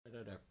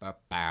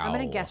I'm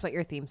going to guess what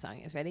your theme song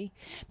is. Ready?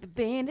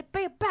 Music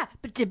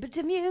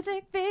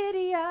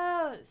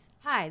videos.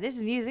 Hi, this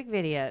is music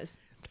videos.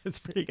 That's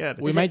pretty good.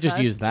 We might just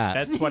use that.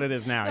 That's what it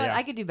is now. No, Yeah.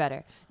 I could do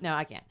better. No,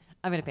 I can't.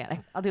 I'm going to panic.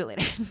 I'll do it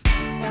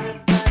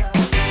later.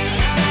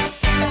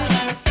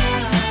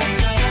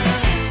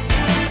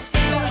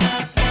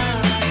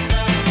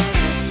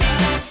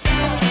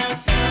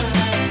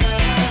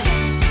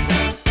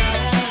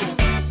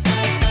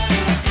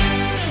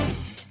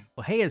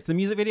 Well, hey, it's the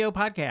Music Video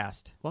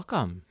Podcast.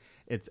 Welcome.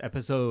 It's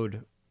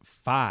episode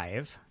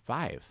 5.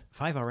 5.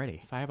 5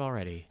 already. 5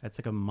 already. That's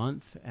like a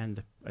month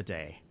and a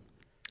day.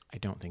 I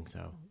don't think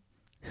so.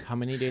 How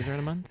many days are in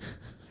a month?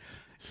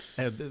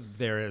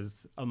 There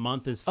is a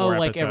month is 4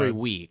 like episodes. every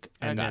week.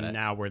 And I got then it.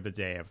 now we're the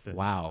day of the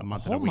Wow, a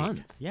month a whole and a week.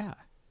 month. Yeah.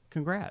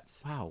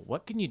 Congrats. Wow,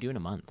 what can you do in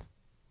a month?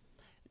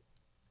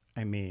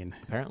 I mean,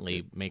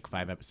 Apparently make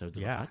 5 episodes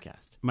of a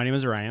podcast. My name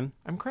is Ryan.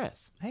 I'm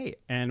Chris. Hey,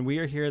 and we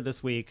are here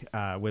this week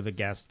with a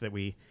guest that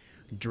we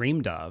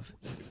dreamed of.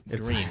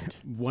 It's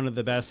one of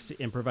the best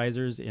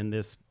improvisers in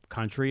this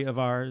country of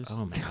ours.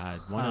 Oh my God.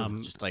 One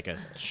of just like a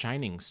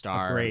shining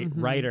star. A great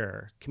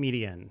writer,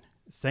 comedian,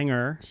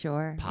 singer,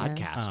 Sure.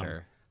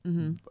 Podcaster.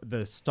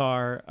 the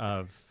star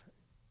of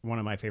one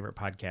of my favorite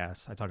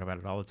podcasts. I talk about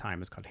it all the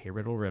time. It's called Hey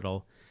Riddle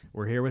Riddle.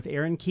 We're here with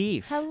Erin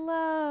Keif. Hello.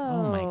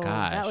 Oh my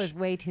gosh. That was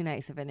way too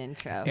nice of an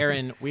intro.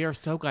 Erin, we are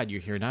so glad you're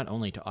here, not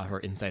only to offer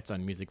insights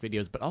on music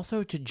videos, but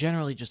also to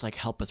generally just like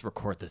help us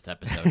record this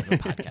episode of the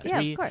podcast.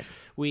 Yeah, of course.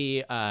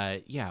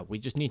 We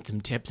just need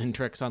some tips and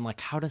tricks on like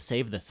how to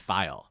save this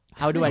file.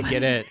 How do I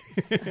get it?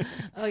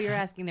 Oh, you're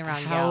asking the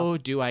wrong How gal.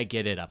 do I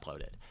get it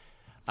uploaded?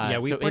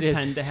 We so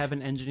pretend to have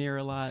an engineer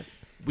a lot.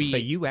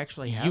 But you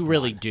actually have You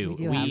really one. do. We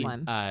do have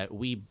one.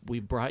 We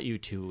brought you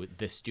to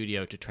this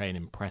studio to try and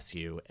impress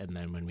you, and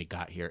then when we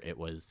got here, it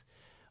was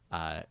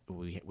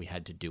we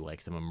had to do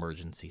like some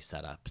emergency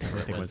setup. So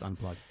Everything was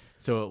unplugged.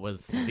 So it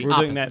was the, We're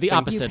doing that the thing-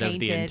 opposite You of the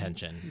painted.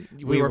 intention.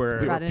 We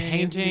were Brought in a new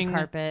painting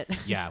carpet.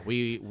 Yeah,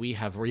 we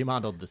have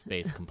remodeled the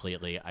space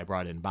completely. I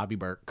brought in Bobby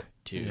Burke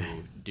to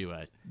do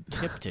a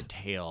tip to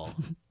tail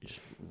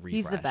refresh.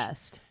 He's the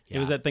best. Yeah. It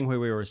was that thing where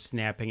we were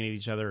snapping at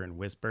each other in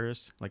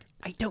whispers, like,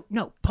 I don't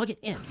know, plug it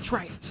in,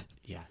 try it.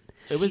 Yeah.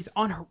 She's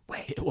on her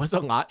way. It was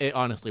a lot. It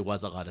honestly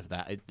was a lot of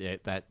that.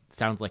 That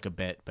sounds like a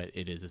bit, but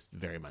it is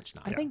very much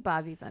not. I think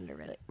Bobby's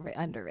underrated.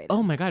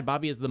 Oh my God,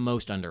 Bobby is the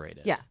most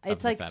underrated. Yeah, of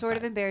it's the like Fab sort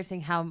of Five.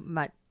 embarrassing how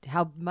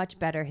much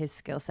better his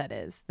skill set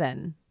is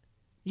than.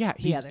 Yeah,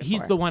 other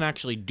he's four. the one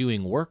actually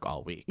doing work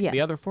all week. Yeah.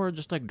 The other four are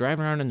just like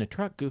driving around in the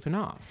truck goofing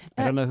off.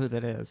 I don't know who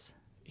that is.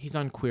 He's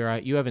on Queer Eye.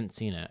 You haven't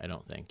seen it, I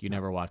don't think. You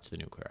never watched the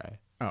new Queer Eye.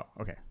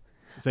 Oh, okay.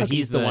 So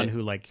he's the one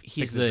who like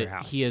he's fixes your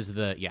house.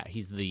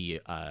 he's the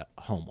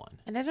home one.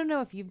 And I don't know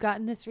if you've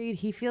gotten this read.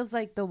 He feels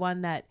like the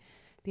one that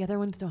the other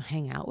ones don't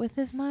hang out with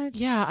as much.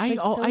 Yeah, I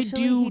Socially,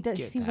 do. He get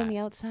seems that. on the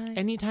outside.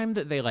 Anytime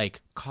that they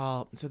like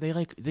call, so they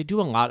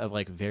do a lot of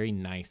like very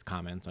nice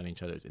comments on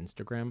each other's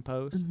Instagram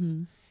posts,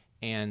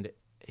 and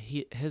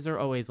his are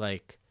always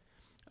like,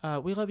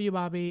 "We love you,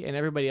 Bobby," and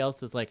everybody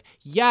else is like,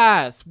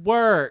 "Yes,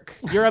 work,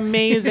 you're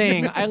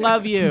amazing, I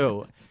love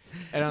you,"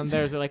 and on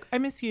theirs they're like, "I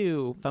miss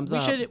you, Thumbs we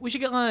up. we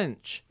should get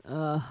lunch."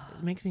 Ugh.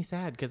 It makes me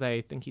sad because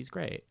I think he's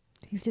great.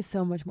 He's just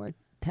so much more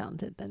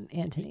talented than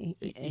Anthony.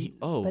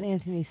 But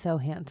Anthony's so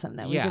handsome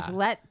that we Yeah. just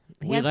let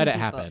We handsome let it people-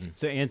 happen.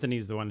 So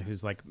Anthony's the one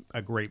who's like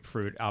a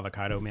grapefruit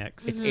avocado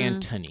mix. It's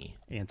Anthony,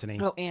 Anthony.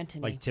 Oh,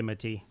 Anthony. Like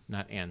Timothy.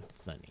 not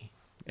Anthony.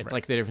 It's Right.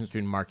 like the difference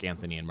between Mark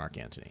Anthony and Mark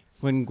Antony.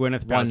 When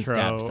Gwyneth One stabbed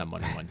Paltrow,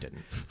 someone and one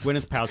didn't.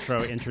 Gwyneth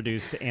Paltrow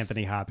introduced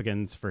Anthony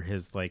Hopkins for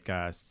his like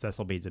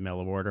Cecil B. DeMille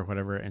Award or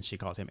whatever, and she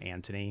called him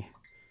Anthony.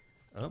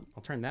 Oh,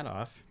 I'll turn that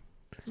off.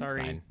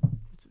 Sorry.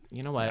 It's fine.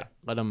 You know what?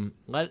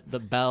 Let the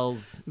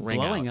bells ring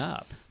Blowing out.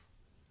 up.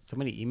 So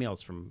many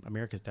emails from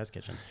America's Test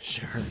Kitchen.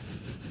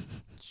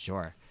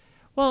 Sure.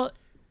 Well,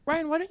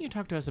 Ryan, why don't you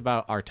talk to us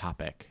about our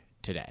topic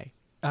today?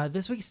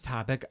 This week's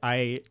topic,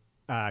 I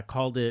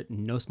called it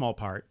No Small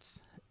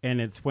Parts,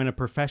 and it's when a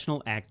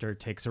professional actor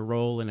takes a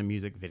role in a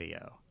music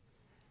video.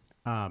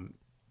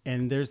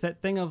 And there's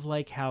that thing of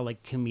like how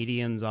like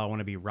comedians all want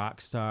to be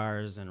rock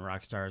stars and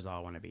rock stars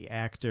all want to be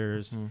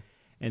actors.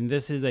 And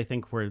this is, I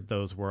think, where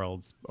those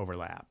worlds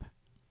overlap.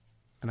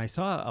 And I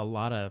saw a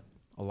lot of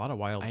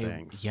wild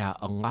things. Yeah,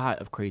 a lot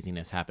of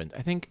craziness happens.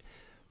 I think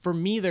for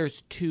me,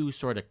 there's two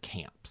sort of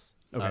camps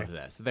Okay. of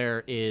this.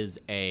 There is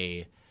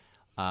a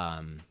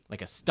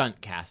like a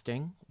stunt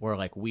casting where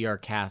like we are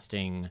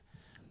casting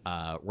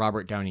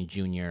Robert Downey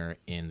Jr.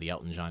 in the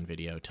Elton John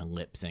video to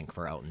lip sync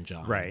for Elton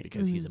John, Right.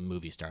 Because he's a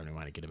movie star and we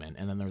want to get him in.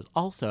 And then there's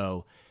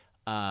also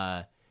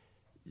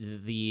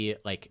the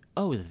like,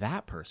 oh,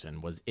 that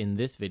person was in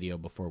this video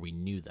before we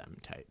knew them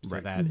type. So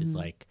Right. that is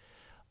like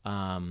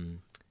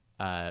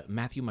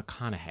Matthew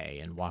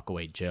McConaughey in Walk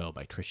Away Joe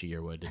by Trisha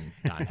Yearwood and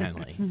Don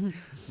Henley.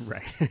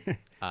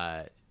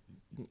 Right.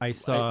 I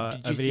saw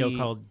did a you video see-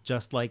 called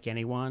Just Like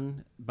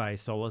Anyone by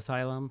Soul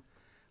Asylum,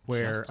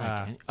 where Just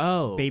like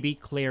any- baby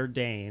Claire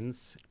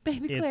Danes.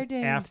 Baby Claire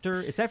Danes.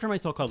 It's after My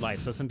So-Called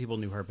Life, so some people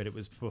knew her, but it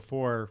was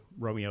before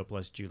Romeo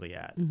plus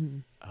Juliet.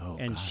 Oh,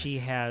 and she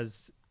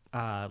has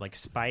like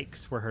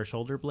spikes where her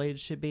shoulder blades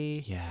should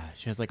be. Yeah,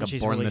 she has like And a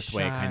she's Born really This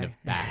Way kind shy.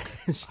 of back.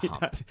 She hump.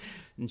 does.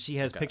 And she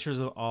has pictures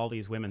of all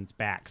these women's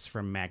backs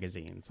from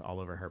magazines all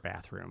over her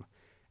bathroom.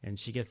 And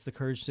she gets the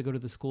courage to go to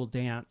the school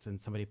dance, and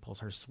somebody pulls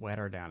her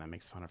sweater down and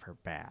makes fun of her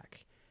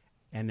back.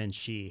 And then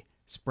she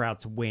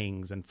sprouts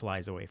wings and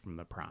flies away from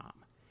the prom.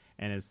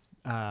 And it's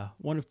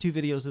one of 2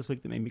 videos this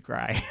week that made me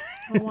cry.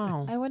 Oh,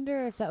 wow. I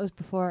wonder if that was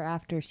before or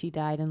after she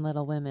died in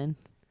Little Women.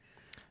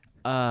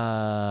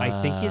 I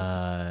think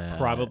it's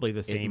probably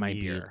the same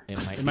year.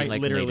 It might, It might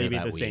like literally later be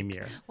that the same week.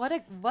 year.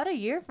 What a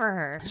year for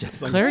her.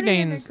 Just like, Claire What an end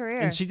to her Danes-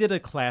 career. and she did a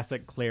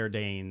classic Claire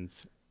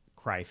Danes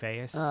cry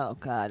face. Oh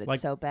God, it's like,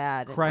 so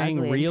bad. and Crying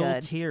ugly and real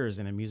good. tears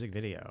in a music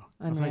video.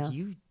 I was like, Unreal.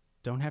 you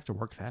don't have to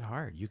work that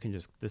hard. You can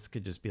this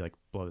could just be like,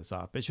 blow this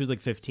off. But she was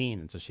like 15,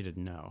 and so she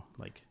didn't know.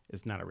 Like,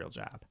 it's not a real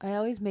job. I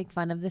always make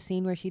fun of the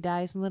scene where she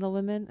dies in Little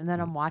Women, and then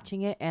I'm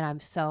watching it, and I'm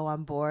so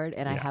on board,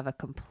 and I Yeah. have a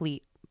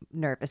complete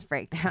nervous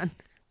breakdown.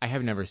 I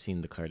have never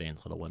seen the Claire Danes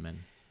Little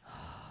Women.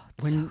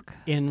 When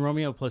in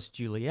Romeo plus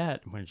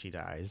Juliet, when she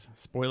dies,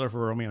 spoiler for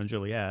Romeo and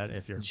Juliet,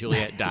 if you're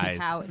Juliet dies.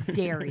 How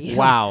dare you?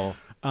 Wow.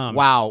 Um,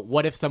 Wow.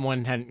 What if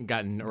someone hadn't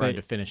gotten around but-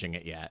 to finishing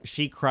it yet?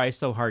 she cries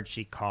so hard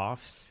she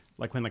coughs,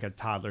 like when like a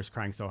toddler's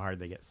crying so hard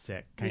they get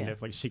sick, kind Yeah.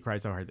 of like she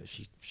cries so hard that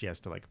she has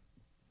to like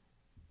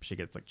she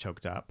gets like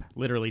choked up,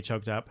 literally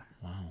choked up.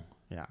 Wow.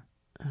 Yeah.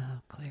 Oh,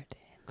 Claire Danes.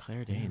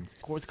 Claire Danes.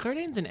 Was Claire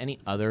Danes in any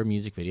other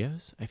music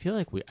videos? I feel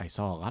like I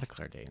saw a lot of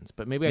Claire Danes,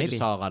 but maybe I just Maybe.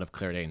 saw a lot of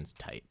Claire Danes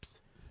types.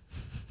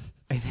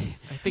 I think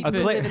I think You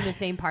that- live in the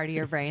same part of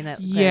your brain that.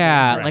 Claire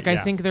yeah, Right, like yeah.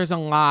 I think there's a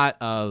lot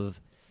of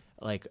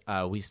like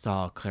we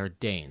saw Claire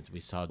Danes, we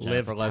saw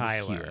Jennifer Liv Love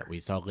Tyler. Hewitt, we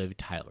saw Liv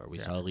Tyler, we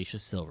Yeah. saw Alicia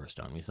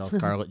Silverstone, we saw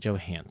Scarlett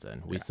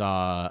Johansson, we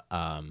saw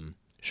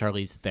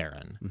Charlize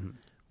Theron. Mm-hmm.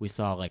 We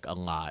saw like a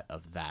lot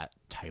of that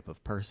type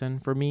of person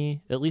for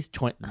me. At least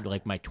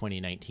like my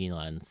 2019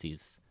 lens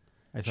sees.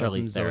 I saw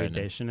some Charlize Zoe Theron.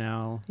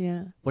 Deschanel.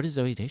 Yeah. What is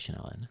Zoe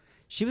Deschanel in?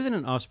 She was in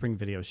an Offspring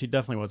video. She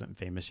definitely wasn't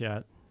famous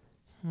yet.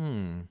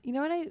 You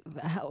know what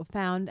I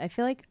found? I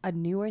feel like a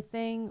newer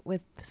thing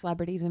with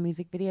celebrities and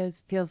music videos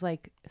feels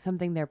like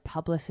something their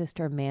publicist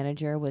or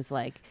manager was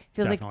like.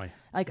 Feels Definitely.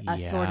 like a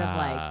sort of Yeah.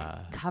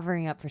 like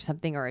covering up for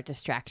something or a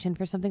distraction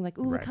for something. Like,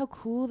 ooh, look Right. how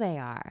cool they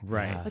are.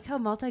 Right. Look how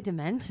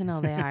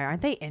multidimensional they are.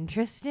 Aren't they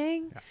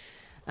interesting?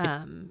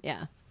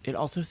 Yeah. It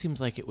also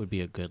seems like it would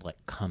be a good like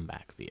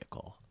comeback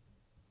vehicle.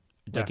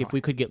 Like Definitely. if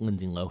we could get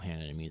Lindsay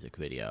Lohan in a music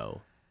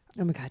video.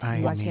 Oh my God. Have I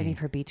you watched any mean- of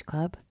her Beach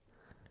Club?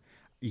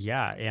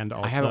 Yeah, and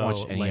also I haven't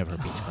watched any like, of her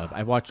Beach Club.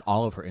 I've watched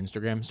all of her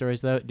Instagram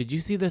stories though. Did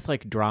you see this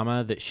like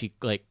drama that she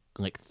like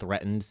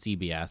threatened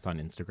CBS on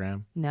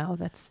Instagram? No,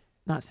 that's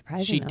not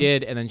surprising. She though.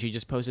 did, and then she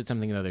just posted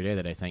something the other day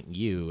that I sent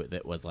you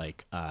that was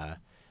like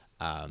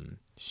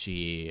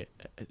she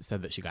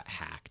said that she got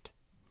hacked.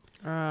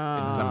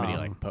 And somebody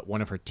like put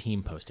one of her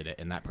team posted it,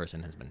 and that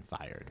person has been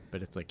fired.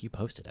 But it's like you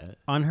posted it.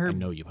 on her I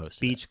know you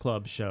posted Beach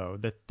Club show,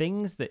 the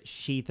things that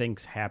she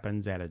thinks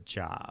happens at a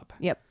job,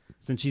 Yep.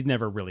 since she's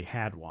never really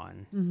had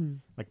one, Mm-hmm.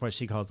 like what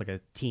she calls like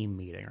a team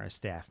meeting or a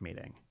staff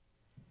meeting.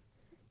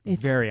 It's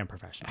Very it.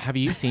 unprofessional. Have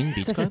you seen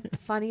Beach the Club?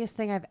 funniest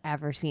thing I've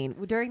ever seen.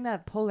 During the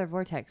polar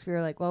vortex, we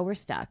were like, well, we're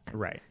stuck.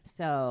 Right.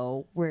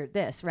 So we're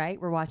this, right?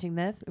 We're watching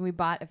this, and we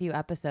bought a few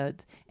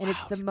episodes, and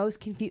it's the most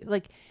confusing.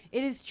 Like,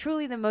 it is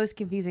truly the most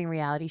confusing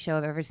reality show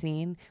I've ever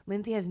seen.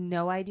 Lindsay has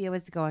no idea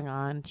what's going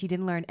on. She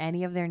didn't learn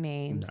any of their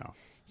names. No.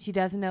 She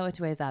doesn't know which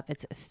way is up.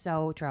 It's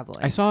so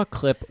troubling. I saw a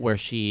clip where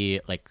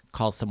she like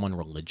calls someone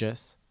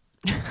religious.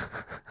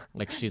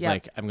 Like she's Yeah.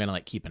 like, I'm gonna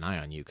like keep an eye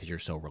on you because you're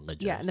so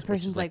religious. Yeah, and the which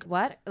person's is, like,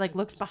 "What?" Like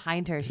looks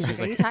behind her. She's like,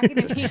 "Are you talking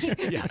to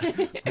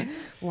me?"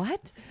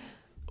 What?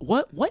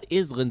 what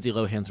is Lindsay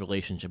Lohan's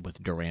relationship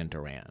with Duran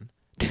Duran?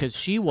 Because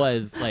she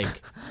was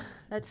like,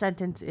 That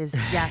sentence is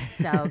just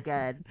so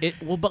good.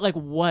 but like,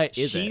 what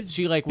is She's it?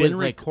 She like been was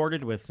like,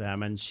 recorded with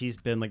them, and she's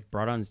been like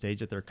brought on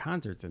stage at their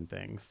concerts and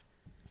things.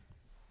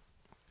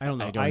 I don't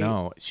know. I don't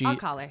know. She I'll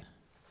call her.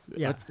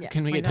 Yeah. Yeah,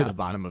 can we find get to out. the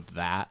bottom of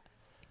that?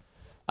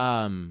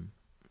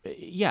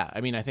 Yeah,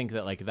 I mean, I think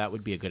that like that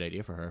would be a good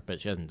idea for her,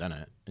 but she hasn't done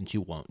it, and she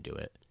won't do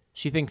it.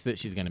 She thinks that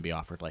she's going to be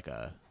offered like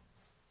a.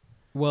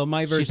 Well,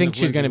 my version. She thinks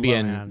of she's going to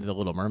Lindsay be Lohan- in The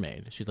Little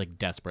Mermaid. She's like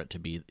desperate to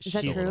be Is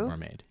that the Little true?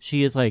 Mermaid.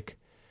 She is like,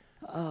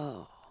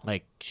 Oh,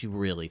 like she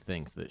really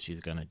thinks that she's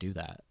going to do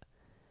that.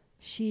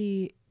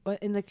 she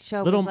in the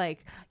show Little- was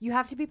like, "You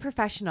have to be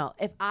professional."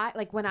 If I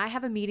like when I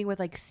have a meeting with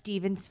like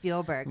Steven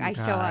Spielberg, I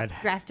show up God.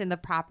 dressed in the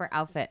proper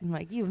outfit. I'm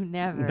like, "You've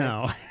never."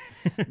 No.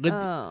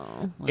 Lindsay-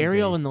 Oh,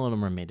 Ariel in The Little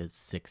Mermaid is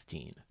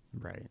 16.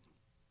 Right.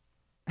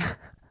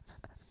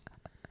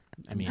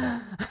 I mean,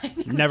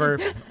 Never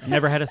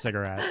had a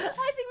cigarette.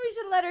 I think we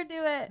should let her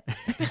do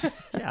it.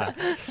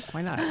 Yeah.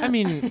 Why not? I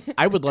mean,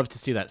 I would love to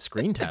see that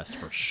screen test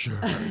for sure.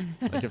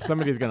 Like if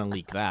somebody's going to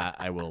leak that,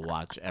 I will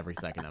watch every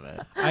second of it.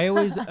 I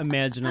always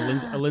imagine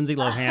a Lindsay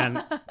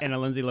Lohan and a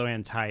Lindsay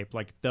Lohan type.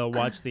 Like they'll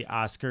watch the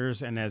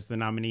Oscars, and as the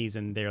nominees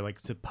in their like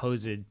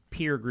supposed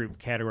peer group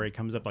category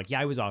comes up, like, yeah,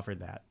 I was offered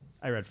that.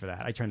 I read for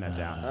that. I turned that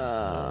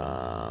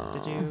down.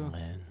 Did you?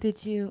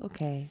 Did you?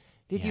 Okay.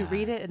 Did you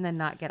read it and then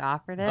not get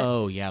offered it?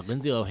 Oh yeah,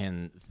 Lindsay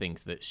Lohan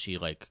thinks that she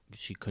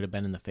could have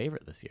been in The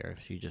Favorite this year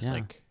if she just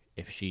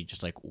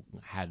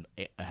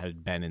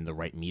had been in the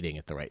right meeting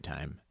at the right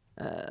time,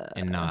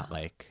 and not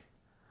like.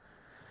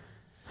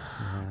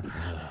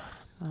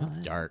 That's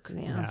dark.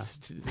 Yeah.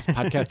 This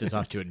podcast is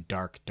off to a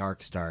dark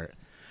start.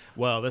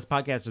 Well, this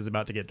podcast is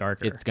about to get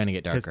darker. It's going to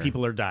get darker. Because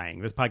people are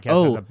dying. This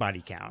podcast has a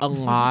body count. A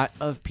lot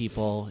of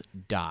people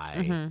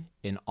die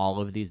in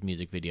all of these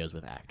music videos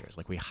with actors.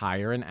 Like, we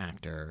hire an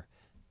actor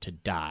to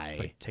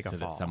die so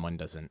that someone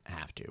doesn't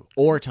have to.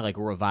 Or to, like,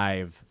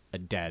 revive a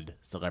dead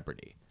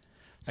celebrity.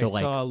 So,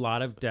 I saw a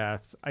lot of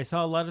deaths. I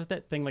saw a lot of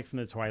that thing, like, from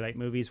the Twilight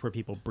movies where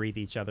people breathe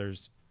each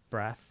other's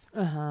breath.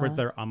 Where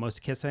they're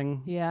almost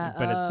kissing. Yeah.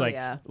 But it's,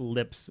 like,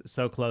 lips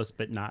so close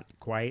but not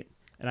quite.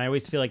 And I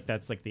always feel like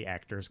that's like the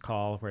actor's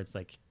call where it's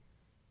like,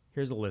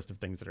 here's a list of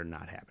things that are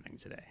not happening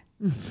today.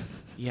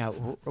 Yeah,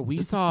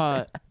 we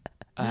saw,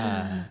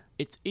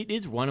 it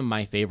is one of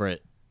my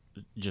favorite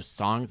just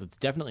songs. It's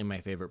definitely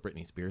my favorite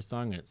Britney Spears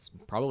song. And it's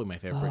probably my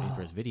favorite Britney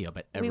Spears video.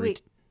 But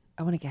wait.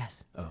 I want to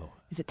guess. Oh.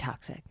 Is it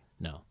Toxic?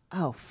 No.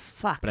 Oh,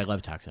 fuck. But I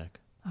love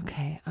Toxic.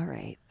 Okay, all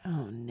right.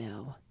 Oh,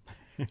 no.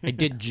 I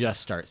did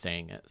just start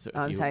saying it. So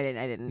I'm sorry,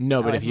 I didn't.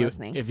 No, but if you,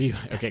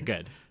 okay,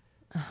 good.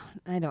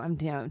 I'm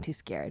too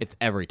scared. It's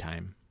Every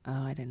Time. Oh,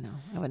 I didn't know.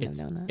 I wouldn't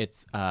have known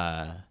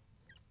that.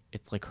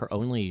 It's like her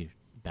only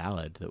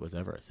ballad that was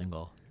ever a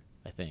single,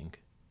 I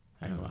think.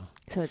 I don't know.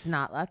 So it's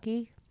not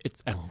Lucky?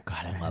 Oh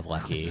God, I love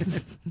Lucky.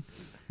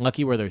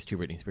 Lucky Where There's Two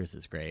Britney Spears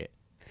is great.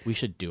 We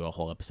should do a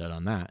whole episode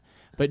on that.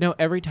 But no,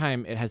 Every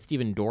Time it has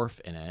Stephen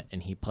Dorff in it,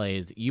 and he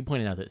plays. You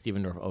pointed out that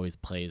Stephen Dorff always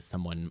plays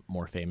someone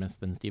more famous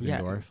than Stephen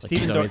Dorff.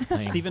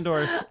 Like Stephen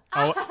Dorff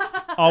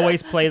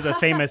always plays a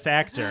famous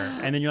actor,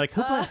 and then you're like,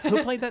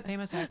 who played that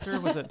famous actor?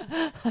 Was it?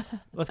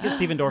 Let's get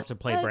Stephen Dorff to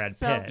play Brad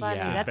Pitt. Funny.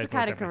 Yeah, that's the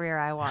kind of career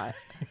I want.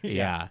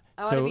 Yeah,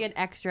 I want to be an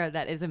extra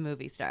that is a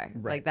movie star.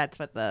 Right. Like that's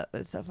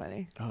that's so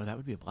funny. Oh, that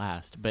would be a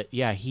blast. But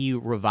yeah, he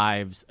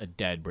revives a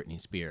dead Britney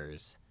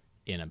Spears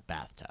in a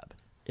bathtub.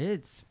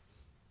 It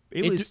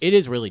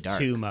is really dark.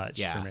 Too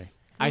much for me.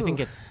 I think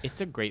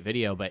it's a great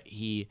video, but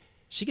she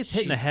gets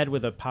hit in the head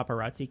with a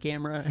paparazzi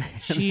camera.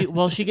 she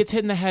gets hit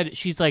in the head.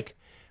 She's like,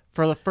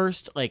 for the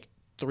first like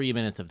 3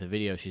 minutes of the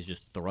video, she's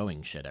just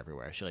throwing shit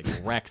everywhere. She like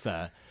wrecks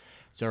a.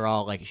 So they're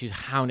all like, she's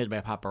hounded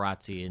by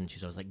paparazzi, and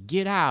she's always like,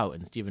 "Get out!"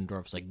 And Stephen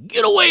Dorff's like,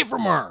 "Get away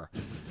from her!"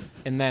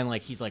 And then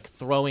like he's like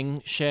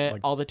throwing shit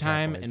all the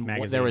time, and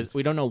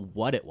we don't know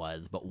what it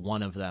was, but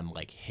one of them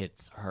like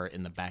hits her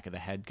in the back of the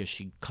head because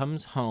she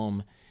comes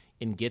home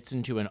and gets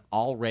into an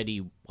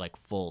already like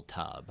full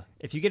tub.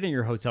 If you get in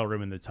your hotel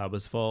room and the tub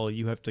is full,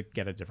 you have to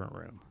get a different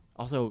room.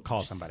 Also,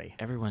 call somebody.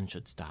 Everyone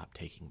should stop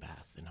taking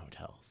baths in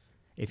hotels.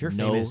 If you're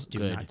famous, do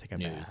not take a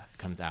bath.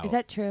 Comes out. Is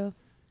that true?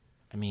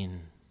 I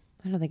mean,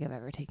 I don't think I've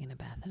ever taken a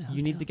bath in a hotel.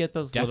 You need to get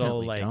those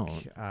Definitely little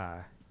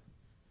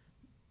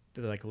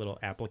they're like little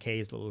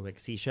appliques, little like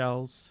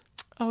seashells.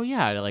 Oh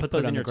yeah, to like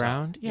put on your the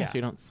ground. tub. Yeah, so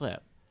you don't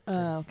slip.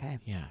 Oh, okay.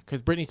 Yeah,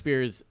 because Britney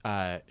Spears,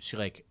 she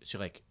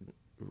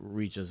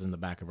reaches in the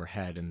back of her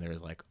head, and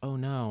there's like, oh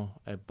no,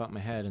 I bumped my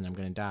head and I'm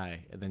gonna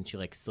die. And then she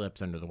like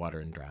slips under the water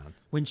and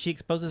drowns. When she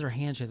exposes her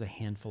hand, she has a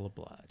handful of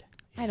blood.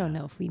 I don't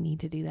know if we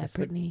need to do that, That's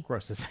Brittany. the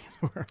grossest thing in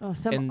the world. Oh,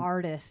 some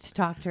artist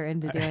talked her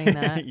into doing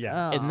that.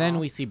 Yeah. Oh. And then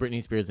we see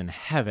Britney Spears in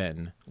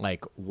heaven,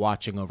 like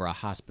watching over a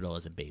hospital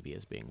as a baby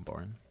is being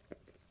born.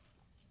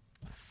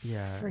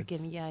 Yeah.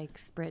 Freaking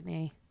yikes,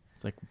 Brittany.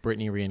 It's like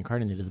Britney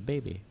reincarnated as a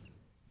baby.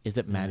 Is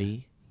it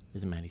Maddie?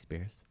 Is it Maddie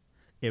Spears?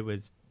 It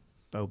was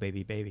Oh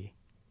Baby Baby.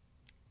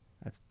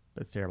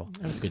 That's terrible.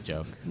 That was a good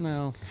joke.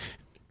 No.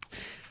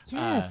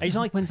 Yes. I just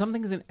don't like when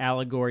something's an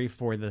allegory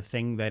for the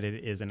thing that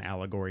it is an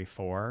allegory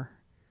for.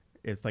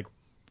 It's like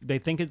they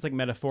think it's like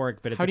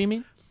metaphoric, but it's How do you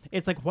mean?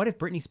 It's like, what if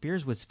Britney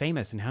Spears was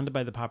famous and hounded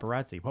by the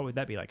paparazzi? What would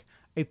that be like?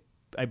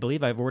 I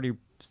believe I've already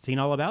seen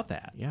all about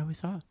that. Yeah, we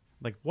saw it.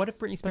 Like, what if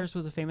Britney Spears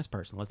was a famous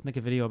person? Let's make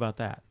a video about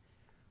that.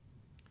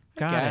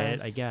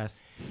 I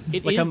guess.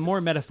 A more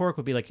metaphoric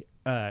would be like,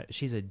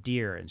 she's a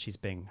deer and she's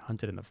being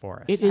hunted in the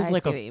forest. It is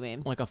what you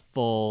mean. like a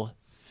full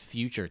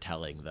future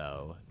telling,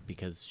 though,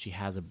 because she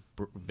has a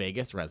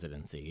Vegas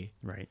residency.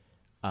 Right.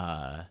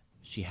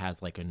 She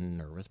has like a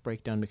nervous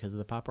breakdown because of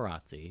the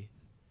paparazzi.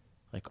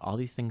 Like all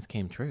these things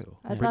came true.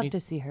 I'd love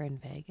to see her in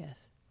Vegas.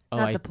 Oh,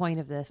 Not the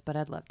point of this, but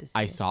I'd love to see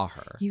I it. saw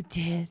her. You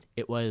did?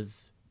 It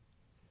was...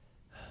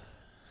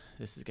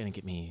 This is going to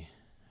get me...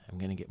 I'm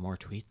going to get more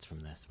tweets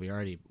from this. We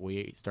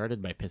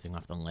started by pissing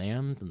off the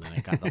lambs, and then I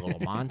got the little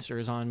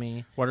monsters on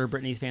me. What are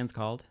Britney's fans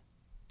called?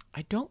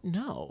 I don't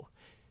know.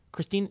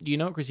 Christine, do you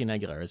know what Christina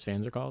Aguilera's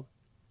fans are called?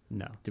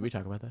 No. Did we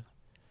talk about this?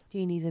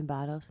 Genies and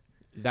bottles.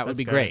 That would That's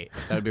be good. great.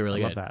 That would be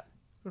really I good. love that.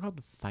 They're called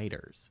the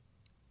Fighters.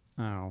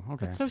 Oh,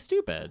 okay. That's so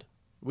stupid.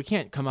 We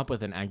can't come up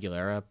with an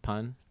Aguilera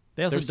pun.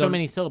 They There's so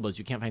many syllables.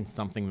 You can't find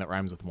something that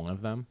rhymes with one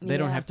of them. They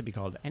don't Yeah. have to be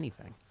called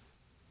anything.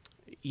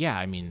 Yeah,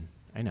 I mean,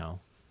 I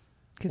know.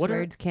 Because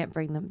words can't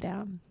bring them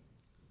down.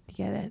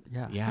 You get it?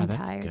 Yeah. Yeah, I'm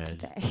that's tired good.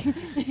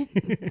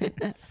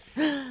 today.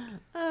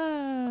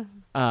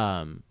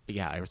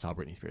 Yeah, I saw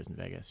Britney Spears in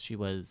Vegas. She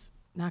was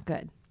Not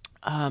good.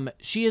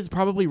 she is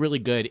probably really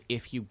good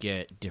if you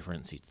get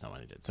different seats than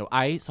what I did. So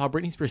I saw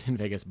Britney Spears in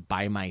Vegas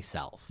by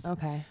myself.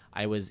 Okay.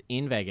 I was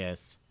in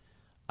Vegas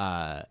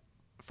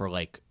for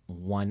like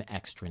one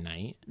extra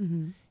night,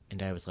 and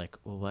I was like,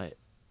 well,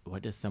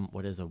 what does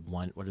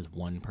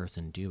one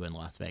person do in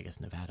Las Vegas,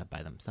 Nevada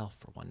by themselves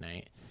for one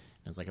night?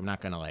 And I was like, I'm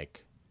not gonna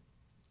like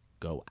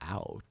go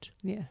out.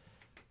 Yeah.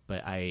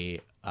 But I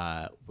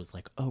was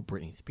like, oh,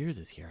 Britney Spears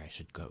is here. I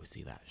should go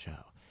see that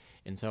show.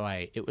 And so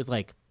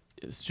the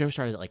show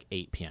started at like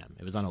 8 p.m.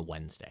 It was on a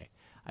Wednesday.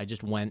 I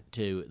just went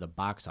to the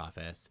box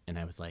office and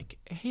I was like,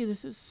 hey,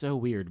 this is so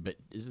weird, but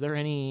is there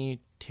any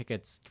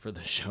tickets for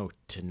the show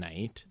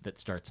tonight that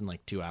starts in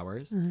like 2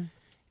 hours? And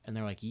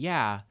they're like,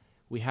 yeah,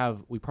 we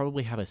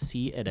probably have a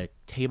seat at a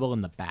table in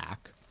the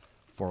back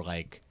for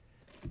like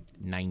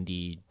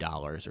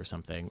 $90 or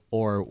something,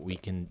 or we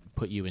can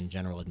put you in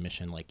general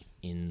admission like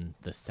in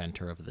the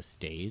center of the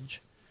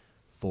stage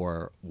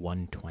for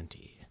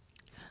 $120.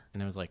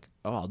 And I was like,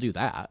 oh, I'll do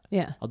that.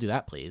 Yeah. I'll do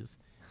that, please.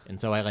 And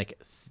so I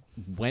like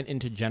went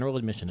into general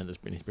admission at this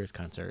Britney Spears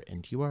concert,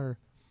 and you are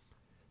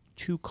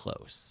too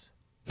close.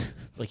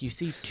 Like you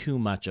see too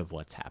much of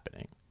what's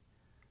happening.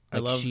 I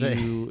love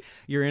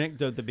your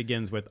anecdote that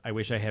begins with "I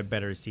wish I had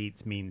better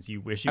seats" means you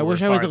wish you. I were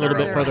wish I was a little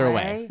bit farther further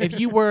away.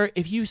 away.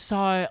 If you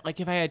saw it, like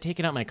if I had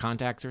taken out my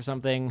contacts or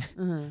something,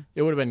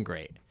 it would have been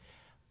great.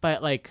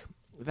 But like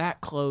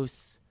that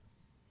close,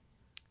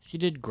 she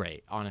did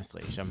great.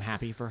 Honestly, so I'm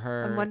happy for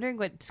her. I'm wondering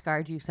what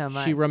scarred you so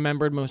much. She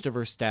remembered most of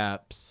her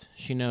steps.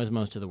 She knows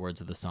most of the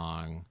words of the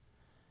song.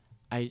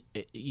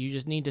 You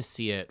just need to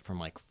see it from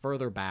like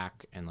further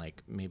back and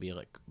like maybe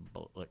like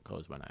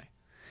close one eye.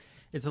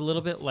 It's a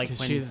little bit like when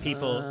she's-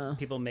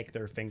 people make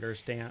their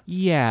fingers dance.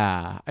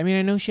 Yeah, I mean,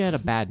 I know she had a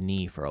bad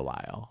knee for a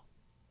while.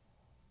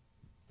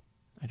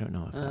 I don't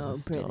know if that Oh,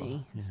 was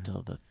Brittany.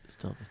 still the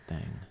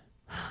thing.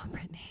 Oh,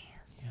 Brittany.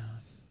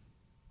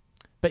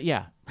 But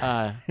yeah,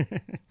 I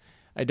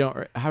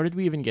don't. How did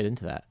we even get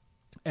into that?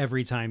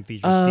 Every time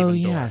features Oh Stephen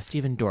yeah, Dorff.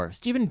 Stephen Dorff.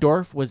 Stephen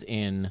Dorff was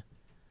in.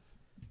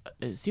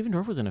 Stephen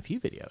Dorff was in a few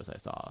videos I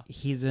saw.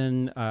 He's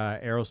in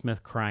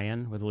Aerosmith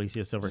 "Crying" with Alicia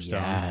Silverstone.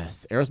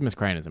 Yes, Aerosmith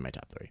 "Crying" is in my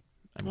top 3.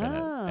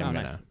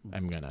 Nice.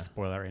 I'm gonna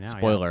Spoil that right now.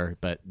 spoiler,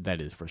 but that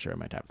is for sure in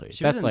my top 3.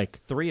 She That's was in like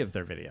 3 of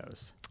their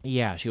videos.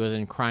 yeah, she was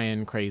in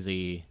 "Crying,"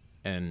 "Crazy,"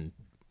 and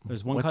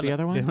There's one what's called the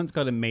other one? The one's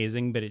called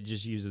 "Amazing," but it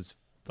just uses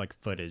like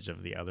footage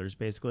of the others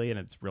basically, and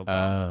it's real dumb.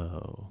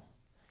 Oh,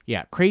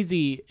 yeah,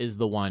 "Crazy" is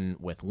the one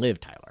with Liv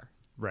Tyler,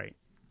 Right.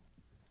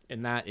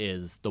 and that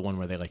is the one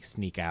where they like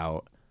sneak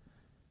out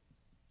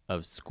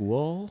of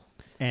school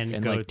And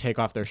and go like take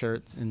off their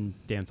shirts. and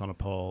dance on a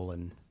pole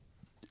and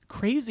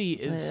Crazy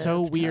is Liv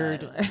so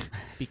weird Tyler.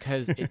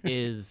 because it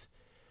is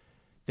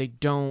the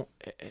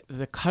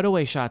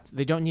cutaway shots,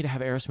 they don't need to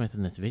have Aerosmith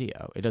in this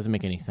video. It doesn't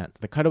make any sense.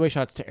 The cutaway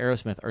shots to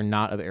Aerosmith are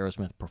not of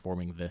Aerosmith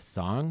performing this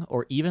song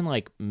or even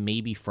like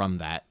maybe from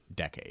that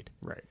decade.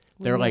 right.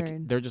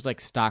 They're just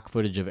like stock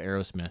footage of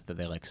Aerosmith that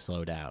they like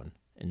slow down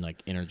and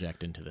like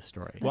interject into the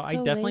story. Well, That's I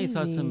so definitely saw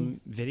lazy.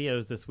 some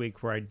videos this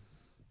week where I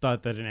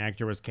thought that an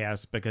actor was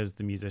cast because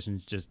the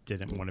musicians just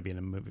didn't want to be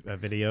in a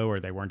video or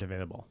they weren't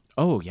available.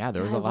 Oh yeah,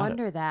 there was I a lot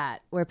wonder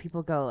that where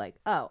people go like,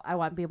 oh, I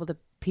want people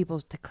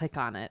to click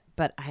on it,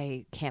 but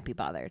I can't be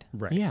bothered.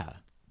 Right. Yeah.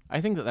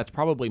 I think that that's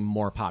probably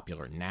more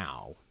popular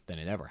now than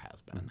it ever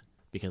has been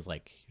because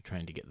like you're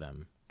trying to get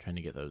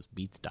those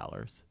Beats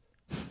dollars.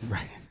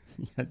 Right.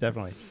 Yeah,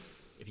 definitely.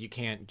 If you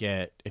can't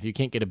get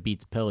a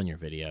Beats pill in your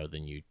video,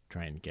 then you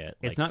try and get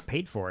It's not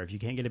paid for. If you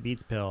can't get a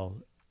Beats pill,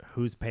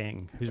 who's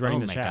paying? Who's writing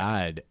oh the my check?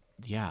 god.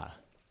 Yeah.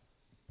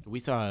 We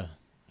saw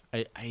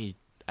I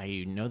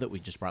know that we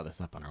just brought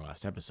this up on our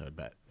last episode,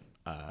 but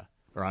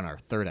or on our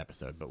third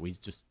episode, but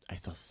I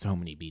saw so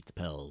many Beats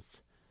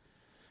pills.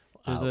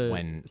 There's a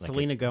when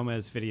Selena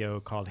Gomez video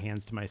called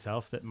 "Hands to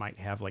Myself" that might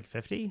have like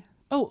 50.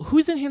 Oh,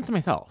 who's in Hands to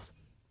Myself?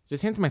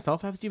 Does Hands to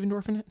Myself have Stephen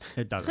Dorff in it?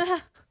 It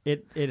doesn't.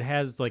 it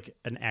has like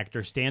an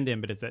actor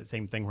stand-in, but it's that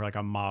same thing where like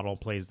a model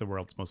plays the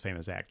world's most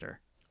famous actor.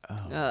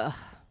 Ugh,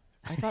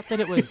 I thought that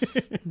it was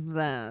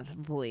that's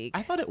bleak.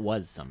 I thought it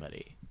was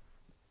somebody.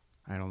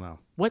 I don't know.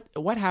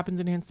 What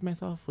happens in Hands to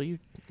Myself? Will you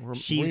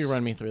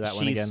run me through that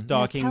one again?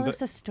 Stalking Tell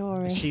us a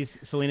story.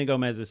 Selena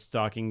Gomez is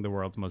stalking the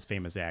world's most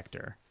famous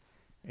actor,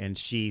 and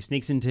she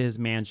sneaks into his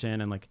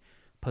mansion and like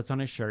puts on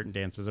his shirt and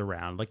dances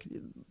around. Like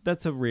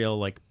that's a real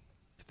like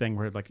thing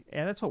where like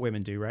that's what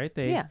women do, right?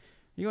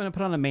 You want to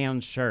put on a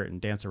man's shirt and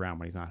dance around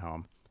when he's not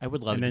home. I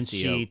would love And to then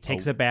see she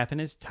takes a bath in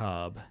his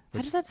tub.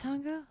 How does that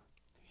song go?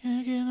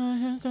 Can't get my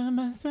hands to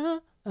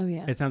myself. Oh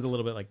yeah. It sounds a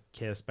little bit like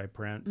 "Kiss" by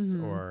Prince,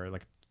 or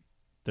like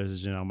there's a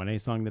Janelle Monáe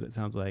song that it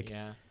sounds like.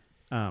 Yeah.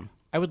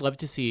 I would love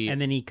to see. And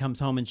then he comes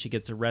home and she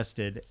gets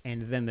arrested,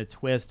 and then the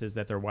twist is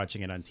that they're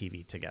watching it on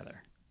TV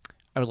together.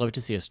 I would love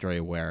to see a story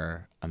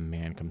where a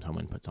man comes home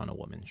and puts on a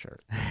woman's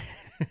shirt.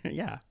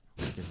 Yeah.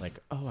 It's like,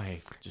 oh,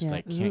 I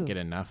can't get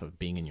enough of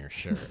being in your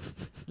shirt.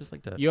 Just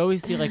like to You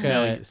always see like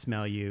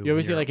smell you. You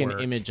always see when like you're an at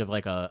work. image of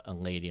like a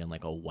lady in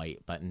like a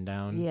white button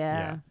down.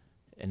 Yeah.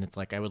 And it's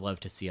like I would love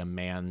to see a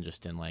man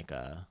just in like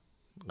a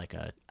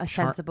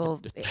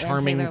sensible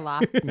charming Taylor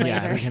Loft blazer.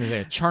 Yeah, I was gonna say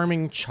a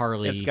charming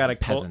Charlie. It's got a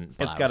peasant.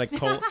 It's got a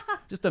cold.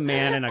 Just a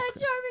man in a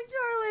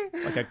Charming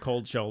Charlie. like a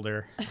cold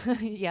shoulder.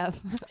 Yep.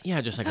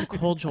 Yeah, just like a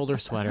cold shoulder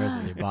sweater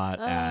that they bought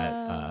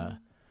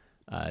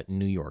at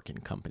New York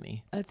and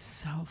Company. That's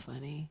so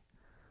funny.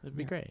 That'd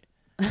be great.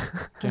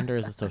 Gender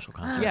is a social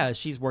construct. Yeah,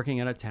 she's working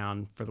out of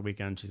town for the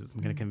weekend. She's at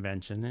some kind of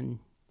convention, and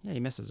yeah, he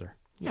misses her.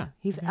 Yeah.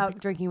 He's out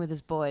drinking with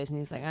his boys, and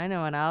he's like, I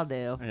know what I'll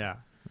do. Yeah.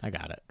 I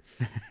got it.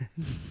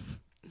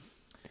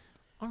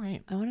 All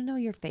right. I want to know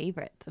your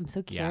favorites. I'm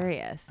so Yeah.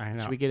 curious. I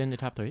know. Should we get into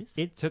top threes?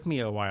 It took me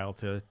a while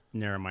to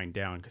narrow mine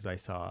down because I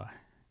saw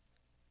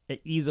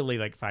it easily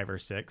like 5 or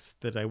 6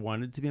 that I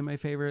wanted to be my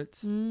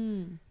favorites.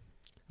 It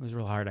was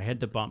real hard. I had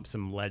to bump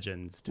some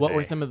legends today. What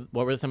were some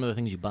of the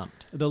things you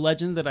bumped? The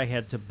legend that I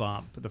had to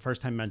bump, the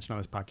first time mentioned on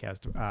this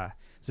podcast,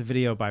 it's a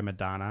video by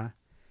Madonna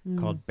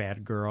called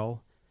Bad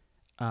Girl.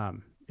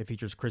 It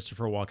features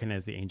Christopher Walken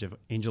as the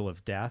angel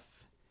of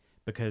death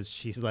because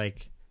she's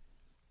like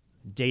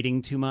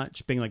dating too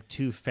much, being like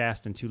too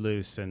fast and too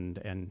loose.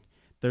 And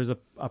there's a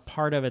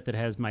part of it that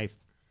has my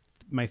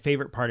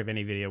favorite part of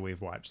any video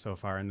we've watched so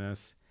far in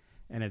this.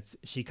 And it's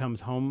she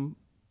comes home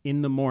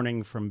in the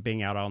morning from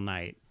being out all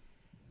night.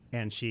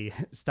 And she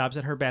stops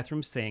at her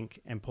bathroom sink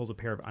and pulls a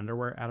pair of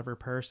underwear out of her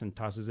purse and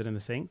tosses it in the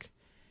sink.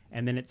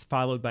 And then it's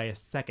followed by a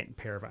second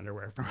pair of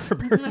underwear from her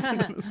purse.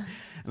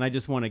 And I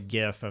just want a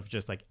gif of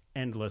just like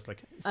endless,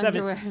 like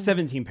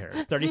 17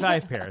 pairs,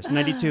 35 pairs,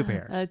 92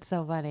 pairs. That's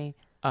so funny.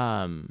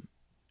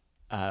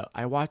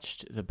 I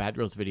watched the Bad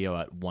Girls video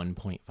at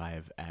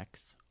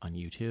 1.5x on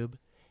YouTube,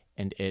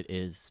 and it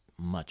is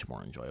much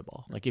more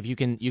enjoyable. Like if you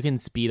can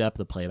speed up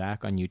the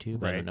playback on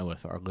YouTube. Right. I don't know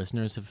if our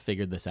listeners have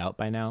figured this out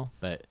by now,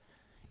 but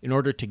in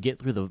order to get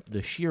through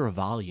the sheer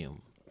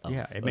volume of,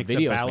 it makes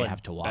videos a ballad we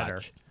have to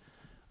watch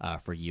better.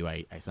 For you,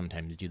 I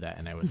sometimes do that,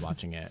 and I was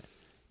watching it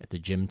at the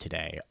gym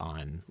today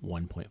on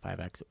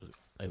 1.5x.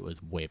 It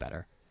was way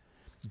better.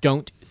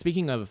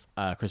 Speaking of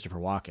Christopher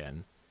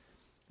Walken,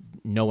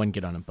 no one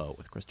get on a boat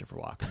with Christopher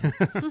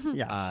Walken.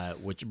 Yeah.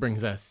 Which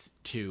brings us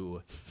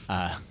to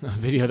a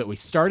video that we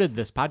started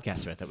this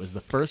podcast with. It was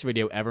the first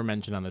video ever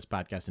mentioned on this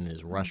podcast, and it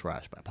is Rush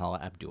Rush by Paula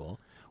Abdul,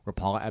 where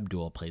Paula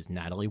Abdul plays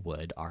Natalie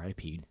Wood,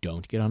 R.I.P.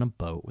 Don't get on a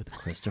boat with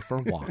Christopher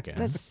Walken.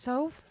 That's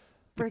so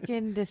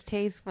freaking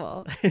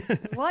distasteful.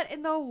 What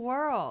in the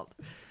world?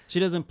 She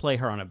doesn't play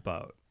her on a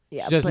boat.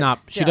 Yeah, she does not.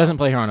 still. She doesn't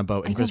play her on a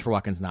boat, and Christopher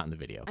Walken's not in the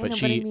video. I But know,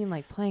 she, but I mean,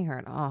 like playing her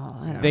at all.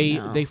 I don't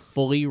know. they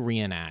fully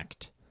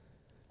reenact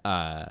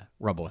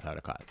Rebel Without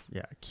a Cause.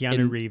 Yeah.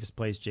 Keanu Reeves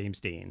plays James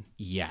Dean.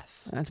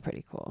 Yes, That's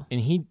pretty cool. and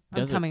he I'm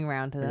does. coming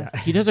around to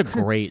this. He does a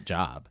great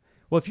job.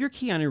 Well, if you're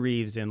Keanu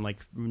Reeves in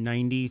like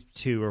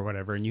 92 or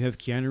whatever, and you have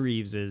Keanu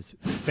Reeves's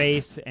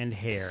face and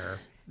hair,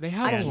 They I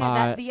have a can't,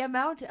 lot. the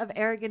amount of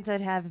arrogance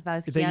I'd have if I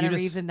was That you Keanu just-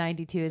 Reeves in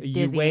 92 is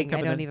you wake dizzying. up I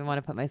and don't then- even want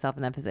to put myself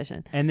in that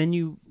position. and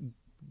then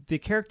the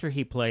character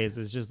he plays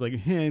is just like,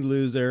 hey,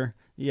 loser.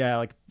 Yeah,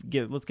 like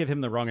let's give him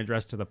the wrong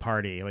address to the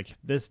party. Like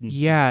this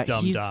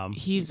dumb.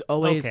 He's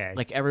always Okay.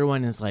 like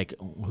everyone is like,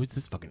 who's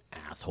this fucking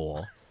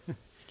asshole?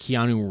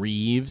 Keanu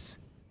Reeves,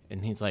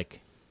 and he's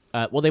like,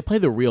 well, they play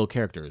the real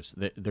characters.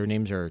 Their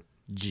names are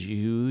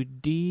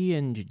Judy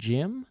and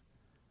Jim.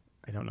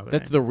 I don't know.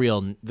 That's the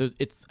real.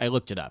 I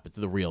looked it up. It's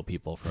the real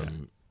people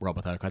from Rebel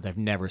Without a Cause. I've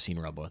never seen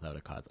Rebel Without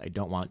a Cause. I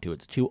don't want to.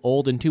 It's too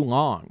old and too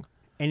long.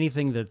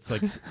 Anything that's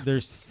like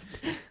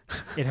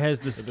it has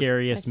the I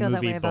scariest feel that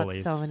movie way about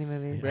bullies. so many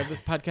movies. We have this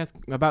podcast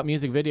about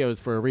music videos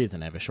for a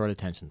reason. I have a short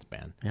attention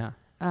span. Yeah.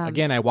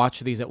 Again, I watch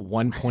these at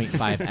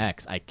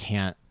 1.5x.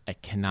 I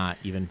cannot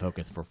even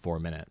focus for 4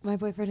 minutes. My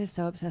boyfriend is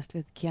so obsessed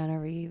with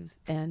Keanu Reeves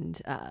and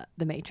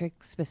The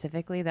Matrix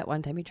specifically that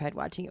one time he tried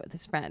watching it with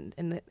his friend,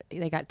 and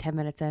they got 10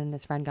 minutes in, and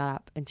his friend got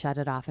up and shut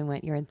it off and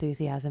went, "Your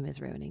enthusiasm is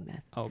ruining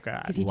this." Oh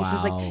God. Because he just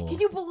was like, Wow. "Can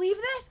you believe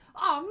this?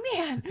 Oh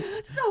man,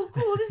 so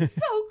cool! This is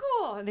so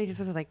cool!" And he just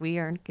was like, "We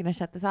aren't gonna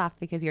shut this off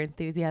because your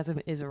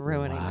enthusiasm is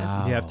ruining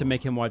Wow. You have to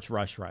make him watch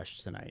Rush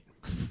Rush tonight.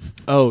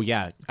 Oh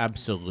yeah,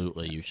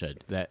 absolutely. You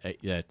should.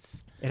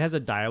 That's. It has a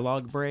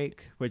dialogue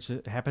break, which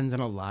happens in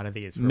a lot of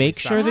these. where Make we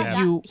sure stop that to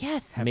you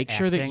Yes. have make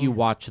sure that acting. you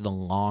watch the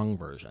long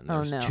version. Oh,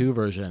 There's no. 2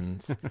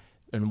 versions,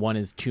 and one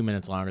is 2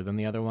 minutes longer than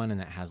the other one,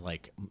 and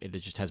it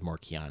just has more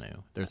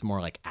Keanu. There's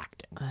more like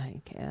acting.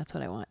 Okay, that's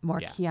what I want.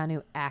 More Yeah.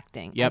 Keanu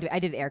acting. Yep. I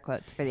did air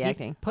quotes for the He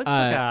acting. puts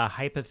like a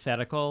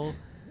hypothetical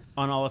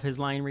on all of his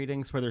line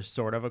readings where there's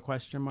sort of a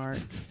question mark.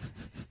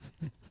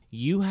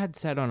 You had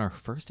said on our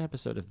first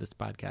episode of this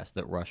podcast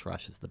that Rush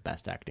Rush is the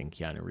best acting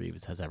Keanu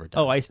Reeves has ever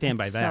done. Oh, I stand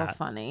by It's that. so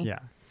funny.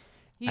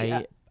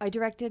 Yeah. I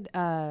directed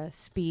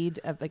Speed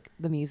of like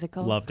the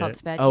musical Loved called it.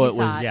 Sped. Oh, You it saw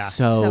was Yeah.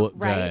 so good.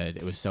 right?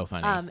 It was so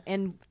funny.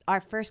 And our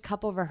first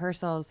couple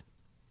rehearsals,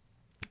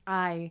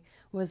 I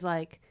was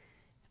like,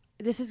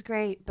 "This is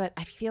great, but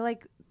I feel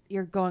like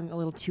you're going a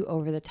little too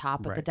over the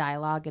top with the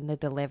dialogue and the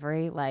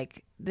delivery.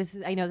 Like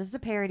I know this is a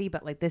parody,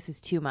 but like this is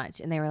too much.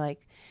 And they were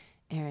like,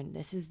 Erin,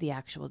 this is the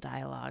actual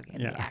dialogue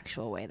and the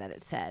actual way that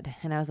it's said.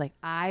 And I was like,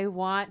 I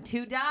want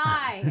to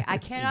die. I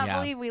cannot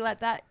believe we let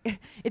that.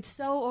 It's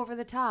so over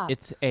the top.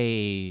 It's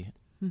it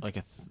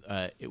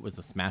was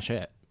a smash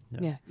hit.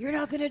 Yeah. You're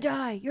not going to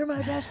die. You're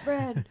my best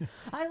friend.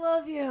 I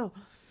love you.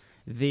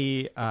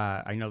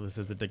 I know this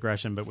is a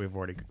digression, but we're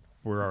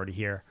already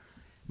here.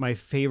 My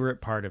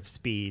favorite part of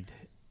Speed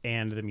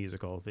and the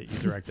musical that you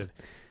directed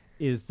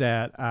is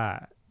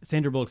that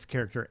Sandra Bullock's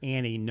character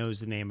Annie knows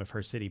the name of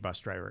her city bus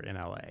driver in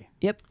LA.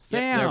 Yep.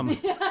 Sam.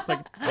 It's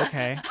like,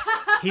 okay.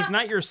 He's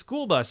not your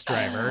school bus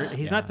driver.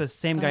 He's not the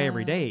same guy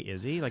every day,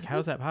 is he? Like,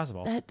 how's that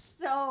possible? That's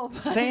so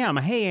funny. Sam,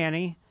 hey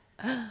Annie.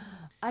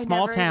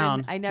 Small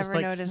town. I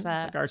never noticed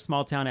that. Like our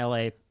small town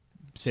LA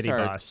city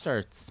bus.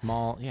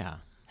 Small,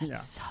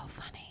 That's so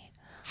funny.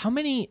 How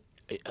many...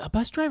 A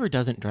bus driver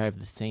doesn't drive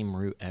the same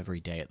route every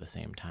day at the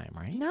same time,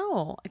 right?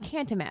 No, I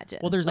can't imagine.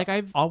 Well, there's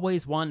I've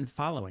always one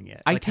following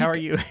it. Like, how are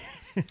you?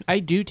 I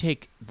do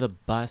take the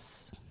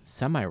bus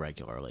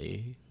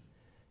semi-regularly,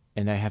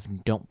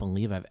 and don't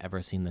believe I've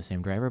ever seen the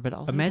same driver, but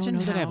also Imagine I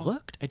don't know how- that I've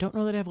looked. I don't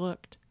know that I've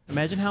looked.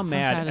 Imagine how sad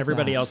mad is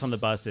everybody that? else on the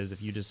bus is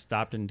if you just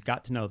stopped and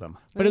got to know them.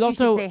 But it you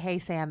also... should say "Hey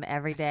Sam"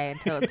 every day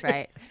until it's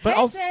right. But hey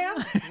also-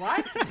 Sam,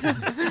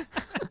 what?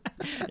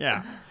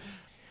 Yeah.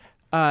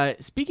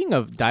 Speaking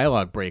of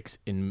dialogue breaks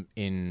in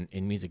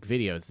music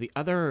videos, the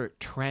other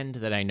trend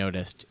that I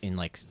noticed in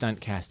like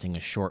stunt casting a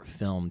short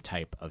film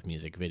type of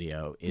music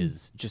video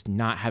is just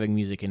not having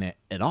music in it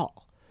at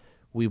all.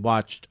 We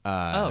watched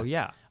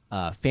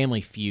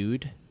Family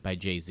Feud by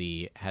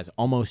Jay-Z has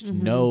almost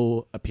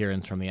no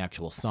appearance from the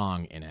actual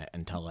song in it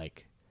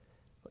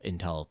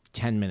until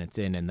 10 minutes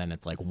in, and then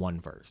it's like one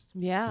verse.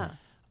 Yeah.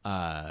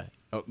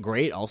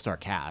 Great all-star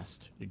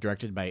cast,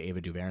 directed by Ava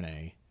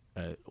DuVernay.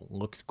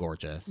 Looks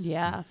gorgeous.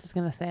 Yeah, I was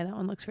gonna say that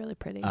one looks really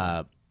pretty.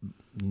 I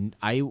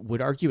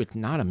would argue it's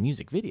not a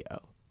music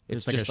video.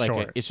 It's like just a like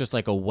short. it's just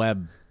like a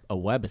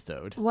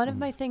webisode. One of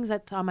my things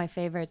that's on my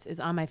favorites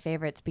is on my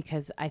favorites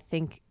because I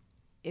think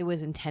it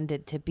was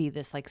intended to be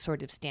this like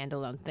sort of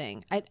standalone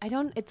thing. I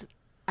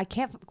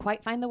can't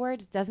quite find the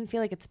words. It doesn't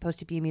feel like it's supposed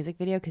to be a music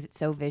video because it's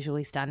so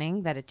visually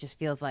stunning that it just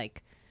feels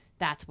like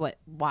that's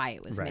why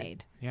it was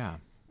made. Yeah.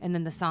 And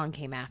then the song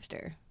came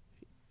after.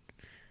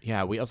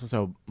 Yeah, we also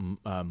saw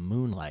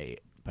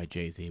Moonlight by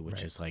Jay-Z,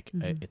 which is like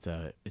it's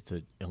a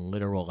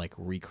literal like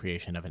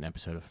recreation of an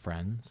episode of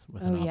Friends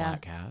with an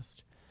all-black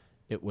cast.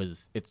 It's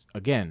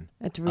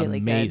really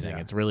amazing. good.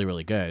 Yeah. It's really,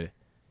 really good.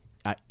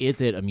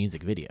 Is it a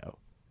music video?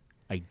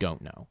 I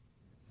don't know.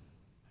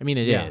 I mean,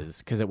 it is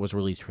because it was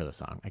released for the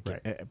song.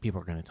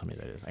 People are going to tell me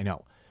that it is. I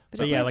know.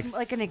 But it feels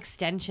like an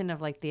extension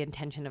of like the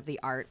intention of the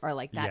art or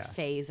like that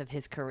phase of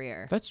his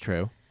career. That's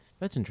true.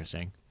 That's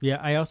interesting. Yeah,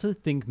 I also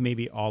think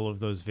maybe all of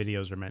those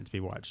videos are meant to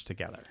be watched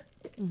together.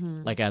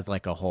 Mm-hmm. Like as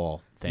like a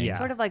whole thing. Yeah.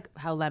 Sort of like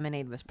how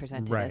Lemonade was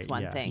presented as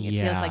one thing. It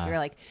Yeah. feels like you're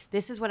like,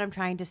 this is what I'm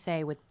trying to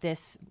say with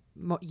this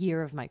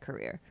year of my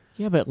career.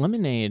 Yeah, but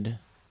Lemonade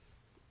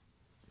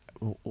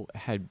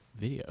had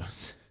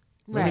videos.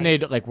 Right.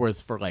 Lemonade like was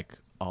for like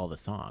all the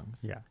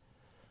songs. Yeah.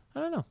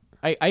 I don't know.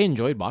 I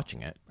enjoyed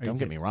watching it. I Don't do.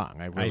 get me wrong.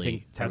 I I think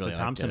really Tessa liked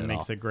Thompson it at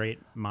makes all. a great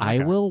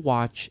Monica. I will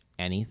watch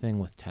anything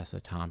with Tessa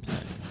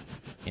Thompson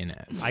in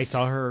it. I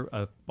saw her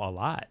a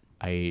lot.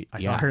 I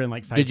saw her in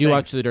like 5 Did you things.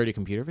 watch the Dirty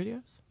Computer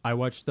videos? I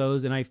watched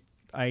those, and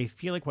I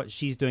feel like what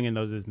she's doing in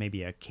those is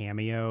maybe a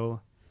cameo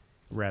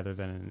rather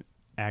than an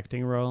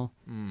acting role.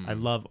 I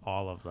love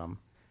all of them,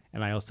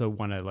 and I also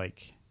want to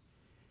like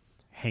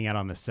hang out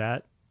on the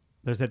set.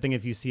 There's that thing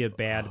if you see a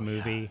bad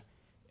movie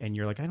and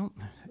you're like,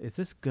 is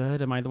this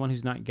good? Am I the one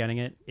who's not getting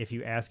it? If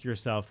you ask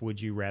yourself, would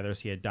you rather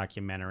see a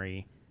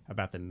documentary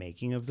about the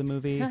making of the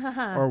movie,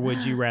 or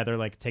would you rather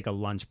like take a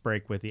lunch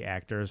break with the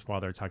actors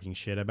while they're talking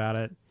shit about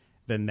it?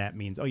 Then that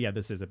means, oh yeah,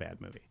 this is a bad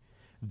movie.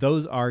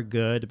 Those are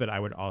good, but I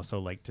would also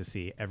like to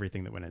see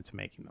everything that went into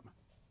making them.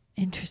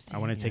 Interesting. I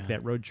want to take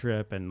that road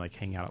trip and like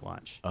hang out at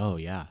lunch. Oh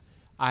yeah.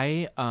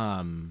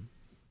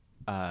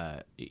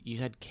 You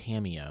had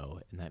cameo,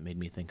 and that made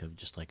me think of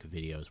just like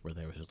videos where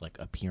there was just like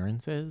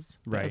appearances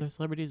by other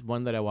celebrities.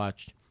 One that I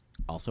watched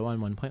also on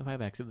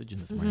 1.5X at the gym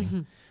this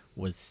morning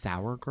was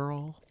Sour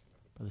Girl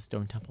by the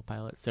Stone Temple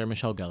Pilots. Sarah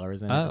Michelle Gellar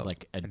is in it as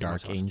like a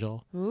dark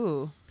angel.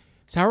 Ooh.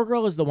 Sour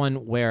Girl is the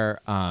one where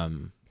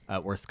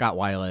Scott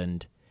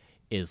Weiland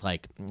is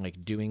like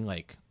doing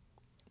like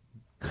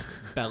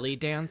belly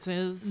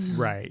dances,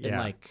 Right, And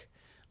yeah.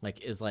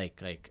 is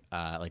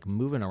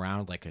moving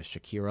around like a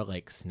Shakira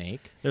like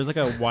snake. There's like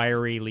a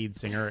wiry lead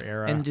singer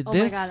era. And Oh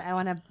my God, I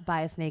want to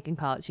buy a snake and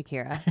call it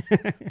Shakira.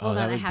 Hold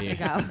on, I have to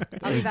go.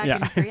 I'll be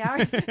back in 3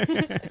 hours.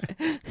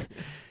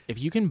 If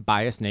you can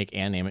buy a snake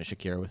and name it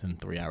Shakira within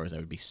 3 hours, I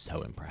would be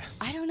so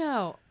impressed. I don't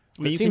know.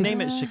 I mean, you can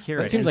name it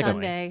Shakira. It seems like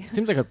Sunday. it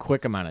seems like a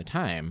quick amount of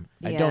time.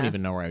 I don't Yeah.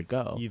 even know where I'd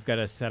go. You've got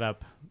to set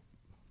up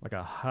like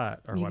a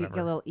hut or You whatever.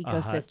 get a little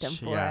ecosystem hutch,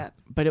 for it.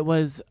 But it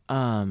was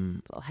A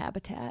little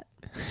habitat.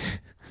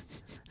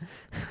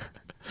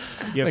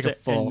 You have Like a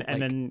to, full,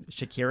 and then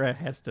Shakira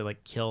has to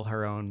like kill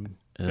her own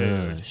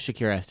food.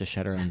 Shakira has to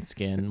shed her own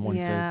skin once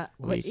Yeah.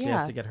 She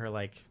has to get her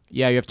like.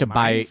 you have to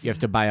Mice?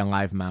 buy a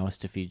live mouse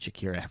to feed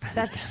Shakira every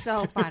That's weekend.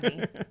 so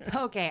funny.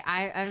 Okay,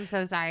 I'm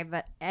so sorry,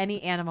 but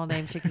any animal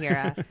named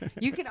Shakira,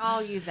 you can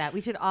all use that. We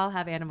should all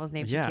have animals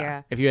named Yeah.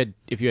 Shakira.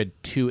 If you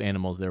had two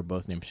animals that were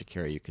both named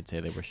Shakira, you could say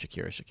they were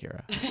Shakira.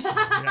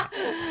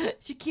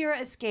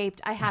 Shakira escaped.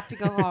 I have to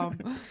go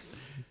home.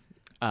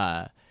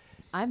 uh,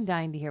 I'm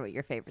dying to hear what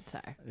your favorites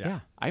are. yeah.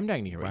 I'm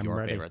dying to hear what I'm your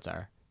ready. favorites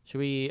are. Should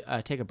we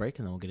take a break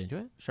and then we'll get into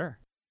it? Sure.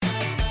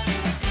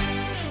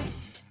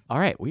 All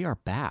right, we are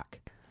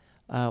back.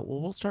 Well,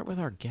 we'll start with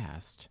our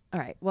guest. All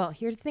right. Well,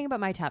 here's the thing about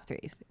my top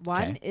threes.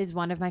 One Okay. is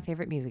one of my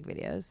favorite music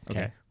videos.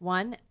 Okay.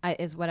 One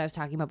is what I was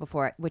talking about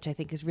before, which I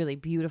think is really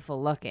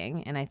beautiful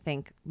looking, and I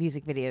think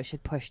music videos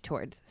should push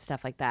towards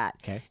stuff like that.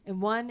 Okay.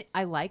 And one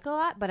I like a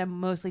lot, but I'm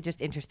mostly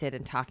just interested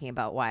in talking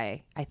about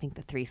why I think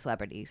the three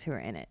celebrities who are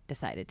in it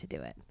decided to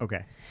do it.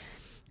 Okay.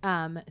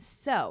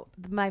 So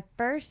my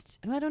first,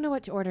 I don't know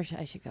which order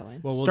I should go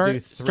in. Well, we'll do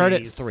start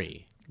at threes.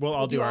 3. Well,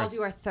 I'll do I'll our.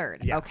 do our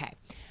third. Yeah. Okay.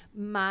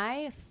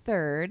 My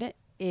third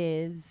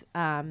is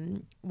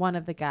one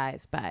of the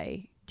guys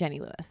by Jenny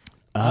Lewis.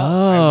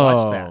 I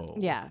watched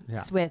that. Yeah. Yeah.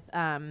 It's with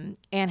Anne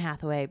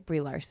Hathaway,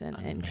 Brie Larson,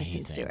 and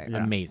Kristen Amazing. Stewart.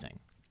 Amazing.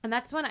 And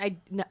that's one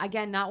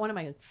again, not one of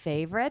my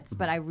favorites,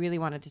 but I really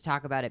wanted to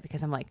talk about it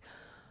because I'm like,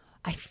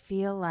 I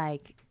feel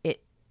like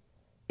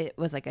it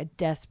was like a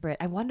desperate,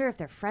 I wonder if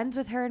they're friends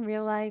with her in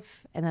real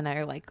life. And then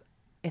I like,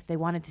 if they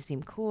wanted to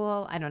seem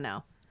cool. I don't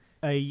know.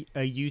 A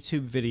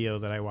YouTube video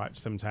that I watch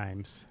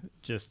sometimes,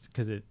 just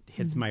because it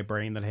hits my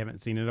brain that I haven't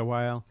seen in a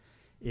while,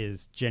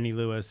 is Jenny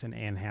Lewis and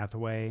Anne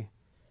Hathaway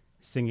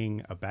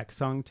singing a Beck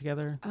song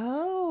together.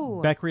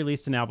 Oh. Beck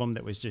released an album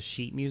that was just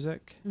sheet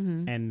music,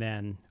 and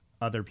then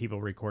other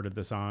people recorded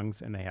the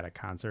songs, and they had a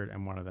concert,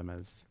 and one of them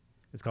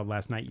it's called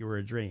Last Night You Were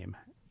a Dream,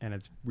 and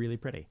it's really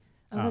pretty.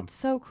 Oh, that's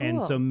so cool.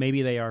 And so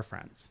maybe they are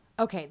friends.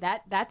 Okay,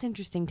 that's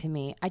interesting to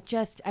me.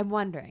 I'm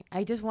wondering.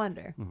 I just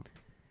wonder.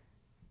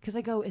 Because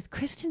I go, is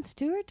Kristen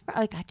Stewart?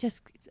 Like,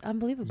 it's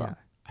unbelievable. Yeah.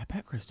 I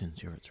bet Kristen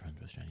Stewart's friends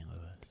with Jenny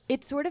Lewis.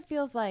 It sort of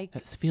feels like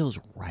That feels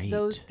right.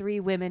 those three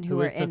women who Who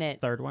were was the in it.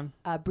 third one?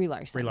 Brie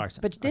Larson. Brie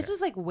Larson, But this okay.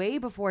 was like way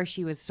before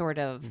she was sort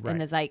of in Right.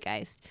 the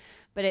zeitgeist.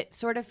 But it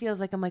sort of feels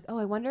like I'm like, oh,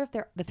 I wonder if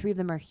the three of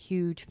them are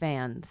huge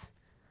fans.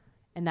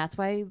 And that's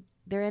why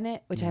they're in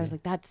it, which I was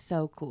like, that's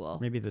so cool.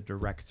 Maybe the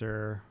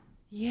director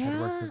had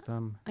worked Yeah. with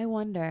them. I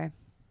wonder.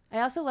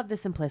 I also love the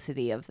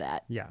simplicity of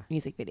that Yeah.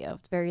 music video.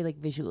 It's very like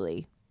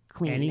visually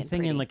clean.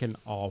 Anything and in pretty. like an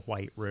all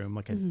white room,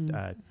 like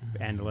a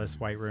endless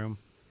white room.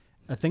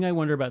 A thing I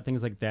wonder about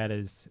things like that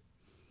is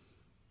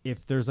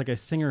if there's like a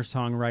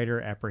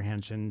singer-songwriter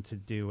apprehension to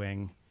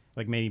doing,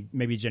 like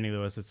maybe Jenny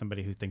Lewis is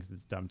somebody who thinks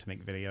it's dumb to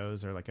make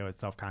videos or like it's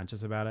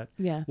self-conscious about it.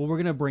 Yeah. Well, we're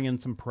gonna bring in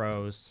some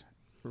pros.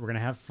 We're gonna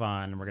have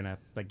fun. We're gonna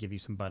like give you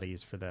some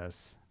buddies for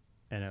this,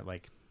 and it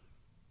like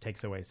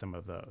takes away some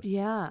of those.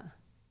 Yeah.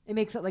 It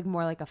makes it like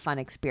more like a fun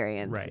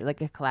experience, Right.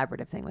 like a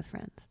collaborative thing with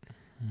friends.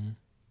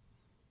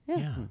 Yeah.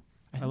 Yeah.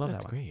 I think love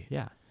that's that one. great.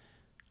 Yeah.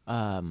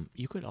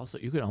 You could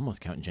almost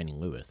count Jenny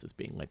Lewis as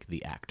being like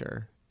the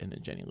actor in a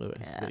Jenny Lewis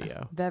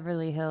video.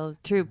 Beverly Hills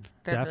Troop.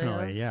 Beverly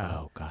Definitely. Hills. Yeah.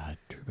 Oh God,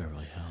 True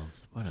Beverly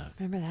Hills. What a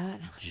Remember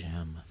that?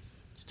 gem.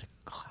 Just a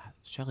class.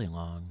 Shelley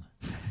Long.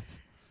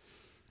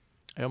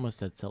 I almost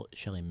said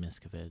Shelley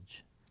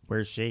Miscavige.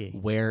 Where's she?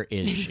 Where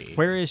is she?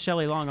 Where is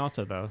Shelley Long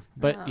also though?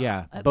 But Oh,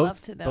 yeah, I'd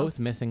love to know. both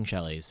missing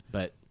Shelleys,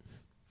 but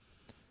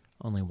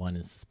only one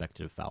is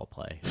suspected of foul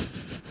play.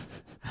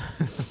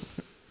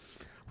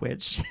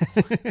 Which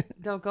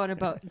Don't go on a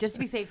boat. Just to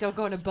be safe, don't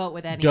go on a boat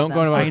with any Don't of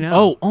go them. to I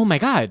know. Oh my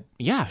God.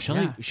 Yeah,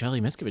 Shelley Yeah.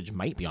 Shelley Miscavige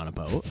might be on a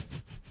boat.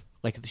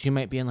 Like she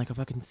might be in like a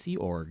fucking Sea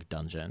Org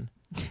dungeon.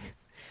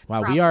 Wow,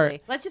 Probably. we are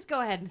Let's just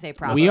go ahead and say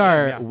probably.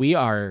 Yeah. we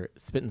are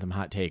spitting some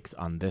hot takes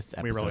on this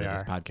We episode really of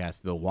this are.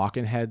 podcast. The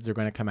Walking Heads are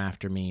going to come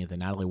after me. The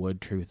Natalie Wood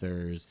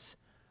truthers.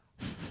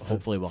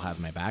 Hopefully, we'll have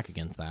my back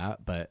against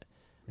that. But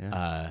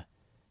Yeah.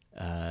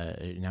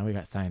 now we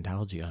got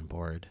Scientology on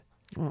board.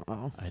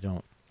 Uh-oh. I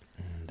don't.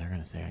 They're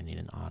going to say I need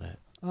an audit.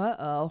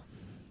 Uh-oh.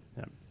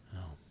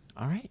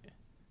 All right,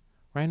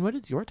 Ryan. What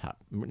is your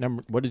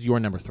number? What is your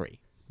number 3?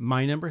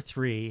 My number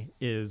 3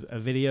 is a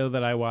video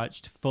that I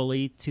watched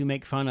fully to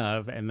make fun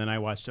of, and then I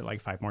watched it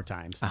like 5 more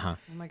times. Uh-huh.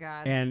 Oh, my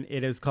God. And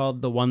it is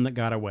called The One That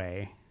Got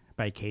Away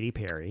by Katy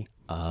Perry.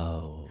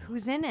 Oh.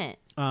 Who's in it?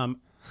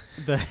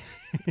 The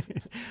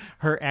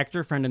her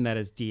actor friend in that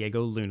is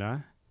Diego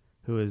Luna,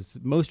 who is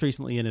most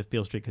recently in If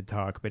Beale Street Could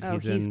Talk, but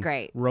he's in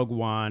great. Rogue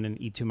One and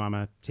Y Tu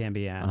Mama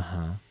Tambien.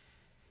 Uh-huh.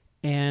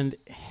 And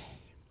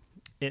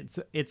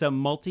it's a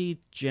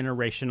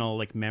multi-generational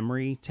like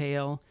memory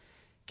tale.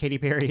 Katy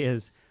Perry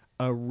is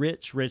a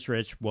rich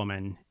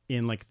woman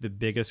in like the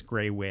biggest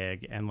gray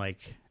wig and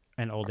like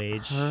an old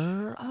age.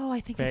 Oh, I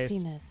think I've Face.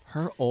 seen this.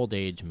 Her old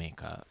age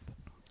makeup.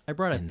 I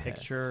brought a in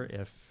picture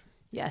if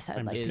Yes, I'd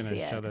I'm like just to going see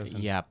to show it. this.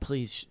 Yeah,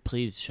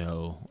 please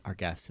show our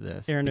guest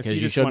this. Aaron, if because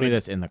you you just showed me wanted-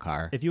 this in the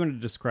car. If you want to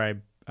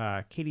describe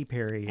Katy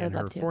Perry I would and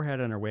her love to. forehead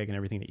and her wig and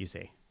everything that you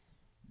see.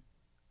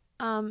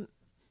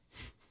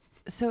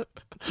 So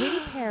Katy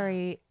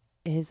Perry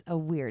is a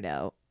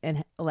weirdo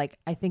and like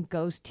I think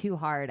goes too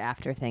hard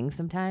after things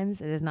sometimes.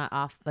 It is not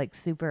off like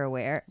super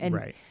aware and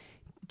Right.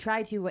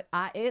 try to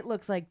it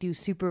looks like do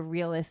super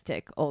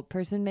realistic old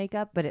person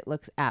makeup, but it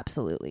looks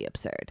absolutely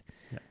absurd.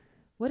 Yeah.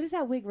 What does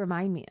that wig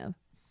remind me of?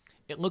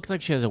 It looks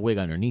like she has a wig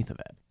underneath of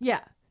it.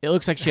 Yeah. It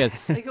looks like she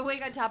has. Like a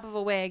wig on top of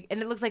a wig,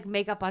 and it looks like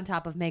makeup on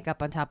top of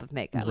makeup on top of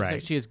makeup. Looks Right.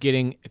 like she is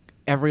getting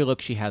every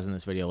look she has in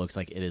this video looks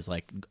like it is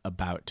like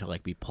about to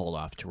like be pulled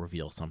off to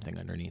reveal something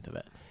underneath of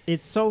it.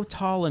 It's so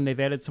tall and they've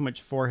added so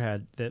much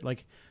forehead that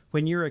like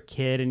when you're a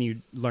kid and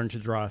you learn to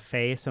draw a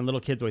face, and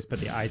little kids always put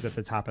the eyes at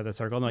the top of the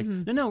circle.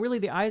 And like, no, really,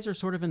 the eyes are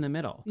sort of in the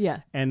middle.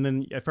 Yeah. And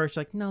then at first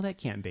you're like, no, that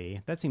can't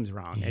be. That seems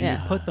wrong. And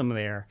Yeah. you put them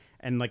there,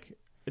 and like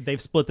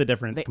they've split the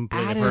difference They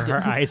completely. added-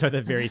 Her eyes are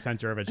the very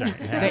center of a giant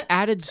head. They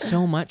added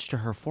so much to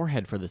her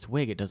forehead for this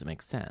wig, it doesn't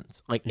make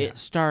sense. Like it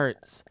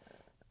starts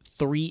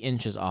 3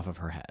 inches off of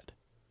her head.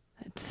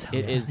 It's so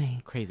It is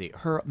funny. crazy.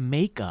 Her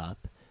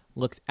makeup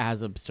looks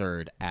as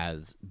absurd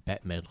as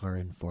Bette Midler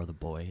in For the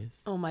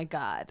Boys. Oh my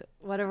God.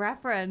 What a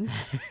reference.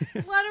 What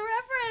a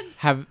reference.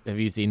 Have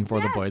you seen For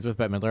the Yes. Boys with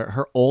Bette Midler?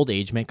 Her old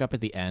age makeup at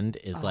the end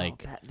is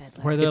like Bette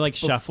Midler. Where they're It's like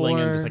shuffling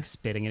and just before- like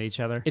spitting at each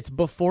other. it's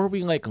before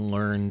we like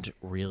learned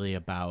really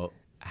about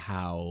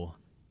how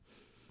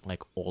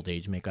like old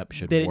age makeup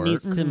should that it work.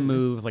 needs to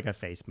move like a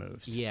face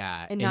moves.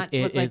 Yeah, and not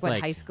it look like is what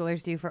high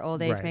schoolers do for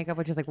old age Right. makeup,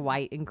 which is like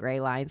white and gray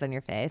lines on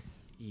your face.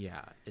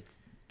 Yeah, it's.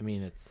 I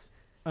mean, it's.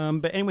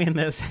 But anyway, in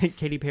this,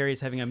 Katy Perry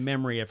is having a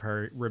memory of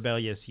her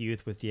rebellious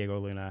youth with Diego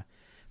Luna,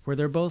 where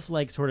they're both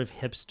like sort of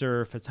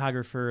hipster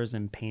photographers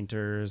and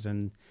painters,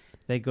 and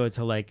they go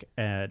to like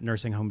a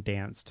nursing home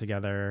dance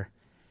together.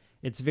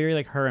 It's very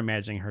like her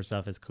imagining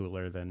herself as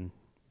cooler than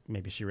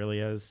maybe she really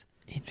is.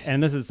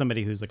 And this is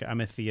somebody who's like,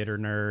 I'm a theater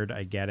nerd.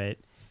 I get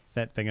it.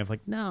 That thing of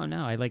like, no,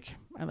 I like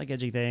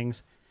edgy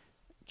things.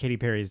 Katy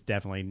Perry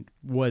definitely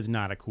was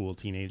not a cool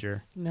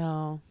teenager.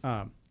 No.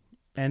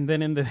 And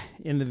then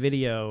in the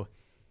video,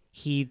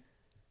 he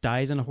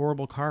dies in a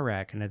horrible car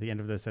wreck. And at the end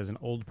of this, as an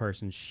old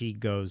person, she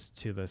goes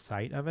to the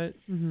site of it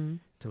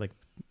to like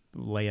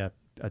lay a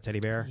teddy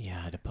bear.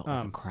 Yeah, to put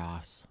like a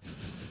cross,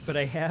 But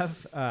I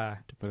have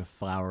to put a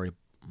flowery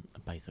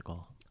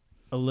bicycle.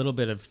 a little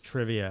bit of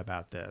trivia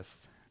about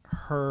this.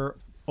 Her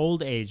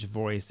old age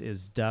voice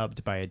is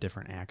dubbed by a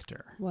different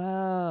actor.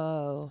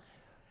 Whoa.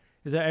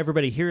 Is that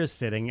everybody here is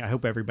sitting? I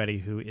hope everybody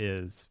who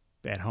is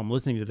at home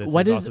listening to this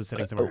What is is also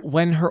sitting somewhere.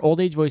 when her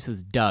old age voice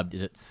is dubbed?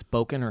 Is it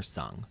spoken or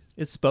sung?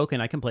 It's spoken.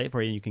 I can play it for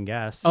you and you can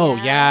guess. Oh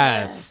Yes.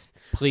 yes,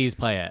 please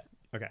play it.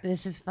 Okay.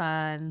 This is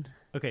fun.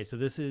 Okay, so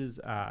this is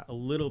a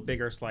little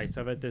bigger slice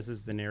of it. This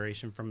is the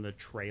narration from the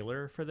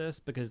trailer for this,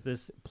 because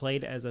this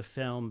played as a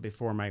film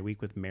before my week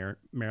with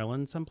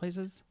Maryland some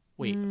places.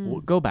 Wait,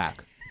 go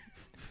back.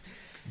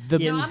 The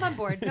No, I'm on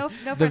board. No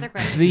further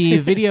credit. the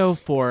video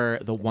for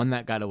the one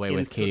that got away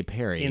with Katy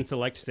Perry In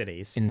select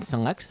cities. in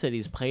select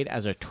cities played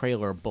as a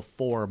trailer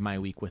before My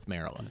Week with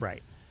Maryland.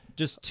 Right.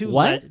 Just two.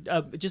 What?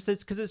 Just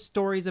because it's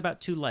stories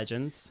about two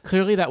legends.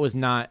 Clearly, that was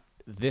not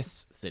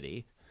this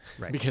city,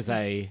 Right. because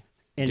I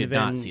And did then,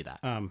 not see that.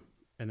 And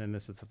then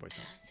this is the voice.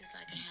 Dust is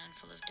like a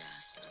handful of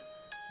dust.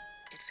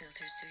 It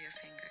filters through your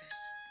fingers,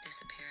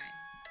 disappearing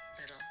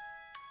little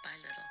by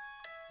little.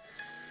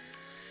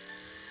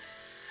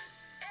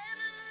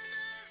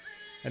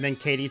 And then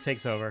Katie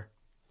takes over.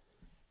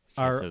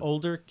 Our so-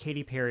 older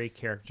Katy Perry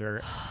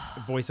character,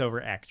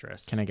 voiceover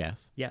actress. Can I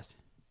guess? Yes.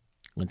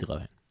 Lindsay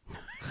Lohan.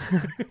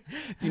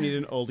 If you need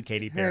an old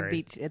Katy Her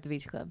Perry. at the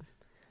beach club.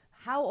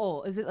 How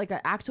old? Is it like an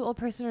actual old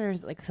person, or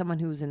is it like someone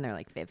who's in their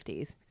like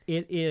 50s?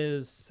 It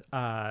is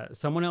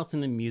someone else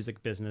in the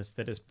music business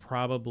that is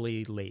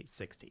probably late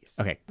 60s.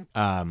 Okay.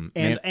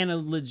 And a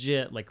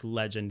legit like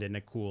legend and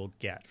a cool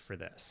get for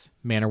this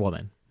Man or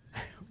woman?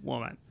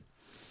 woman.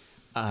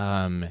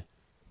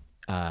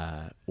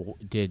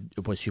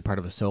 Was she part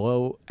of a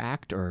solo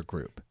act or a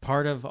group?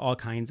 Part of all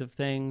kinds of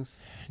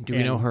things. Do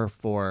we know And, her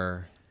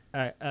for?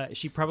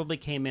 She probably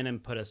came in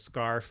and put a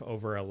scarf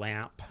over a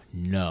lamp,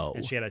 No.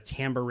 and she had a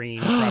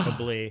tambourine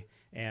probably,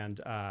 and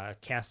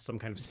cast some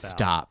kind of spell.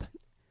 Stop.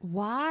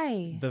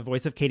 Why? The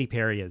voice of Katy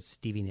Perry is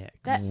Stevie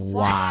Nicks.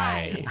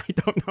 Why? I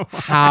don't know why.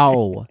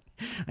 How?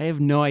 I have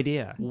no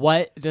idea.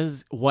 What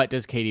does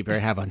Katy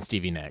Perry have on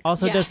Stevie Nicks?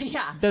 Also, yeah, does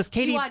yeah. does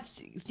Katy? She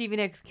watched Stevie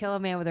Nicks kill a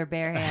man with her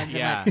bare hands.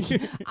 Yeah. And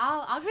like,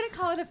 I'm gonna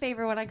call it a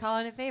favor when I call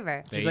it a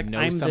favor. they She's like, know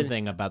I'm the-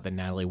 something about the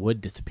Natalie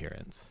Wood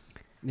disappearance.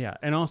 Yeah,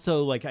 and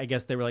also like I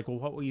guess they were like, well,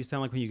 what will you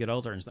sound like when you get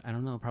older? And she's like, I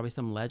don't know, probably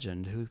some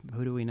legend.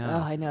 Who do we know?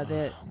 Oh, I know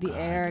the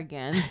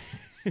arrogance.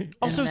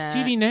 Also, in that.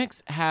 Stevie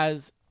Nicks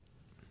has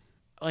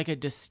like a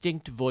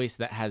distinct voice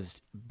that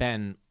has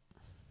been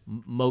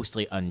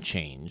mostly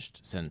unchanged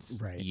since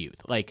Right. youth.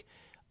 Like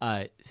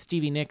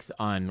Stevie Nicks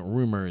on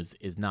Rumors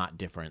is not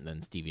different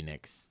than Stevie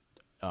Nicks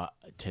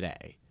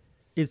today.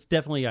 It's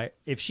definitely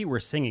if she were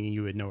singing,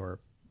 you would know her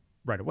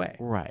right away.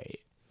 Right.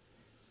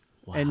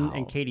 Wow.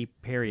 And Katy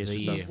Perry is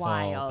just a The- full-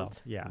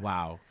 Wild. Yeah.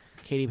 Wow.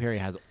 Katy Perry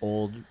has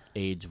old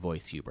age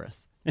voice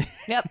hubris.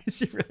 Yep.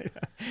 She really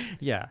does.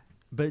 Yeah.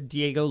 But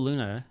Diego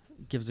Luna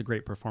gives a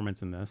great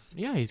performance in this.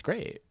 Yeah, he's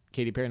great.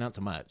 Katy Perry, not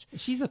so much.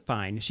 She's a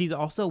fine. She's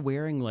also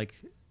wearing like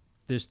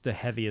just the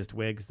heaviest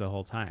wigs the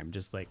whole time,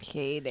 just like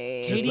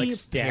Katy. just like Katy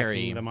stacking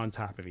Perry them on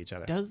top of each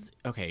other.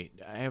 Okay,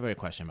 I have a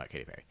question about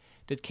Katy Perry.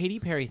 Does Katy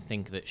Perry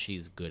think that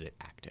she's good at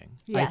acting?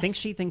 I think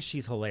she thinks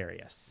she's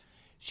hilarious.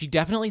 She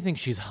definitely thinks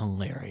she's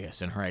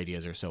hilarious, and her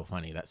ideas are so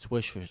funny. That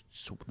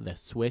the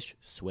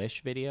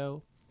swish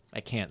video. I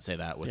can't say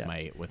that with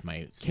my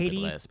stupid Katy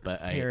list,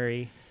 but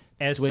Perry,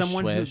 as Swish,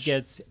 someone swish. who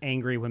gets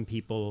angry when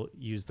people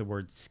use the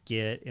word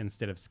skit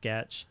instead of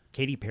sketch,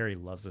 Katy Perry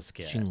loves a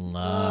skit. she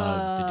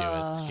loves to do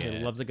a She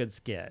skit. loves a good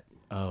skit.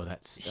 Oh,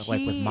 that's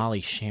like with Molly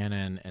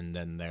Shannon, and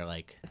then they're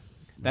like,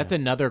 that's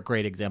another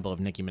great example of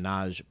Nicki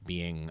Minaj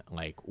being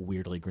like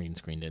weirdly green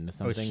screened into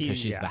something because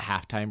she's the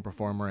halftime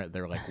performer at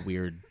their like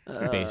weird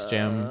Space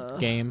Jam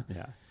game.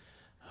 Yeah.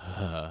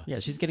 Yeah,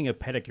 she's getting a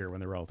pedicure when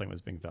the Royal thing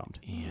was being filmed.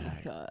 Yeah,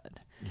 God.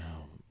 no,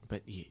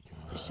 but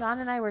Sean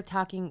and I were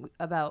talking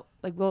about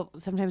like we'll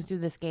sometimes do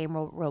this game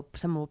where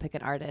someone will pick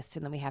an artist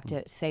and then we have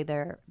to say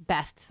their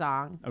best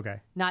song.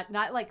 Okay. Not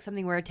like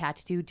something we're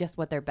attached to, just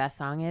what their best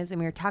song is. And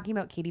we were talking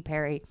about Katy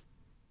Perry,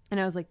 and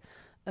I was like,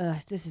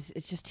 it's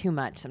just too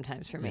much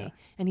sometimes for me.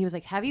 And he was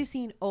like, have you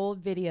seen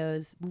old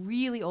videos,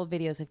 really old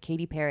videos of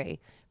Katy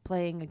Perry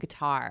playing a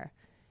guitar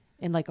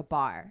in like a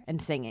bar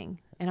and singing?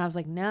 And I was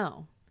like,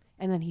 no.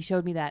 And then he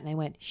showed me that, and I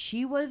went,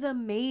 she was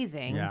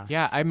amazing.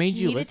 yeah, I made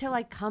She you needed listen. to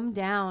like come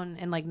down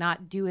and like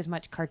not do as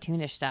much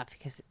cartoonish stuff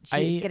because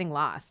she's getting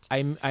lost.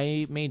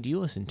 I made you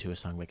listen to a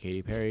song by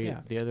Katy Perry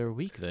the other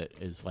week that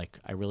is like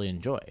I really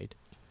enjoyed.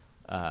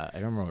 I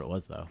don't remember what it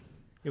was though.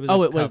 It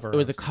was It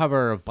was a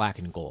cover of Black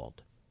and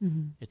Gold.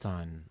 Mm-hmm. It's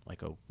on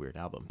like a weird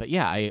album, but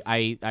yeah,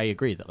 I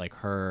agree that like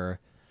her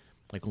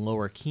like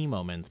lower key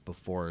moments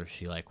before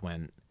she like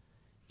went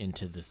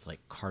into this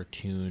like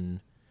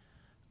cartoon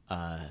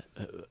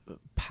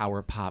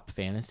power pop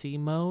fantasy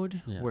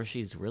mode where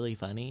she's really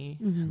funny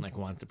and like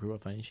wants to prove how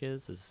funny she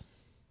is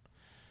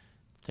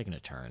taking a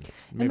turn.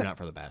 Maybe not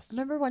for the best. I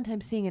remember one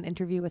time seeing an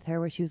interview with her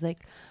where she was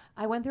like,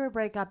 I went through a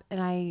breakup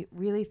and I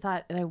really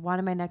thought and I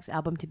wanted my next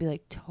album to be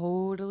like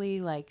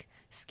totally like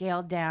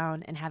scaled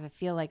down and have it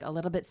feel like a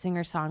little bit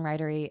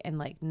singer-songwritery and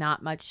like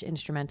not much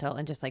instrumental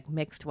and just like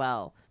mixed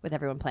well with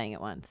everyone playing at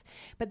once.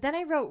 But then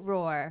I wrote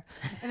Roar,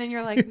 and then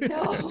you're like,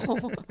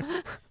 no,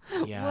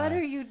 Yeah. what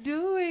are you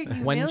doing,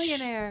 you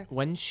millionaire?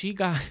 When she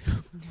got,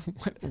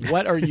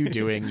 what are you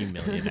doing, you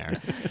millionaire?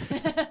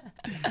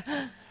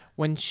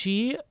 When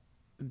she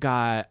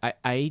got,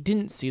 I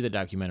didn't see the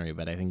documentary,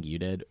 but I think you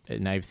did,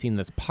 and I've seen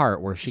this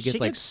part where she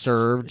gets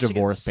served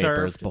divorce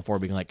papers before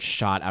being like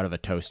shot out of a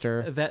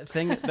toaster. That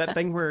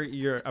thing where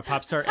you're a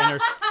pop star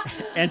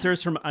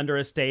enters from under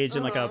a stage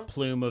in like a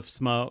plume of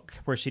smoke,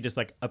 where she just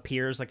like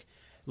appears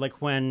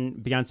like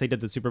when Beyonce did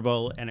the Super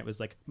Bowl and it was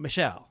like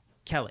Michelle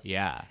Kelly.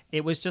 Yeah,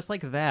 it was just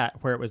like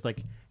that, where it was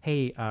like,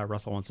 hey,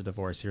 Russell wants a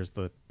divorce.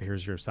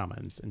 Here's your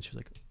summons, and she was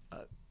like,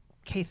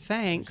 okay,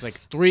 thanks.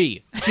 it's like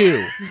 3,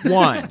 2,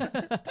 1.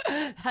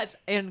 That's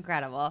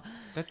incredible.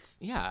 That's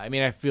I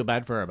mean, I feel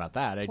bad for her about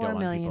that. I Poor don't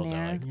want people to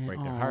millionaire. like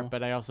break their heart,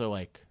 but I also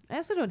I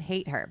also don't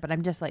hate her, but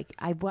I'm just like,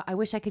 I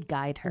wish I could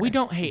guide her. we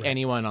don't hate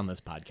anyone on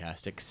this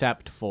podcast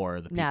except for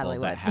the people Natalie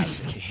that would.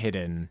 have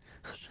hidden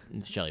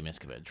Shelly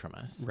Miscavige from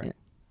us. Right.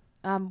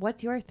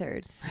 What's your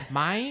third?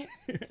 My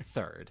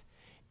third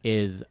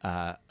is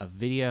a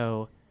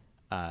video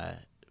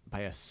by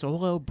a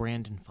solo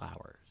Brandon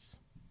Flowers.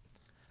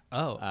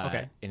 Oh,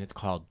 okay. And it's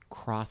called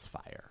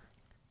Crossfire.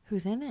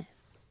 Who's in it?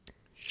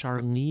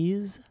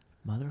 Charlize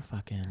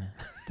motherfucking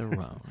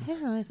Theron. I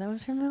didn't realize that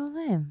was her middle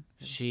name.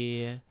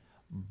 She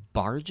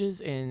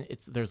barges in.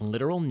 There's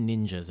literal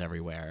ninjas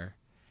everywhere.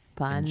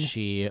 Fun. And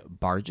she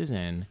barges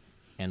in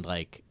and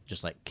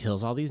just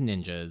kills all these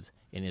ninjas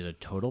and is a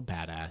total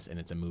badass. And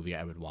it's a movie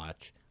I would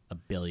watch 1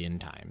 billion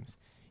times.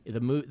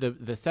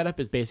 The setup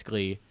is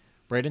basically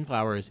Brandon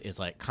Flowers is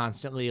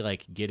constantly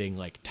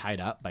getting tied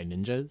up by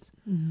ninjas.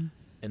 Mm-hmm.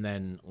 And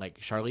then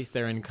Charlize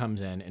Theron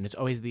comes in, and it's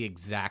always the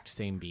exact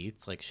same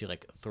beats. She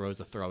throws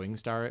a throwing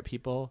star at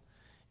people,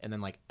 and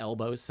then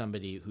elbows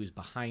somebody who's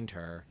behind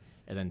her,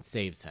 and then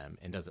saves him,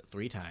 and does it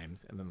 3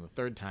 times. And then the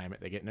 3rd time,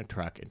 they get in a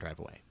truck and drive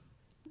away.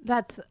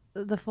 That's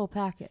the full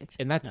package.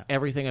 And that's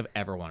everything I've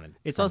ever wanted.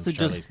 It's from also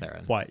Charlize just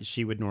Theron. what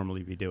she would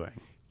normally be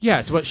doing. Yeah,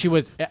 it's what she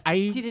was.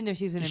 She didn't know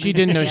she was in a She music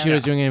didn't know video. she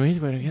was doing any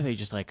music video. Yeah, they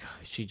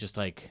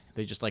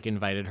just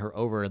invited her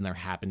over, and there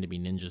happened to be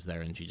ninjas there,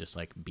 and she just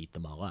beat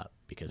them all up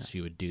because she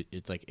would do.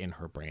 It's in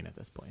her brain at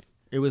this point.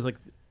 It was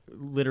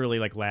literally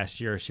last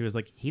year. She was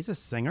like, "He's a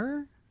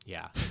singer."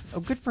 Yeah. Oh,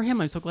 good for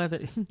him. I'm so glad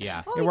that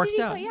Yeah. Oh, it worked did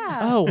he out. play- yeah.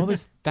 Oh, what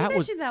was that? You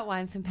Was mentioned that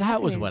once in that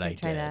passing. was I what gonna I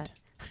try did. that.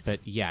 But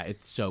yeah,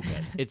 it's so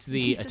good. It's the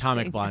He's a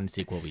Atomic singer. Blonde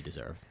sequel we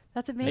deserve.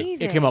 That's It,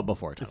 amazing. it came out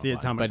before It's the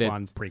Atomic Atomic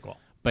Blonde, Blonde prequel.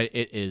 but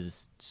it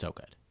is so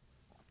good.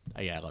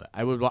 Yeah, I love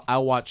it.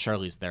 I'll watch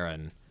Charlize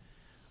Theron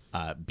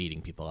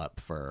beating people up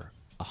for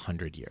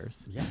 100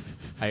 years. Yeah.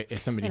 If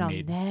somebody And I'll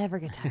made. never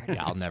get tired of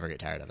Yeah, I'll never get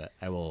tired of it.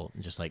 I will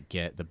just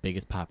get the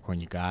biggest popcorn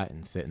you got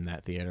and sit in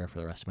that theater for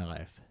the rest of my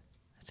life.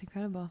 That's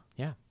incredible.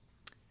 Yeah.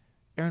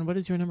 Erin, what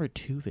is your number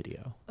 2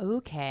 video?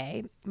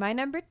 Okay. My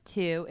number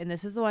 2, and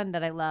this is the one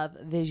that I love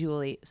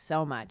visually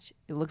so much.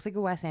 It looks like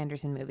a Wes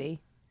Anderson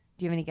movie.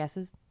 Do you have any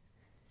guesses?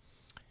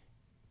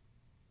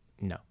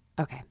 No.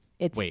 Okay.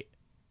 It's Wait.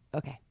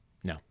 Okay.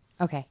 No.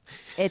 Okay.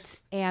 It's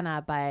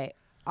Anna by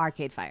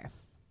Arcade Fire.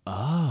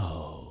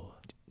 Oh.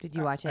 Did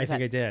you watch it? I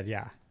think I did,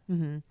 yeah.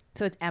 Mm-hmm.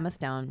 So it's Emma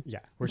Stone. Yeah,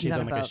 where She's she's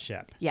on on a like a boat.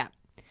 ship. Yeah.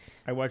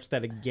 I watched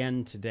that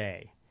again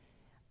today.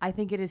 I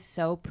think it is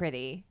so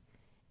pretty.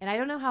 And I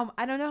don't know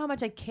how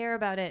much I care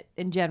about it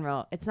in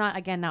general. It's not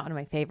one of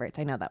my favorites.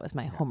 I know that was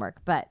my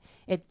homework, but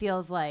it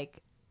feels like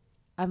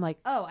I'm like,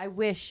 "Oh, I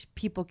wish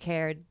people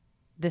cared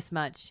this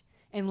much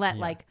and let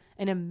like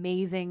an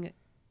amazing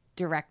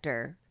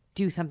director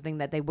do something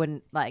that they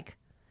wouldn't like."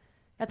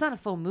 That's not a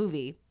full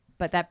movie,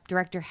 but that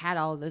director had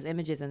all of those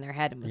images in their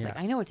head and was like,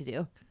 "I know what to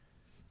do."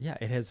 Yeah,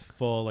 it has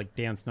full like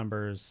dance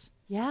numbers.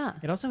 Yeah.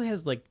 It also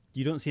has like,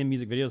 you don't see in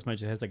music videos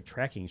much, it has like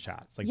tracking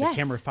shots. Like Yes. the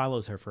camera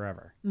follows her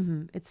forever.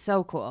 Mm-hmm. It's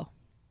so cool.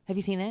 Have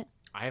you seen it?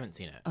 I haven't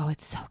seen it. Oh,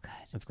 it's so good.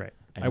 That's great.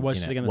 I haven't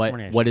watched seen it again this What-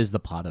 morning. What is the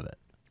plot of it?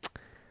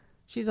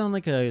 She's on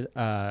like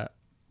a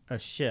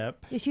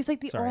ship. Yeah, she's like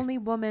the Sorry. only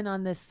woman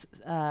on this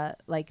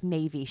like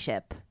Navy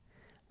ship.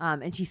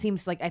 And she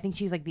seems like, I think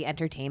she's like the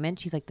entertainment.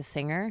 She's like the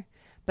singer,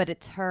 but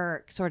it's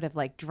her sort of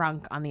like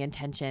drunk on the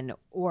attention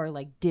or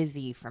like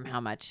dizzy from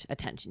how much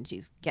attention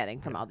she's getting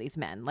from all these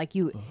men. Like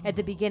at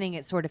the beginning,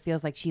 it sort of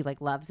feels like she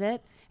like loves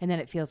it. And then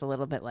it feels a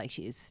little bit like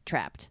she's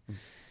trapped.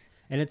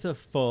 And it's a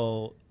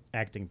full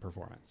acting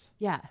performance.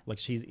 Yeah. Like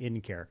she's in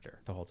character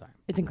the whole time.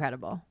 It's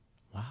incredible.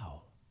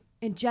 Wow.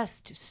 And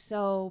just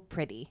so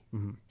pretty.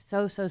 Mm-hmm.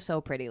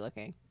 So pretty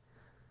looking.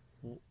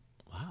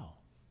 Wow.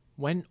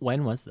 When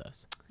was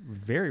this?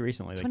 Very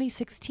recently. Like,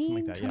 2016,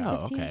 something like that,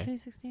 yeah. 2015, Oh, okay.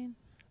 2016.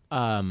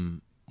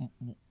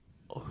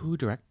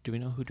 Do we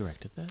know who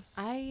directed this?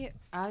 I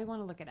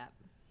want to look it up.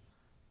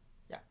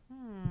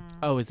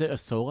 Oh, is it a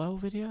solo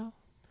video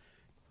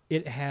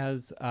it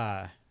has,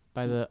 by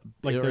the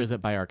Like or there's- is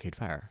it by Arcade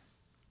Fire?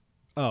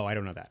 oh, I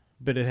don't know that.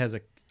 But it has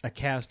a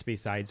cast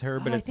besides her.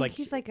 But Oh, I it's think like,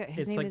 he's like his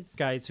it's name like is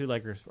guys who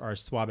like are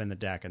swabbing the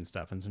deck and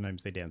stuff. And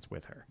sometimes they dance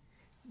with her.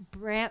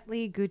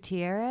 Brantley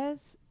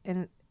Gutierrez,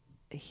 and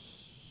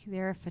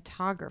they're a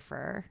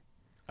photographer.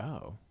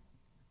 Oh,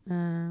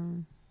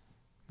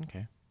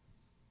 okay.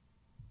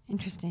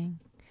 Interesting.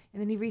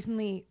 And then he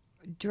recently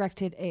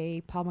directed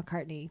a Paul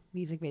McCartney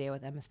music video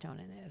with Emma Stone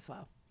in it as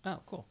well. Oh,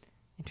 cool.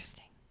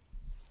 Interesting.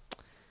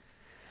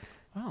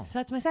 Wow. So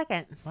that's my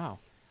second. Wow.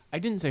 I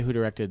didn't say who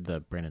directed the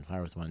Brandon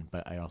Flowers one,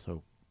 but I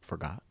also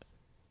forgot.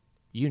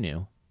 You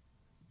knew.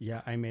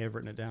 Yeah, I may have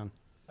written it down.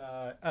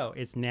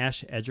 It's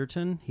Nash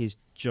Edgerton. He's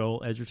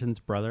Joel Edgerton's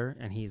brother,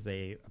 and he's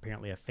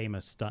apparently a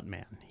famous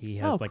stuntman. He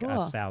has Oh, cool.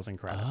 1,000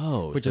 credits.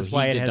 Oh, which so is he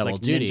why it did has double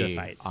like duty ninja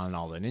fights. on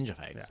all the ninja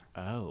fights.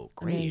 Oh,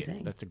 great.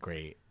 Amazing. That's a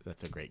great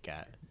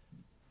get.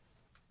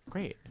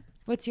 Great.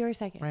 What's your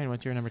second? Ryan,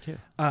 what's your number 2?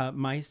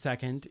 My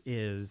second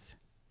is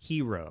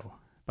Hero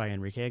by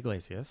Enrique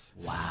Iglesias.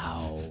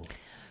 Wow.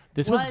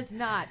 This was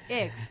not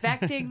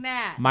expecting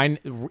that. mine.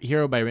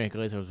 Hero by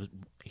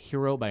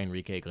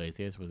Enrique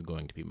Iglesias was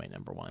going to be my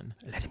number 1.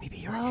 Let me be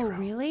your Oh, hero.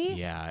 really?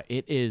 Yeah,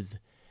 it is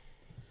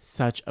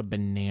such a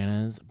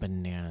bananas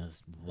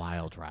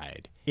wild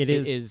ride. It It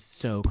is- is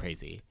so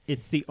crazy.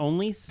 It's the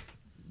only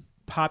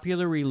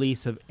popular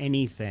release of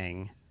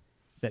anything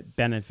that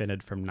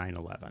benefited from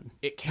 9/11.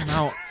 It came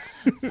out.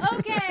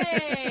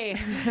 Okay.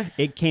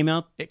 It came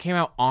out It came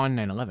out on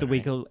 9/11. the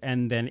week, right?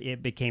 and then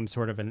it became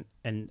sort of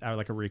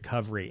like a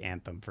recovery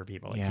anthem for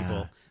people. Like Yeah.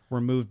 people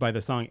were moved by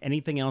the song.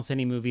 Anything else,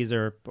 any movies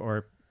or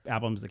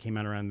albums that came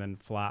out around then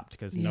flopped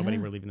because nobody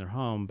Yeah. were leaving their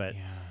home. But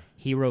Yeah.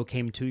 Hero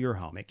came to your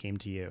home. It came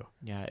to you.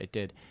 Yeah, it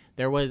did.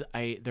 There was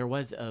a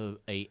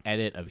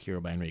edit of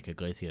Hero by Enrique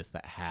Iglesias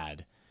that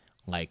had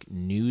like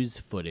news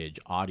footage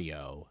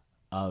audio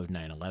of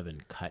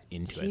 9/11 cut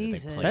into it that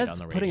Jesus. they played That's on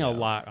the radio. putting a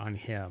lot on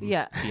him.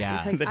 Yeah. Yeah.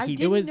 It's like, That I he- it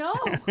didn't was- know.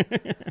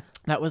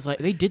 That was like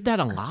they did that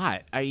a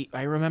lot. I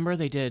remember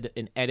they did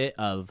an edit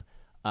of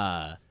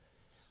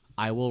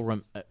I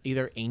will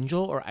either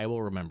Angel or I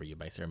Will Remember You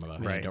by Sarah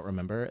McLachlan. I Right. don't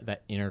remember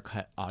that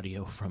intercut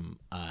audio from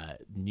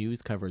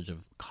news coverage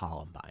of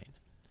Columbine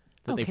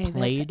that Okay, they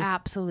played that's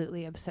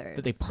absolutely absurd.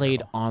 that they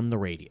played on the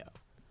radio.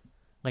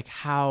 Like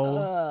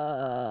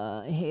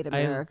how I hate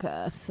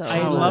America so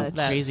I much. love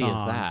that crazy song.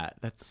 is that?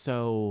 That's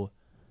so.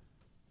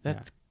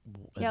 That's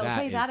Yeah, we'll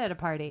play that is- at a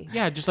party.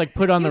 Yeah, just like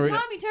put on Hey, the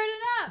Tommy, turn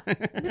it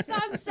up. The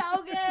song's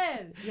so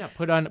good. yeah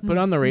put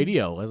on the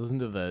radio. Listen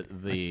to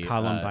the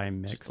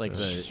Columbine mix just like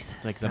of-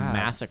 it's like the God.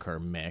 massacre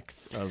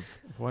mix of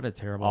What a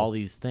terrible. all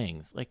these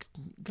things. Like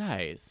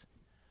guys,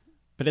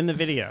 But in the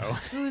video,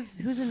 Who's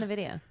in the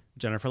video?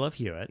 Jennifer Love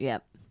Hewitt.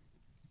 Yep.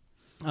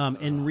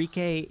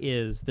 Enrique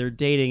they're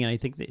dating, and I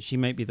think that she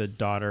might be the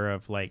daughter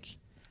of like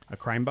a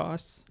crime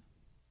boss.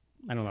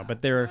 I don't know,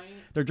 but they're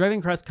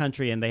driving cross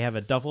country and they have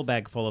a duffel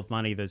bag full of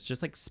money that's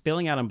just like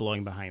spilling out and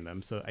blowing behind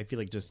them. So I feel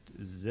like just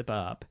zip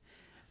up.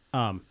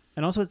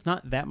 And also it's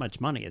not that much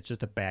money; it's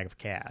just a bag of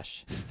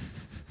cash.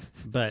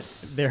 But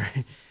they're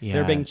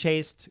Yeah. being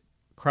chased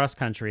cross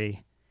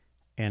country,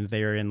 and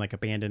they're in like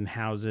abandoned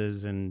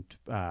houses and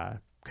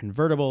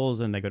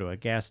convertibles, and they go to a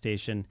gas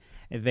station.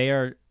 And they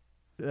are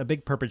a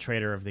big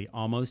perpetrator of the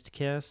almost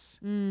kiss.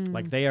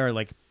 Like they are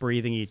like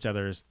breathing each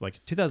other's,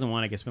 like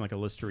 2001, I guess, been like a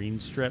Listerine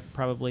strip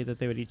probably that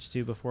they would each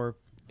do before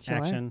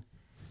action.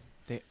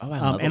 I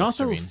love And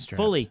also Listerine strip.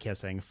 fully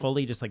kissing,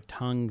 fully just like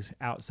tongues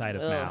outside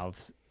of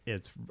mouths.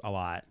 It's a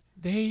lot.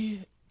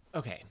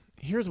 Okay,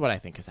 here's what I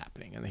think is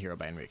happening in the Hero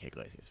by Enrique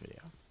Iglesias video.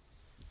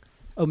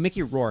 Oh,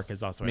 Mickey Rourke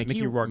is also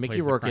Mickey Rourke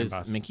plays the crime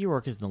boss. Mickey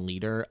Rourke is the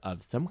leader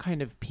of some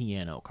kind of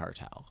piano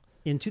cartel.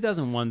 In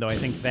 2001, though, I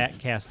think that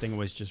casting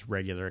was just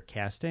regular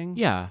casting.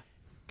 Yeah,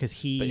 because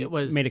he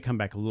made a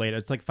comeback later.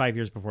 It's like 5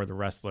 years before The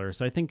Wrestler.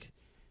 So I think,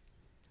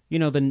 the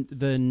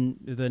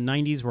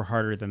 90s were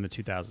harder than the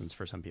 2000s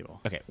for some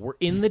people. Okay, we're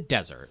in the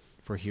desert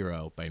for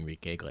Hero by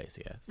Enrique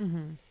Iglesias.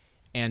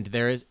 And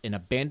there is an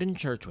abandoned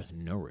church with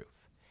no roof.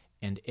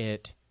 And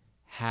it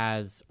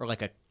has, or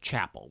like a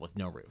chapel with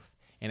no roof.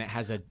 And it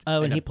has an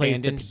he plays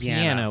the abandoned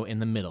piano in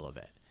the middle of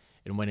it.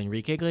 And when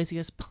Enrique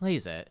Iglesias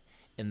plays it,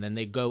 and then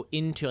they go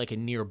into like a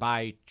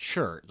nearby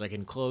church, like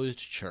enclosed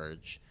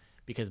church,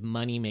 because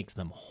money makes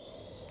them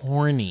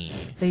horny.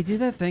 They do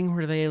that thing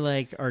where they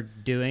like are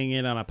doing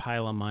it on a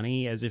pile of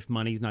money as if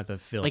money's not the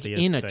filthiest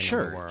like in a thing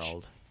church. in the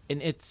world.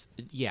 And it's,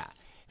 yeah.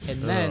 And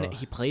then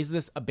he plays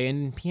this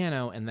abandoned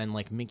piano, and then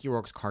like Mickey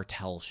Rourke's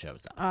cartel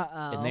shows up,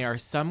 and they are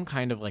some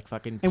kind of like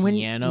fucking and when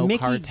piano Mickey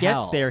cartel.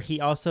 gets there, he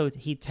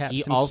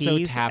taps some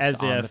keys taps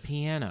as on if the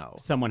piano.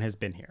 someone has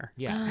been here.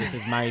 Yeah, this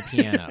is my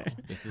piano.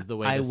 This is the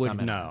way I to would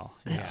summon know. us.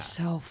 Yeah. That's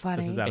so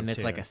funny. This is out And of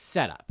it's like tune. a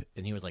setup,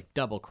 and he was like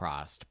double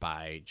crossed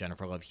by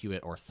Jennifer Love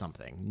Hewitt or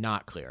something.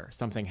 Not clear.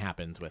 Something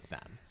happens with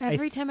them.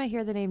 Every time I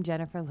hear the name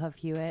Jennifer Love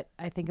Hewitt,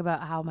 I think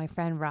about how my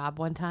friend Rob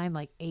one time,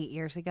 like 8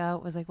 years ago,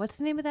 was like, "What's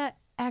the name of that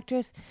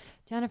actress?"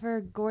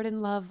 Jennifer Gordon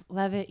Love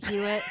Levitt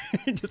Hewitt.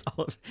 just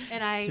all of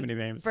And I too many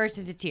names. burst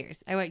into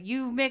tears. I went,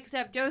 "You mixed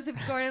up Joseph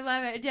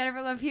Gordon-Levitt and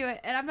Jennifer Love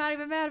Hewitt," and I'm not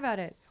even mad about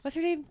it. What's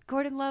her name?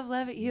 Gordon Love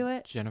Levitt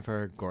Hewitt.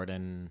 Jennifer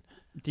Gordon.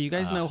 Do you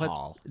guys know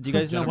Hall. what? Do you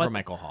guys know Jennifer what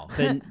Michael Hall.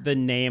 the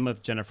name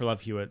of Jennifer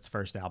Love Hewitt's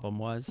first album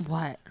was?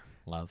 What?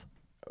 Love.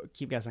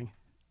 Keep guessing.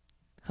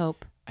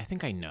 Hope. I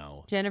think I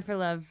know. Jennifer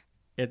Love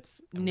It's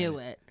knew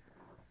it.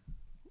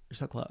 You're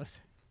so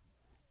close.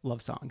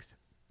 Love songs.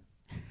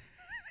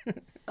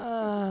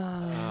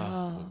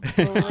 Oh,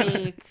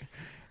 Blake.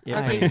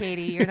 Yeah. Okay,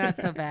 Katie, you're not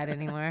so bad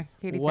anymore.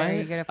 Katy Perry,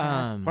 you get a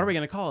pass. What are we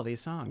gonna call these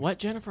songs? What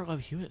Jennifer Love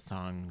Hewitt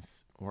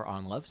songs were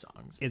on Love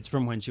Songs? It's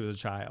from when she was a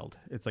child.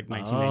 It's like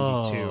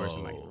 1992 or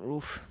something.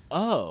 Oof.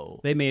 Oh.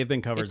 They may have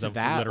been covers It's of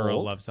that literal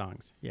old? love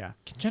songs. Yeah.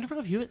 Can Jennifer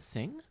Love Hewitt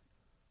sing?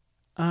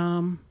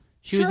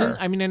 She Was in,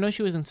 I mean, I know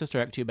she was in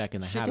Sister Act 2 Back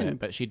in the She Habit, can-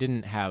 but she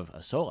didn't have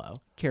a solo.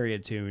 carry a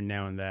tune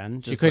now and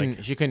then. She Just couldn't.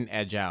 like- She couldn't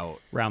edge out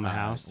Round the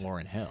house.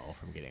 Lauryn Hill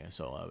from getting a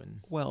solo.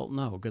 And well,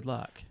 no. Good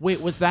luck.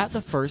 wait, was that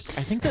the first?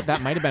 I think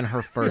that might have been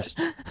her first.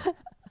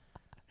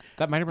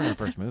 That might have been her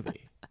first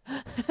movie.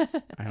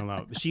 I don't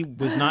know. She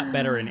was not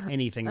better in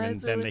anything than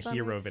That's the really funny.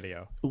 Hero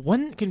video.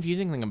 One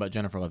confusing thing about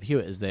Jennifer Love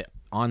Hewitt is that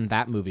on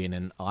that movie and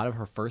in a lot of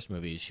her first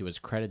movies, she was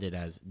credited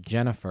as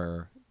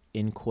Jennifer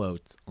in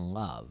quotes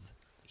Love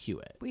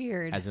Hewitt,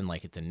 Weird. as in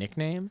like it's a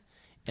nickname.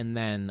 And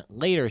then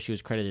later she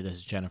was credited as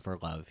Jennifer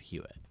Love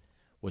Hewitt,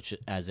 which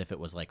as if it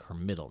was like her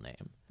middle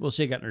name. Well,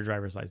 she had gotten her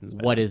driver's license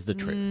back. What is the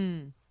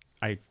truth?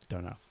 I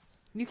don't know.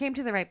 You came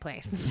to the right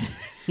place.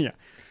 Yeah.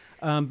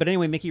 But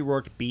anyway, Mickey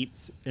Rourke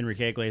beats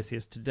Enrique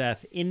Iglesias to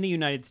death in the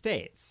United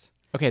States.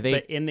 Okay,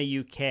 But in the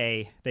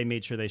UK, they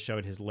made sure they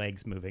showed his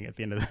legs moving at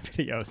the end of the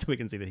video so we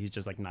can see that he's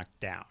just like knocked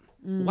down.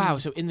 wow.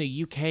 So in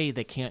the UK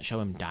they can't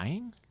show him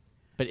dying,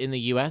 but in the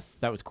US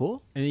that was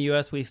cool. In the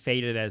US, we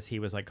faded as he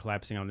was like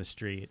collapsing on the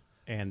street.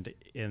 And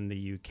in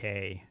the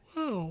UK,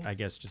 I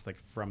guess just like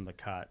from the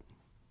cut.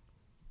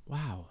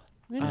 Wow.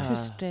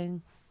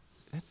 Interesting.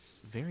 That's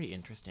very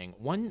interesting.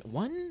 One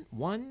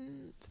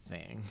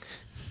thing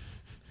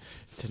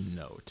to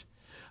note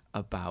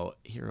about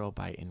Hero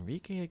by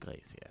Enrique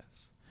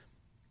Iglesias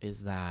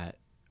is that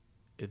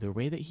the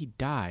way that he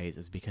dies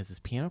is because his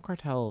piano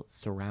cartel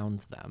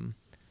surrounds them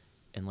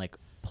and like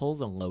pulls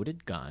a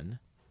loaded gun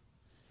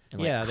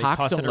and Yeah, like they cocks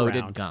toss a it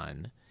loaded around.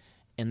 gun.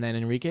 And then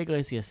Enrique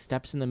Iglesias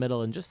steps in the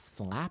middle and just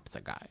slaps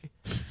a guy.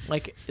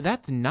 Like,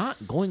 that's not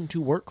going to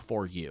work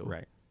for you.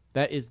 Right.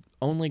 That is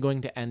only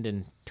going to end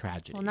in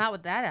tragedy. Well, not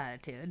with that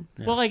attitude.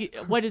 Well, like,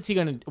 what is he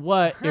gonna?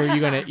 What are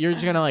you gonna? You're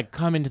just gonna like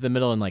come into the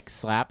middle and like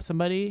slap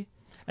somebody?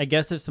 I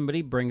guess if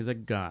somebody brings a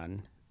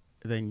gun,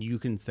 then you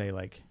can say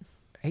like,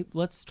 hey,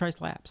 let's try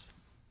slaps.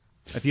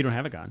 If you don't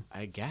have a gun.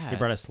 I guess. He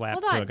brought a slap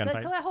Hold to on. a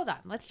gunfight. Hold on.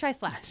 Let's try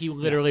slaps. He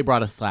literally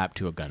brought a slap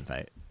to a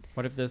gunfight.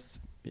 What if this...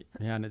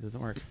 Yeah, and it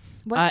doesn't work.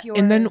 What's your...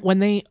 And then when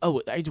they,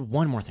 I have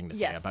one more thing to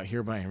say Yes. about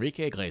Here by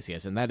Enrique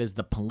Iglesias, and that is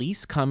the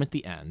police come at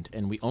the end,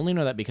 and we only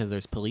know that because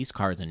there's police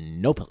cars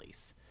and no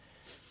police.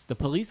 The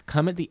police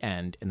come at the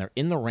end, and they're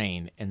in the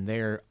rain, and they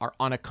are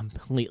on a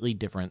completely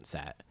different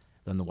set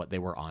than what they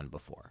were on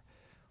before.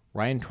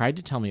 Ryan tried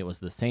to tell me it was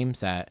the same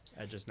set.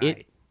 At just It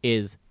night.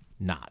 is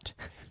not.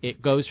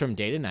 It goes from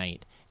day to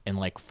night, and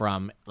like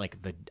from like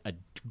a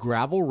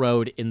gravel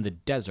road in the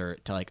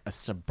desert to like a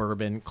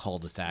suburban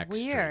cul-de-sac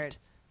Weird. street.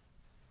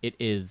 It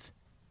is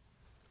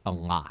a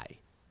lie.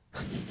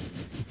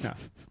 Yeah.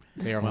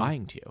 They are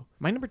lying to you.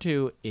 My number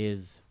 2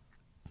 is,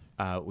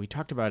 we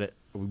talked about it.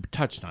 We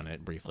touched on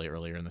it briefly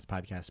earlier in this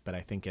podcast, but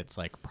I think it's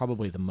like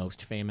probably the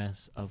most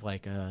famous of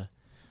like an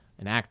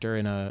actor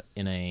in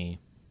a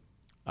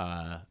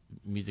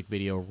music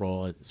video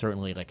role. It's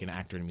certainly like an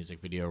actor in a music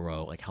video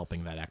role, like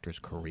helping that actor's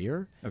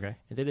career. Okay.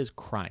 And it is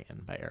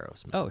 "Crying" by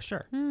Aerosmith. Oh,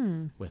 sure.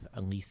 With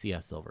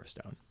Alicia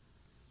Silverstone.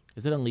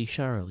 Is it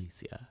Alicia or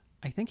Alicia?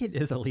 I think it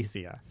is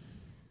Alicia.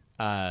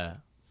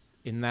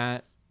 In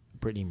that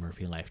Brittany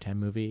Murphy Lifetime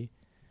movie,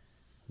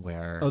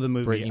 where the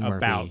movie Brittany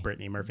about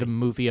Brittany Murphy. the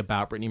movie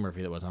about Brittany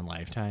Murphy that was on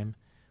Lifetime,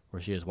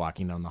 where she is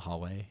walking down the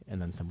hallway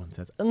and then someone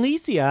says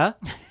Alicia,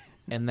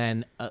 and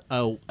then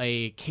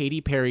a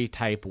Katy Perry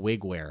type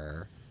wig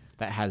wearer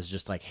that has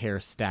just like hair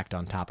stacked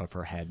on top of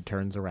her head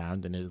turns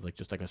around and it is like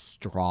just like a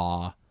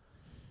straw,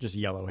 Just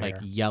yellow hair. like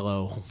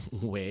yellow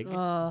wig.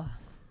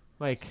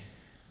 Like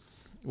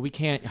we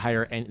can't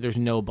hire any. There's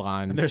no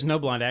blonde. There's no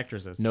blonde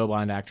actresses. No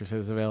blonde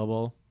actresses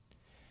available.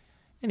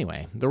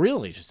 Anyway, the real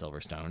Alicia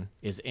Silverstone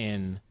is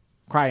in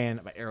 "Crying"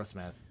 by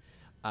Aerosmith.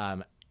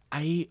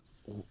 I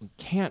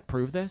can't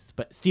prove this,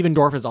 but Stephen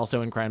Dorff is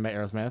also in "Crying" by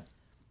Aerosmith.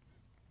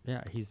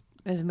 Yeah, he's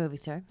As a movie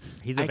star.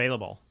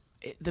 available.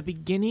 At the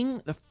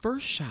beginning, the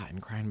first shot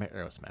in "Crying" by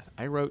Aerosmith,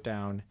 I wrote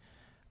down,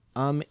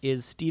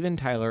 is Steven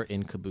Tyler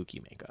in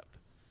kabuki makeup?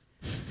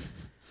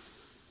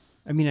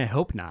 I mean, I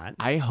hope not.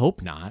 I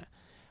hope not.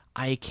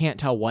 I can't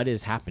tell what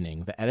is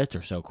happening. The edits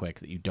are so quick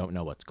that you don't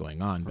know what's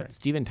going on. But Right.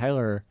 Steven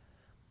Tyler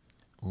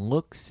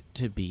looks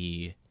to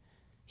be...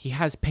 He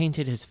has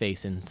painted his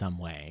face in some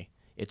way.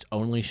 It's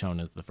only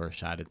shown as the first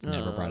shot. It's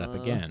never brought up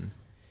again.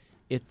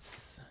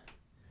 It's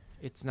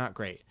not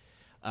great.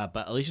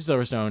 But Alicia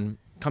Silverstone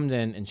comes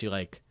in and she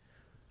like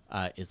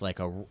is like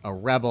a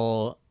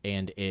rebel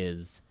and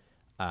is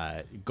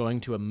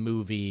going to a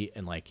movie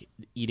and like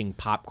eating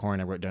popcorn.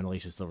 I wrote down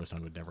Alicia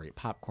Silverstone would never eat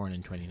popcorn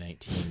in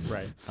 2019,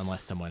 Right.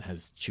 Unless someone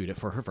has chewed it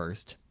for her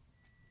first.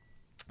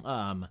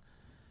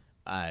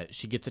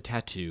 She gets a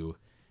tattoo.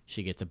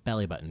 She gets a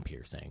belly button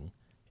piercing.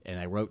 And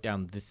I wrote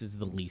down, this is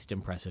the least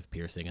impressive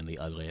piercing and the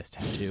ugliest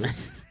tattoo.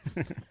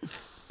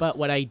 But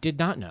what I did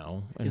not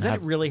know... and Is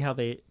that really how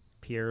they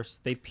pierce?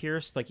 They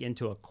pierce like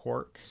into a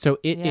cork. So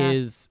it Yeah.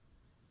 is...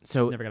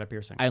 So Never got a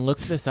piercing. I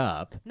looked this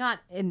up. Not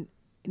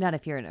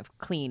if you're in a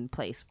clean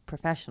place,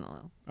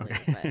 professional.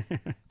 Okay.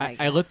 But,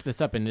 I looked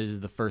this up, and this is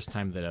the first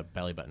time that a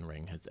belly button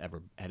ring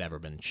had ever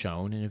been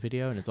shown in a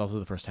video, and it's also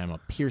the first time a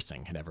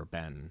piercing had ever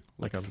been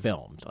like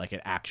filmed, like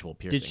an actual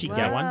piercing. Did she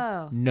get one?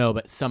 Whoa. No,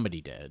 but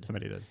somebody did.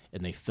 Somebody did.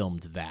 And they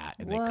filmed that,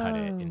 and they cut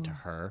it Whoa. into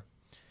her.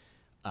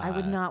 I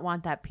would not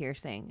want that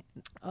piercing.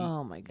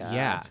 Oh my god.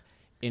 Yeah,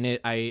 in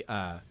it,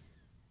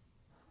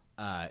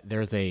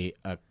 there's a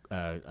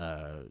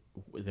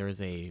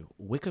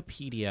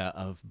Wikipedia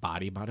of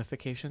body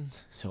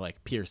modifications, so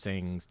like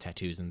piercings,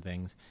 tattoos, and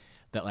things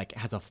that like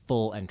has a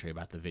full entry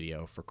about the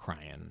video for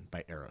 "Crying"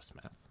 by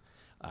Aerosmith,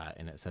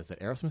 and it says that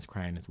Aerosmith's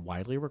 "Crying" is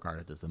widely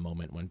regarded as the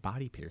moment when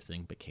body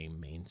piercing became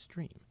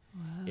mainstream.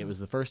 Wow. It was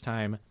the first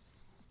time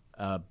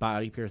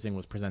body piercing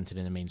was presented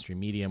in a mainstream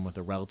medium with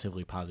a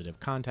relatively positive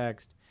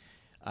context.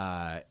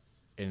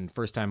 And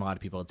first time a lot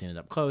of people had seen it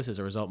up close. As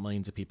a result,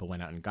 millions of people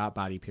went out and got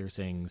body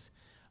piercings.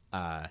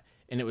 And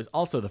it was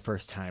also the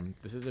first time,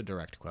 this is a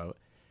direct quote,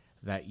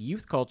 that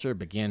youth culture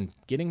began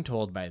getting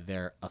told by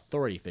their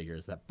authority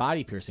figures that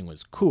body piercing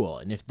was cool.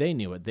 And if they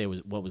knew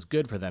what was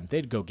good for them,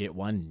 they'd go get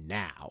one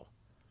now.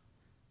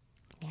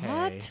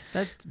 What?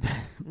 That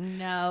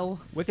No.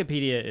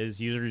 Wikipedia is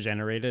user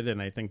generated,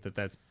 and I think that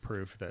that's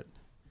proof that.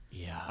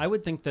 Yeah. I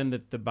would think then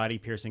that the body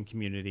piercing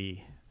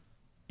community,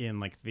 in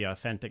like the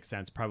authentic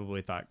sense,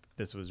 probably thought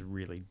this was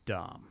really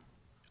dumb.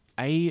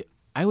 I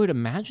would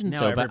imagine Now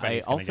so, but I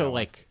everybody's gonna also go.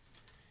 like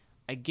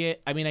I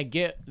get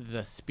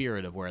the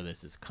spirit of where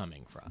this is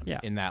coming from. Yeah.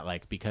 In that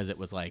like because it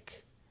was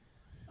like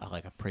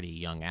a pretty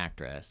young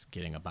actress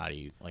getting a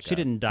body like She a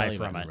didn't die belly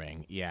from button it.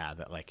 ring. Yeah,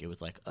 that like it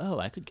was like, oh,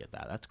 I could get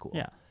that. That's cool.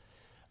 Yeah.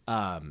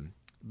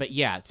 But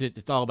yeah, so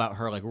it's all about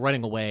her like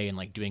running away and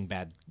like doing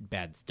bad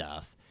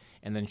stuff.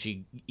 And then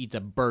she eats a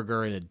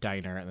burger in a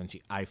diner, and then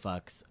she eye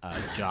fucks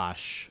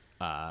Josh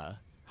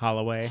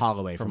Holloway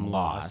from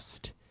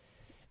Lost.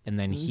 And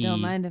then he Don't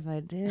mind if I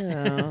do.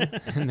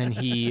 and then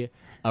he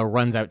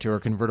runs out to her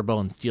convertible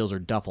and steals her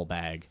duffel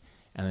bag,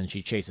 and then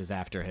she chases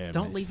after him.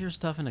 Don't leave your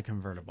stuff in a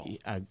convertible.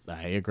 I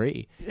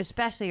agree.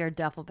 Especially your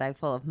duffel bag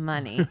full of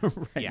money.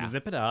 Right. Yeah.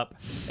 Zip it up.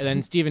 And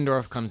then Stephen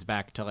Dorff comes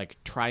back to like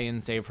try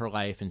and save her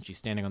life, and she's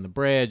standing on the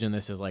bridge, and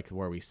this is like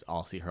where we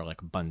all see her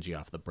like bungee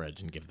off the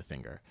bridge and give the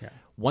finger. Yeah.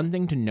 One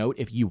thing to note,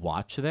 if you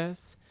watch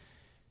this,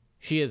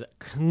 she is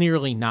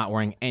clearly not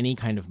wearing any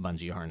kind of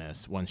bungee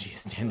harness when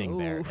she's standing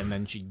there, and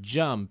then she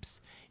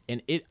jumps,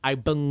 and I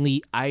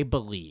believe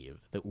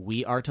that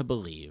we are to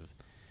believe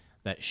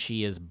that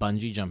she is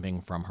bungee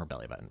jumping from her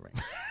belly button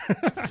ring.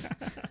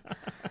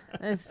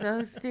 It's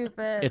so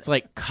stupid. It's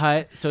like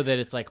cut so that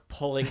it's like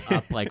pulling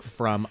up like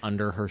from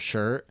under her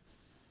shirt.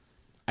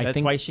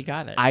 That's why she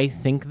got it. I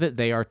think that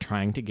they are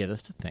trying to get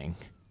us to think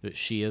that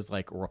she is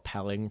like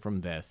repelling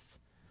from this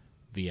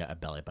via a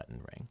belly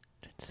button ring.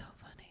 It's so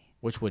funny.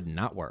 Which would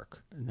not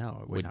work.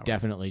 No, it Would not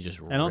definitely just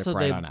work. rip And also,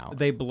 right on out.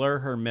 they blur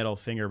her middle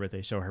finger, but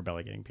they show her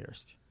belly getting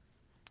pierced.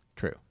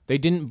 True. They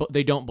didn't.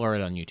 They don't blur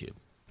it on YouTube,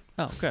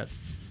 Oh, good.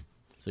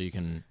 so you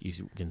can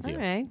see All it.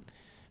 right.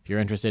 If you're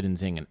interested in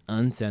seeing an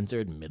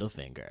uncensored middle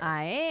finger,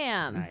 I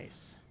am.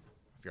 Nice.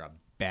 if you're a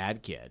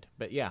bad kid.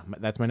 But yeah,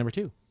 that's my number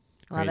 2.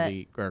 Love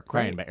Crazy or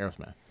Crying by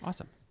Aerosmith.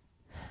 Awesome.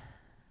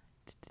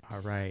 All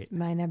right.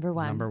 My number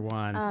 1. Number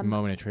 1. It's a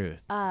moment of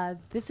truth.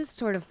 This is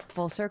sort of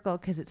full circle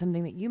because it's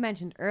something that you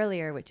mentioned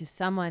earlier, which is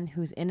someone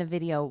who's in a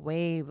video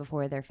way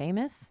before they're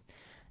famous.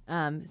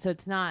 So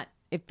it's not,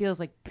 it feels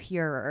like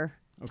purer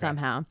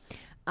somehow.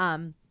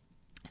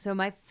 So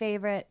my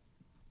favorite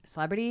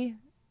celebrity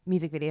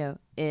music video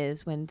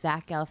is when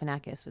Zach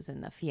Galifianakis was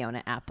in the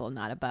Fiona Apple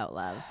Not About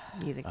Love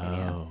music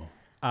video. Oh.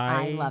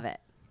 I love it.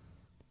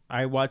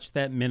 I watch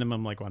that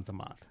minimum like once a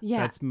month.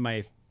 Yeah.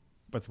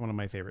 That's one of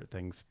my favorite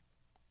things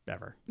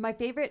ever. My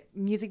favorite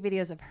music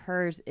videos of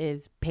hers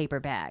is Paper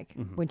Bag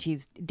when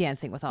she's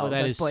dancing with all of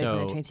that those is boys in so-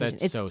 the train station.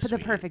 that's It's so the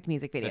sweet. perfect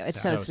music video. That's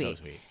It's so sweet.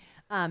 So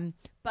sweet.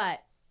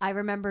 But I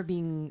remember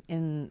being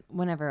in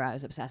whenever I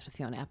was obsessed with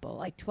Fiona Apple,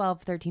 like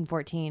 12, 13,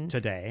 14.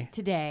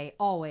 Today,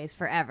 always,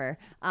 forever.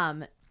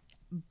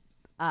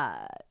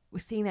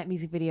 Seeing that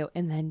music video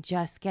and then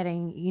just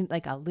getting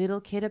like a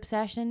little kid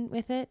obsession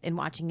with it and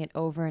watching it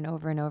over and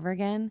over and over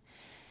again.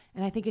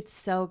 And I think it's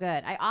so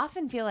good. I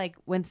often feel like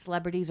when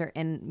celebrities are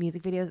in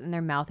music videos and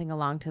they're mouthing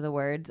along to the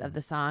words of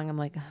the song, I'm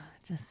like, oh,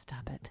 just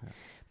stop it. Yeah.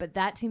 But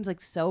that seems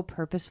like so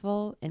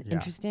purposeful and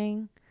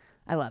interesting.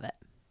 I love it.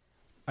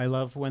 I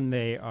love when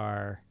they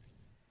are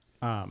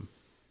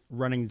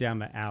running down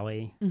the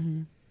alley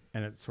and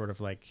it's sort of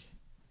like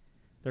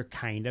they're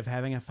kind of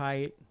having a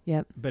fight.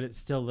 Yep. But it's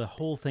still, the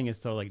whole thing is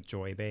so like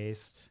joy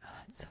based. Oh,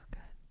 it's so good.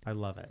 I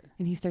love it.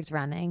 And he starts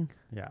running.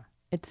 Yeah.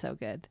 It's so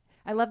good.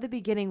 I love the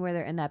beginning where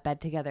they're in that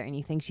bed together and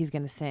you think she's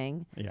going to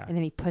sing. Yeah. And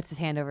then he puts his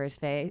hand over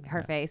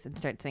her face and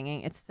starts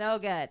singing. It's so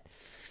good.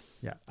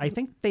 Yeah. I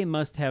think they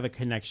must have a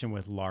connection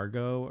with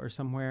Largo or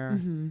somewhere.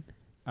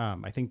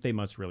 I think they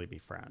must really be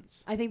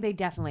friends. I think they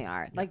definitely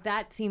are. Yeah. Like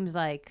that seems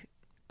like,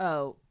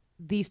 oh,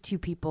 these two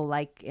people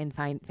like and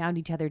found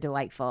each other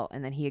delightful.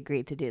 And then he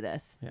agreed to do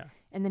this. Yeah.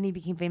 And then he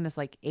became famous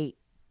like 8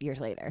 years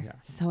later. Yeah.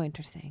 So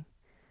interesting.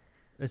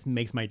 This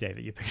makes my day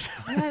that you picked it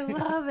up. I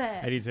love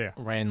it. I do too.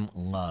 Ryan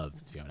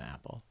loves Fiona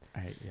Apple.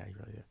 Yeah, you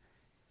really do.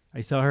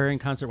 I saw her in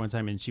concert one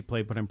time and she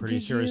played what I'm pretty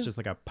sure is just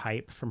like a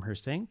pipe from her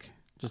sink.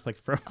 Just like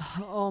from.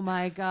 Oh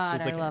my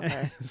God. I love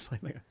her.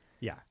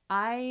 Yeah.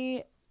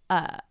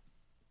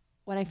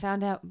 When I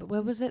found out,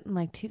 what was it in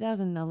like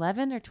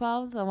 2011 or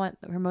 12,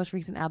 her most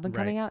recent album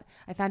coming out,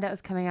 I found out it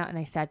was coming out and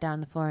I sat down on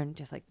the floor and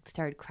just like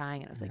started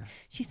crying. And I was like,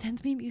 she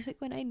sends me music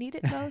when I need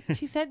it most.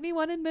 She sent me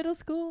one in middle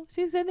school.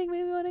 She's sending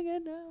me one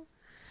again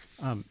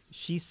now.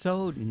 She's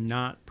so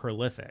not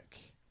prolific.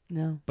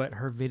 No. But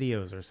her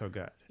videos are so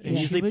good. And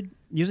Yeah.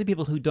 usually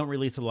people who don't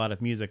release a lot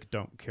of music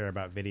don't care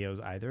about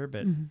videos either.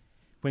 But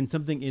when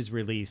something is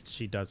released,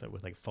 she does it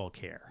with like full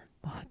care.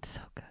 Oh, it's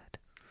so good.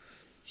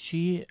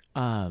 She,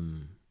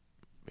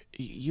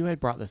 you had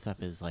brought this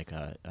up as like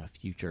a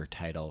future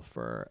title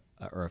for,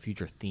 or a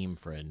future theme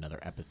for another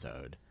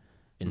episode.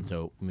 And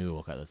so maybe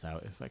we'll cut this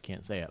out if I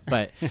can't say it.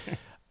 But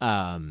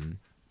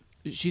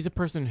she's a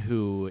person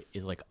who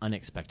is like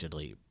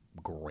unexpectedly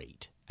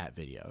great at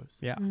videos.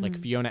 Yeah. Like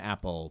Fiona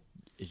Apple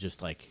is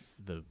just like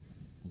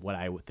what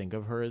I would think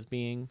of her as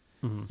being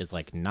is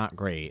like not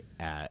great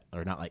at,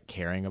 or not like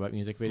caring about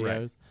music videos.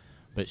 Right.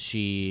 But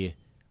she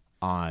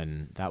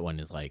on that one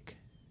is like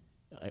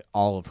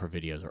all of her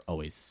videos are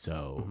always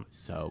so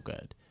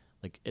good.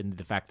 Like, and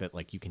the fact that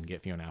like you can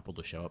get Fiona Apple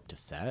to show up to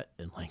set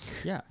and like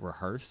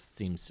rehearse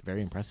seems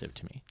very impressive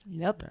to me.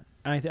 Yep. Yeah.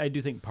 And I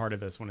do think part of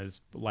this one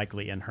is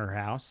likely in her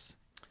house.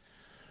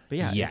 But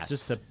yeah, it's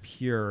just a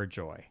pure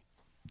joy.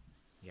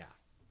 Yeah.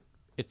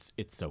 It's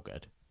so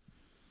good.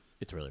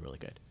 It's really, really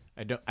good.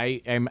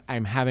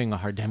 I'm having a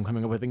hard time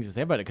coming up with things to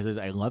say about it because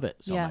I love it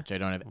so much. I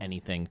don't have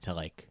anything to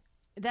like.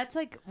 That's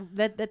like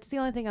that's the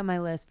only thing on my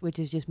list, which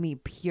is just me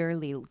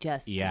purely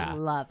just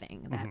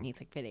loving that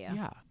music video.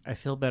 Yeah. I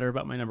feel better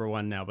about my number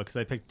one now because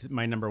I picked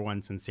my number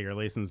one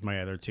sincerely since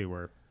my other two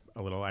were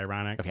a little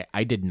ironic. Okay,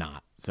 I did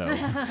not. So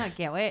I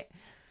can't wait.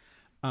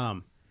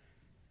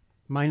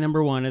 My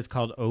number one is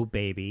called Oh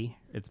Baby.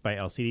 It's by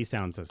LCD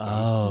Sound System.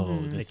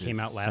 Oh, it came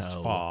out last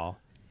fall.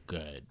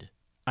 Good.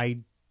 I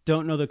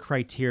don't know the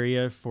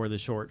criteria for the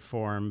short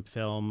form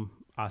film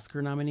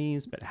Oscar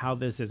nominees, but how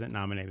this isn't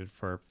nominated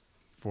for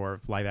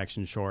live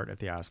action short at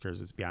the Oscars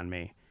is beyond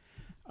me.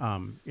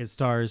 It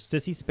stars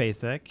Sissy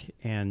Spacek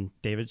and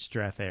David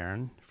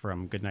Strathairn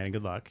from Good Night and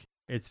Good Luck.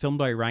 It's filmed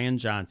by Rian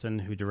Johnson,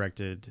 who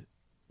directed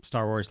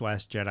Star Wars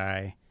Last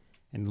Jedi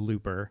and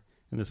Looper.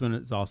 And this one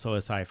is also a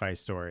sci-fi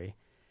story.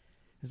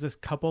 There's this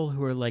couple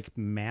who are like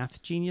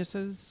math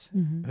geniuses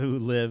who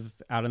live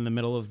out in the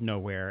middle of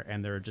nowhere,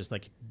 and they're just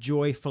like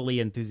joyfully,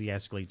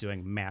 enthusiastically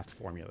doing math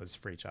formulas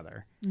for each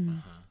other.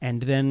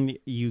 And then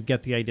you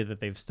get the idea that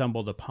they've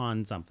stumbled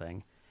upon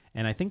something.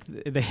 And I think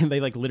they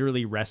like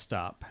literally rest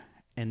up,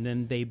 and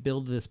then they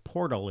build this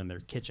portal in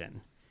their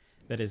kitchen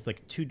that is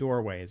like 2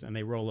 doorways, and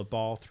they roll a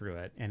ball through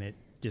it, and it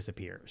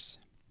disappears.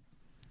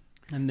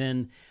 And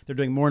then they're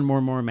doing more and more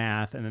and more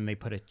math, and then they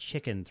put a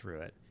chicken through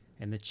it,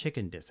 and the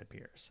chicken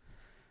disappears.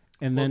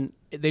 And then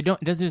it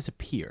doesn't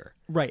disappear.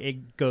 Right,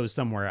 it goes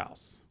somewhere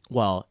else.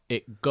 Well,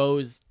 it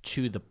goes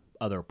to the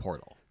other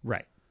portal.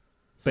 Right.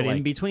 So, But like,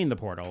 in between the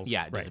portals,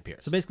 yeah, it right.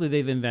 disappears. So basically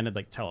they've invented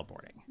like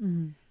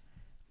teleporting.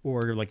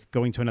 Or like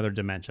going to another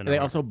dimension. They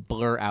also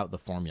blur out the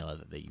formula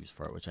that they use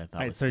for it, which I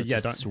thought was such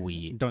a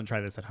sweet don't try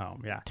this at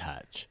home. Yeah.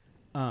 touch.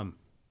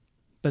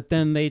 But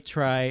then they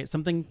try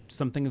something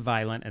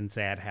violent and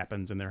sad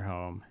happens in their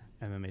home,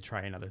 and then they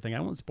try another thing. I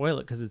won't spoil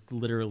it because it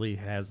literally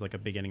has like a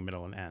beginning,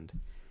 middle, and end.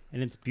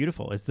 And it's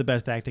beautiful. It's the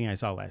best acting I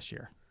saw last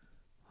year.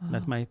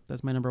 That's my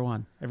number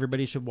one.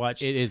 Everybody should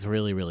watch. It is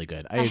really, really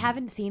good. I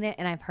haven't seen it,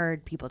 and I've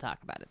heard people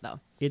talk about it though.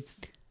 It's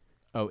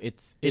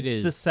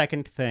the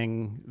second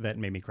thing that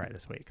made me cry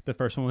this week. The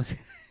first one was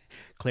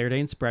Claire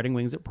Danes spreading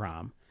wings at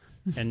prom,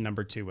 and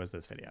number 2 was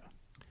this video.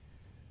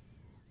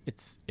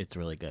 It's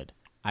really good.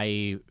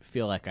 I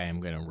feel like I am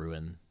going to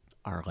ruin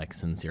our like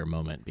sincere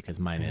moment because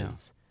mine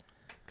is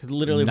because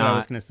literally what I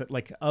was going to say,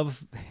 like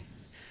of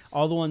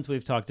all the ones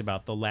we've talked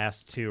about, the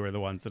last 2 are the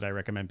ones that I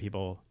recommend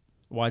people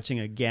watching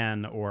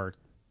again or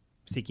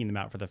seeking them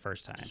out for the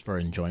first time, just for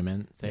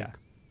enjoyment sake. Yeah,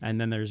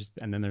 and then there's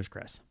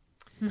Chris.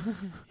 Yeah,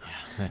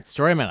 that's the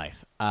story of my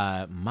life.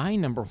 My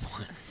number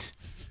 1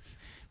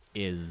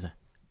 is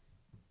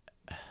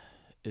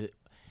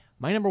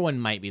my number 1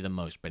 might be the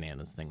most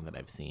bananas thing that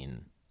I've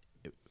seen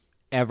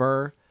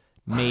ever.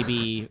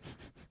 Maybe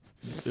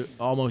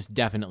almost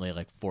definitely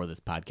like for this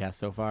podcast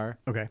so far.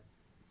 Okay.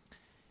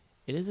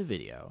 It is a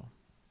video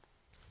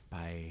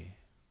by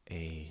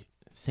a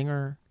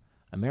singer,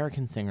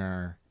 American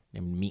singer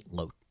named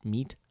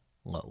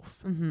Meatloaf.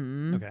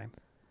 Okay.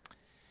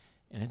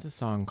 And it's a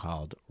song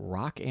called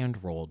Rock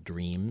and Roll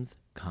Dreams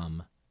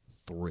Come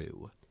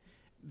Through.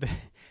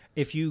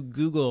 If you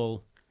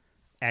Google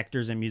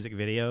actors and music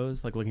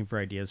videos, like looking for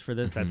ideas for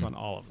this, that's on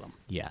all of them.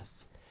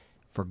 Yes.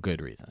 For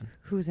good reason.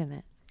 Who's in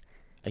it?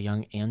 A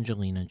young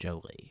Angelina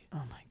Jolie.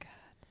 Oh my god.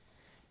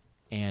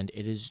 And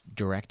it is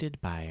directed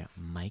by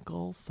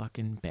Michael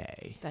fucking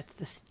Bay. That's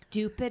the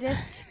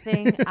stupidest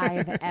thing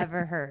I've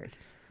ever heard.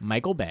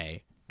 Michael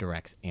Bay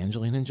directs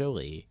Angelina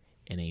Jolie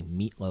in a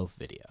Meatloaf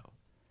video.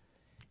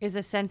 Is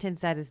a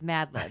sentence that is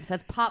Mad Libs.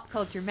 That's pop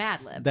culture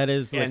Mad Libs. That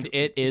is, like, And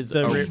it is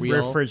the a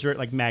real refrigerator,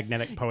 like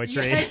magnetic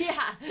poetry.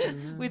 Yeah.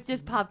 With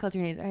just pop culture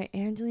names. All right,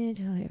 Angelina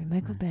Jolie,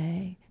 Michael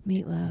Bay,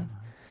 Meatloaf.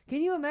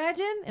 Can you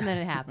imagine? And then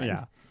it happened.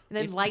 Yeah. And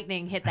then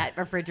lightning hit that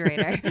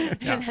refrigerator.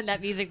 And then that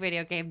music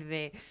video came to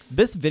be.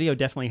 This video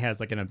definitely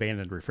has like an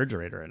abandoned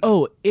refrigerator in it.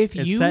 Oh, if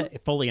It's you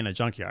set fully in a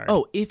junkyard.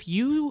 Oh, if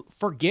you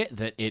forget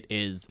that it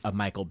is a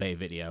Michael Bay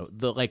video,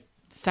 the like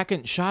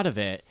second shot of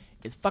it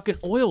is fucking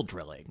oil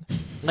drilling.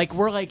 Like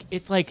we're like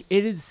it's like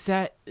it is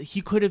set.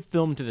 He could have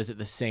filmed this at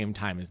the same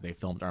time as they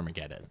filmed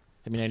Armageddon.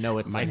 I mean, I know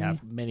it's Might like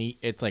have.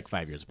 it's like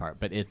 5 years apart,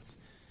 but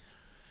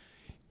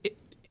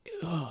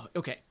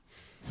okay.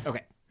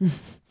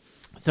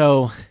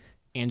 So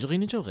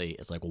Angelina Jolie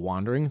is like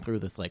wandering through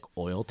this like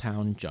oil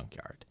town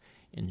junkyard,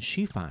 and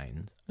she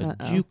finds a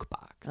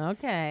jukebox.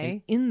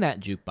 Okay. And in that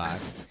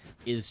jukebox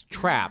is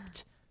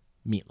trapped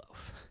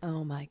Meatloaf.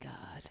 Oh my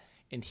God.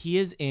 And he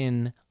is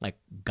in like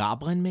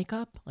goblin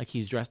makeup, like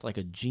he's dressed like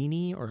a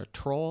genie or a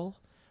troll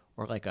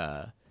or like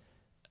a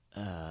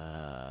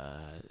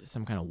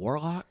some kind of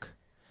warlock.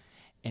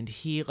 And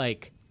he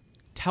like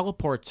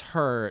teleports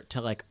her to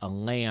like a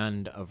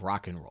land of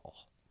rock and roll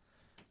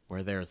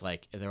where there's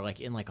like they're like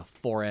in like a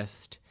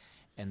forest,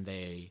 and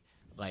they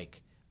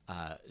like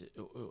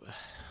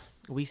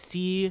we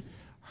see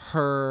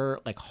her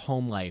like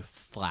home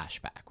life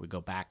flashback. We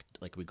go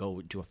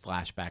to a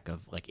flashback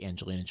of like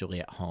Angelina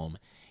Jolie at home,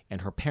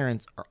 and her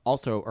parents are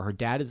also, or her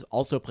dad is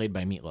also played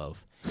by Meatloaf,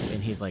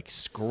 and he's like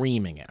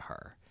screaming at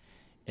her.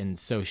 And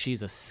so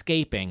she's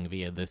escaping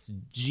via this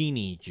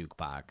genie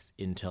jukebox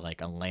into like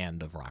a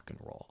land of rock and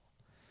roll.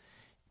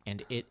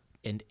 And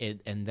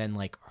then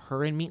like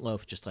her and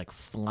Meatloaf just like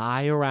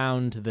fly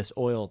around this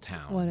oil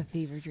town. What a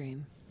fever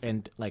dream.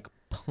 And like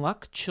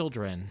pluck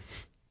children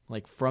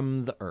like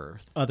from the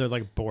earth. Other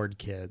like bored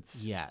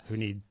kids. Yes. Who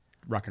need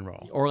rock and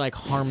roll. Or like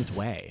harm's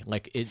way.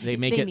 Like they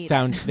make They it need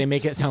sound it. they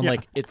make it sound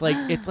like it's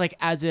like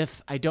as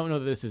if, I don't know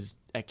that this is,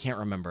 I can't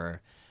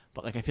remember,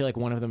 but like I feel like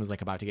one of them is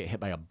like about to get hit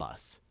by a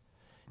bus.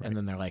 Right. And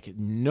then they're like,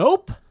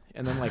 nope.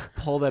 And then like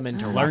pull them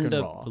into rock and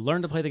roll.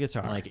 Learn to play the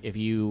guitar. Like if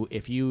you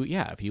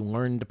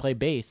learn to play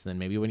bass, then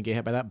maybe you wouldn't get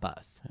hit by that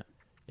bus.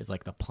 Is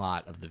like the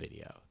plot of the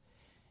video.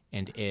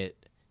 And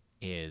it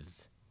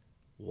is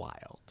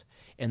wild.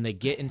 And they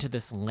get into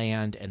this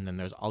land, and then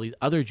there's all these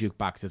other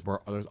jukeboxes where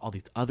there's all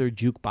these other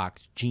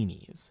jukebox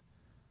genies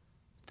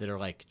that are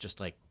like just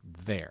like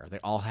there. They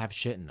all have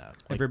shit in them.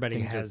 Like, Everybody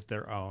things has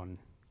their own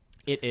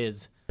It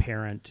is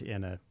parent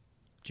in a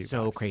jukebox.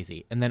 so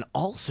crazy. And then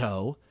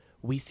also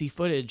we see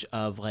footage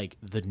of like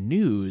the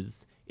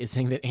news is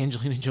saying that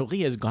Angelina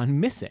Jolie has gone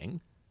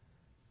missing.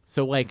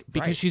 So like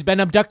because Right. she's been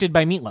abducted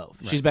by Meatloaf.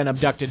 Right. She's been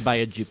abducted by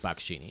a jukebox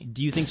genie.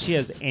 Do you think she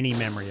has any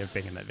memory of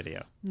being in that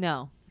video?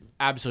 No.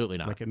 Absolutely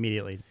not. Like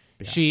immediately.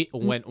 Yeah. She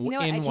went You know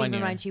what? I in changed one my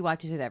year. mind. She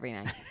watches it every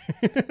night.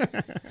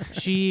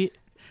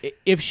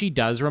 If she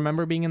does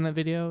remember being in that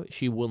video,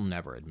 she will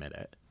never admit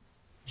it.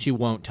 She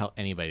won't tell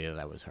anybody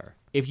that was her.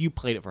 If you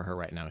played it for her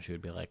right now, she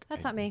would be like,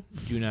 That's not me.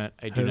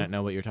 I do not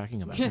know what you're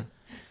talking about.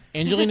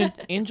 Angelina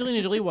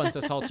Jolie wants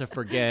us all to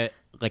forget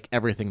like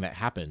everything that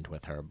happened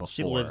with her before.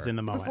 She lives in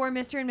the moment. Before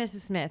Mr. and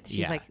Mrs. Smith, she's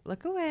Yeah. like,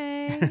 look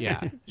away. Yeah,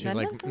 she's Na,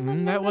 like, na, na,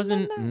 na, that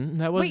wasn't na, na.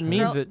 that wasn't Wait, me.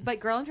 Girl, That but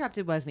Girl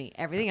Interrupted was me.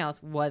 Everything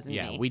else wasn't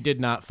yeah, me. we did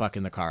not fuck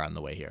in the car on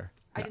the way here.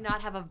 I did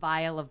not have a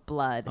vial of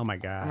blood Oh my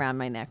God. around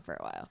my neck for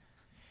a while.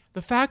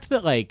 The fact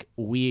that like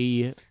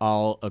we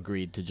all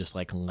agreed to just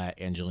like let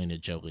Angelina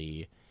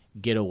Jolie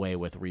get away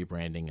with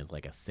rebranding as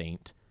like a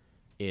saint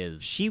is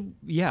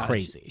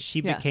crazy.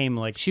 She Yeah. became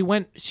like She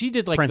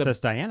did like Princess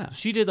Diana.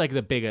 She did like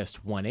the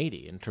biggest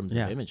 180 in terms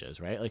Yeah. of images,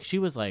 right? Like she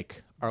was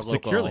like our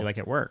Securely, local, like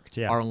it worked.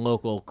 Yeah. our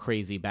local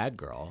crazy bad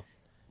girl.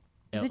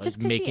 Is it like, just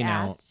because she making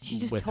out asked? She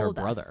just with told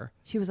her brother.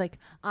 us. She was like,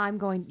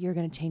 you're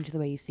going to change the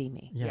way you see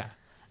me. yeah.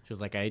 She was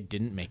like, I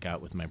didn't make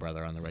out with my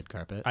brother on the red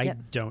carpet. I Yep.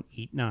 don't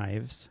eat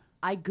knives.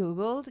 I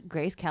Googled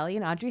Grace Kelly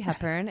and Audrey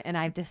Hepburn, and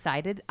I've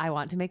decided I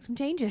want to make some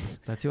changes.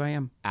 That's who I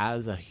am.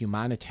 As a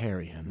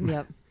humanitarian.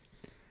 Yep.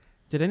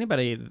 Did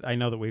anybody? I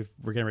know that we're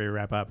getting ready to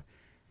wrap up.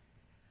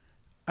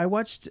 I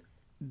watched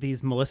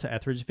these Melissa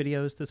Etheridge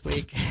videos this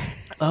week.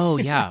 Oh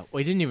yeah,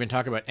 we didn't even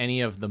talk about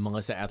any of the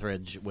Melissa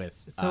Etheridge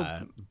with.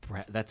 So,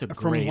 That's a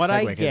great. From what segue,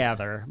 I 'cause-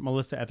 gather,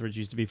 Melissa Etheridge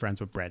used to be friends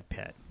with Brad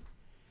Pitt,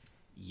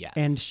 yes,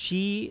 and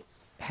she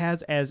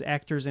has as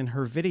actors in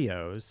her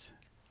videos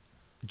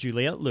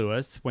Juliette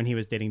Lewis when he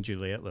was dating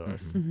Juliette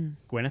Lewis,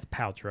 Gwyneth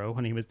Paltrow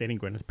when he was dating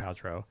Gwyneth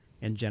Paltrow,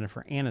 and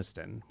Jennifer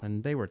Aniston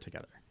when they were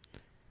together.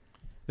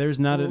 There's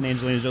not an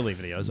Angelina Jolie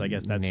video, so I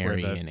guess that's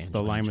Nary where an the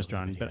Angelina line was Jolie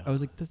drawn. video. But I was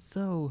like, that's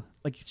so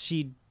like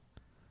she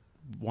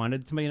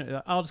wanted somebody.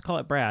 I'll just call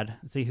it Brad.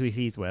 See who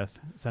he's with.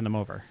 Send him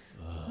over.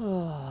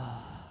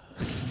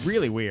 It's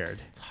really weird,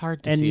 it's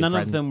hard to and see. none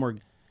of them were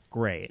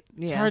great.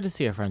 It's hard to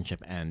see a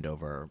friendship end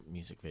over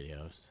music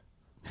videos.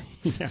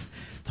 Yeah,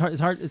 it's hard.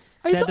 It's hard. It's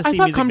I sad to thought see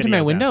music Come to My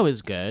videos Window end.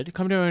 is good.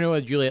 Come to My Window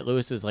with Juliette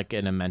Lewis is like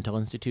in a mental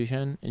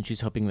institution, and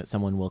she's hoping that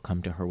someone will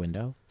come to her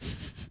window.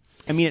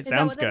 I mean, it that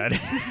sounds what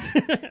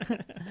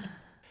good.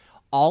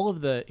 All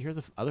of the here's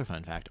the other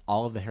fun fact: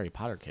 all of the Harry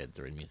Potter kids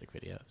are in music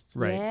videos.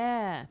 Right.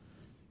 Yeah.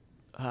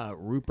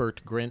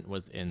 Rupert Grint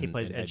was in. He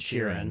plays in Ed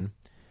Sheeran.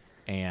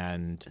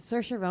 and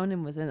Saoirse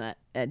Ronan was in that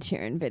Ed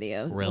Sheeran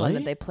video. The one Really?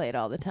 that they played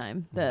all the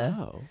time.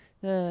 oh,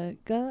 The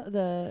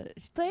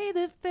play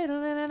the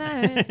fiddle and an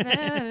Irish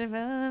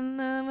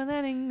man with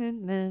an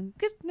Englishman.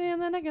 Kiss me on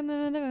the neck and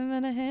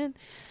the hand.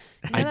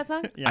 You know that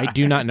song? Yeah. I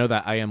do not know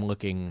that. I am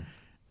looking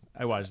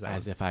I watched that.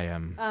 as if I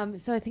am.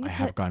 So I think I it's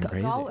have gone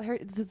crazy.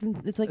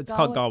 it's like It's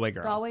called Galway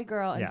Girl. Galway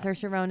Girl and Yeah.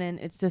 Saoirse Ronan.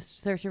 It's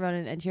just Saoirse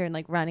Ronan and Sheeran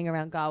like running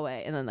around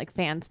Galway, and then like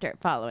fans start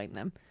following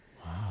them.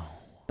 Wow.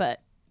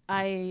 But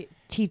I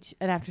teach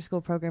an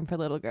after-school program for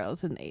little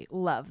girls, and they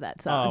love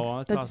that song. Oh, well,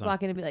 that's They'll just awesome.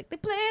 walk in and be like, "They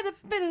play the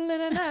fiddle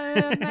and an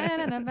Irish man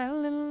and I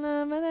fell in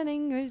love with an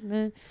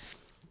Englishman."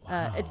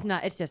 It's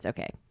not. It's just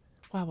okay.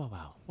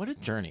 Wow. What a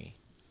journey.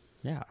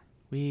 Yeah.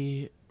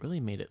 We really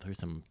made it through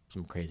some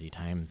crazy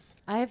times.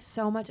 I have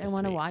so much I This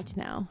want to week. watch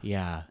now.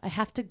 Yeah. I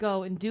have to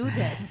go and do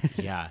this.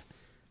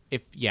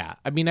 Yeah.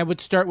 I mean, I would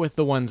start with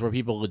the ones where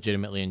people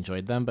legitimately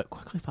enjoyed them, but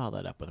quickly follow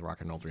that up with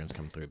Rock and Roll Dreams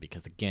Come Through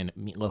because, again,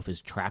 Meatloaf is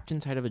trapped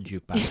inside of a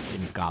jukebox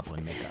in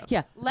goblin makeup.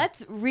 Yeah.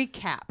 Let's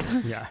recap.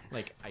 Yeah.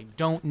 Like, I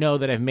don't know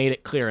that I've made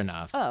it clear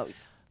enough Oh,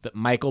 that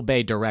Michael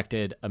Bay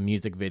directed a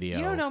music video.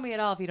 you don't know me at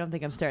all if you don't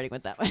think I'm starting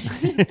with that one.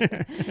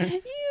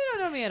 You don't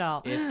know me at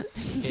all.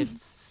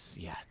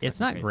 It's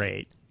not crazy.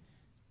 great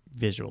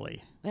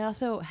visually. I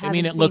also I haven't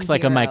mean, it seen looks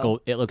like Hero.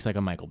 It looks like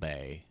a Michael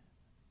Bay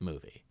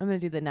movie. I'm gonna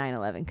do the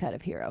 9/11 cut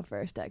of Hero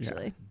first,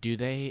 actually. Do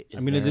they?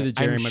 I'm going to do the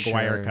Jerry I'm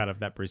Maguire sure- cut of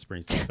that Bruce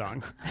Springsteen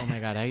song. Oh my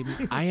god,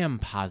 I am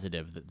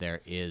positive that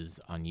there is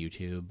on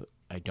YouTube.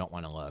 I don't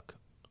want to look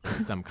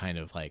some kind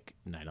of like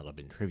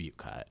 9/11 tribute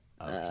cut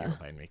of Hero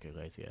by Enrique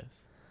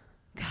Iglesias.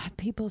 God,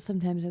 people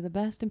sometimes are the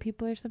best, and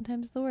people are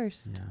sometimes the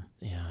worst.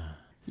 Yeah.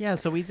 Yeah,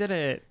 so we did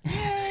it.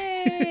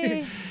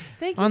 Yay!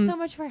 Thank you so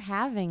much for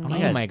having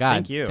me. Oh my god.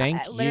 thank you.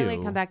 Thank you. Literally,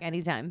 come back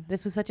anytime.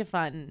 This was such a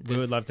fun We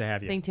would love to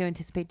have you. thing to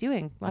anticipate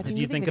doing. Watching If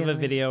you music think of videos a with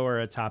me. video or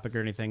a topic or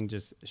anything,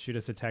 just shoot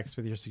us a text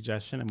with your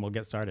suggestion and we'll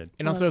get started.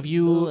 And also, if Let's do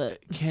you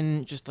it.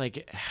 can just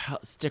like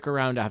stick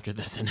around after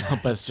this and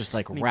help us just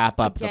like wrap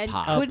up Again, the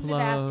pod. couldn't have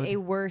asked Upload, a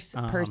worse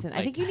person.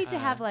 I think you need to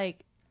have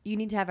you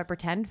need to have a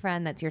pretend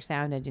friend that's your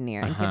sound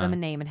engineer and give them a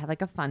name and have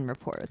like a fun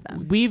rapport with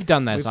them. We've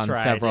done this We've on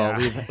tried,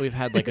 several. yeah. We've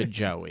had like a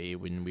Joey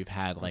when we've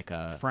had like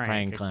a Frank,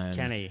 Franklin,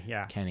 Kenny,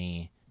 yeah.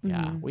 Kenny.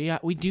 Yeah,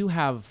 we do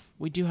have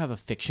a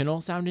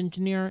fictional sound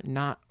engineer,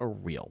 not a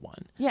real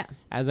one. Yeah.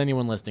 As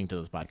anyone listening to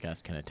this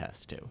podcast can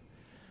attest to.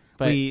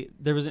 But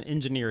there was an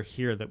engineer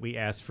here that we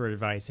asked for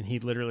advice, and he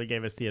literally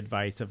gave us the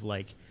advice of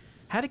like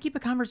how to keep a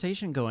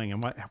conversation going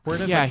and how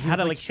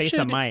to face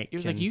a mic. He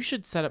was like, you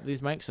should set up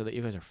these mics so that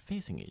you guys are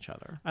facing each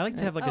other. I like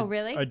to have like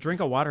a drink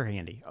of water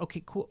handy.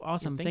 Okay, cool,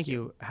 awesome, Yeah, thank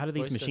you. How do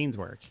these machines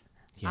work?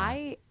 Yeah.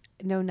 I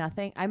know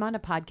nothing. I'm on a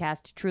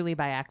podcast truly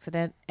by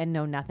accident and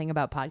know nothing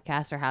about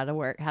podcasts or how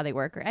they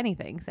work or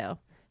anything. So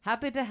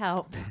happy to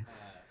help.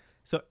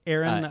 So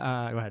Erin, go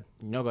ahead.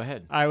 No, go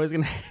ahead. I was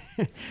gonna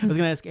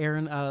ask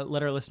Erin.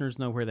 Let our listeners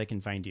know where they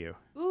can find you.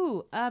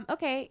 Ooh,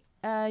 okay.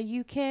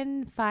 You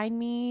can find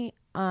me.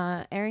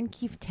 Erin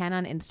Keif 10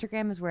 on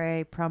Instagram is where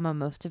I promo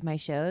most of my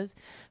shows.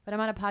 But I'm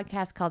on a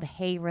podcast called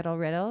Hey Riddle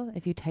Riddle.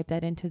 If you type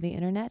that into the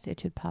internet,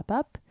 it should pop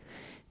up.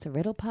 It's a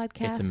riddle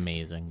podcast. It's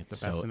amazing. It's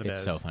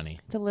so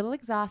funny. It's a little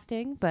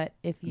exhausting, but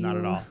if you Not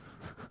at all.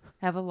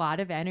 have a lot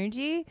of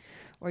energy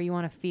or you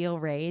want to feel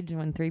rage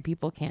when 3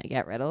 people can't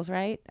get riddles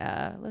right,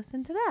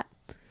 listen to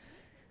that.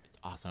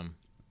 Awesome.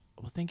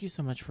 Well, thank you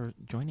so much for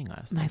joining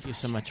us. My Thank you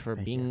so pleasure. much for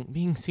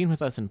being seen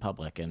with us in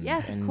public and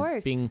Yes, of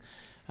course. being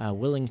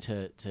willing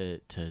to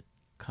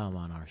come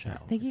on our show.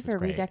 Thank you which for is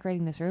great.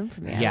 redecorating this room for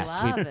me. Yes,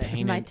 I love we it.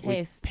 It's my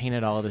taste.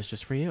 painted all of this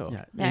just for you.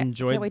 Yeah, Yeah,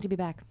 enjoy. can't wait to be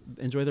back.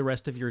 Enjoy the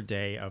rest of your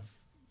day of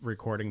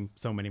recording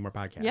so many more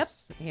podcasts. Yep.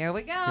 Here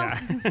we go. Yeah.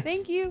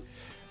 Thank you.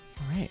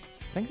 All right.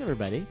 Thanks,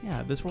 everybody.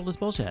 Yeah, this world is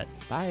bullshit.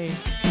 Bye.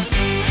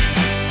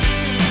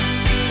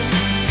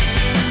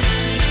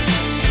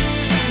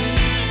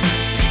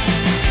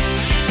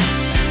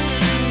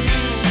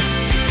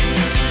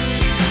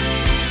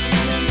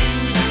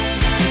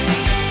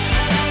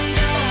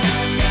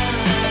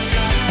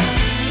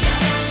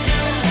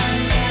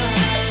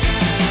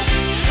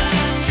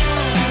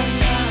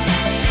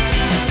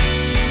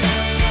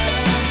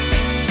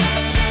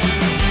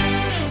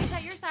 Is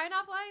that your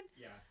sign-off line?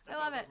 Yeah, I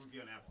love it.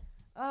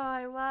 Oh,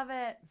 I love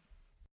it.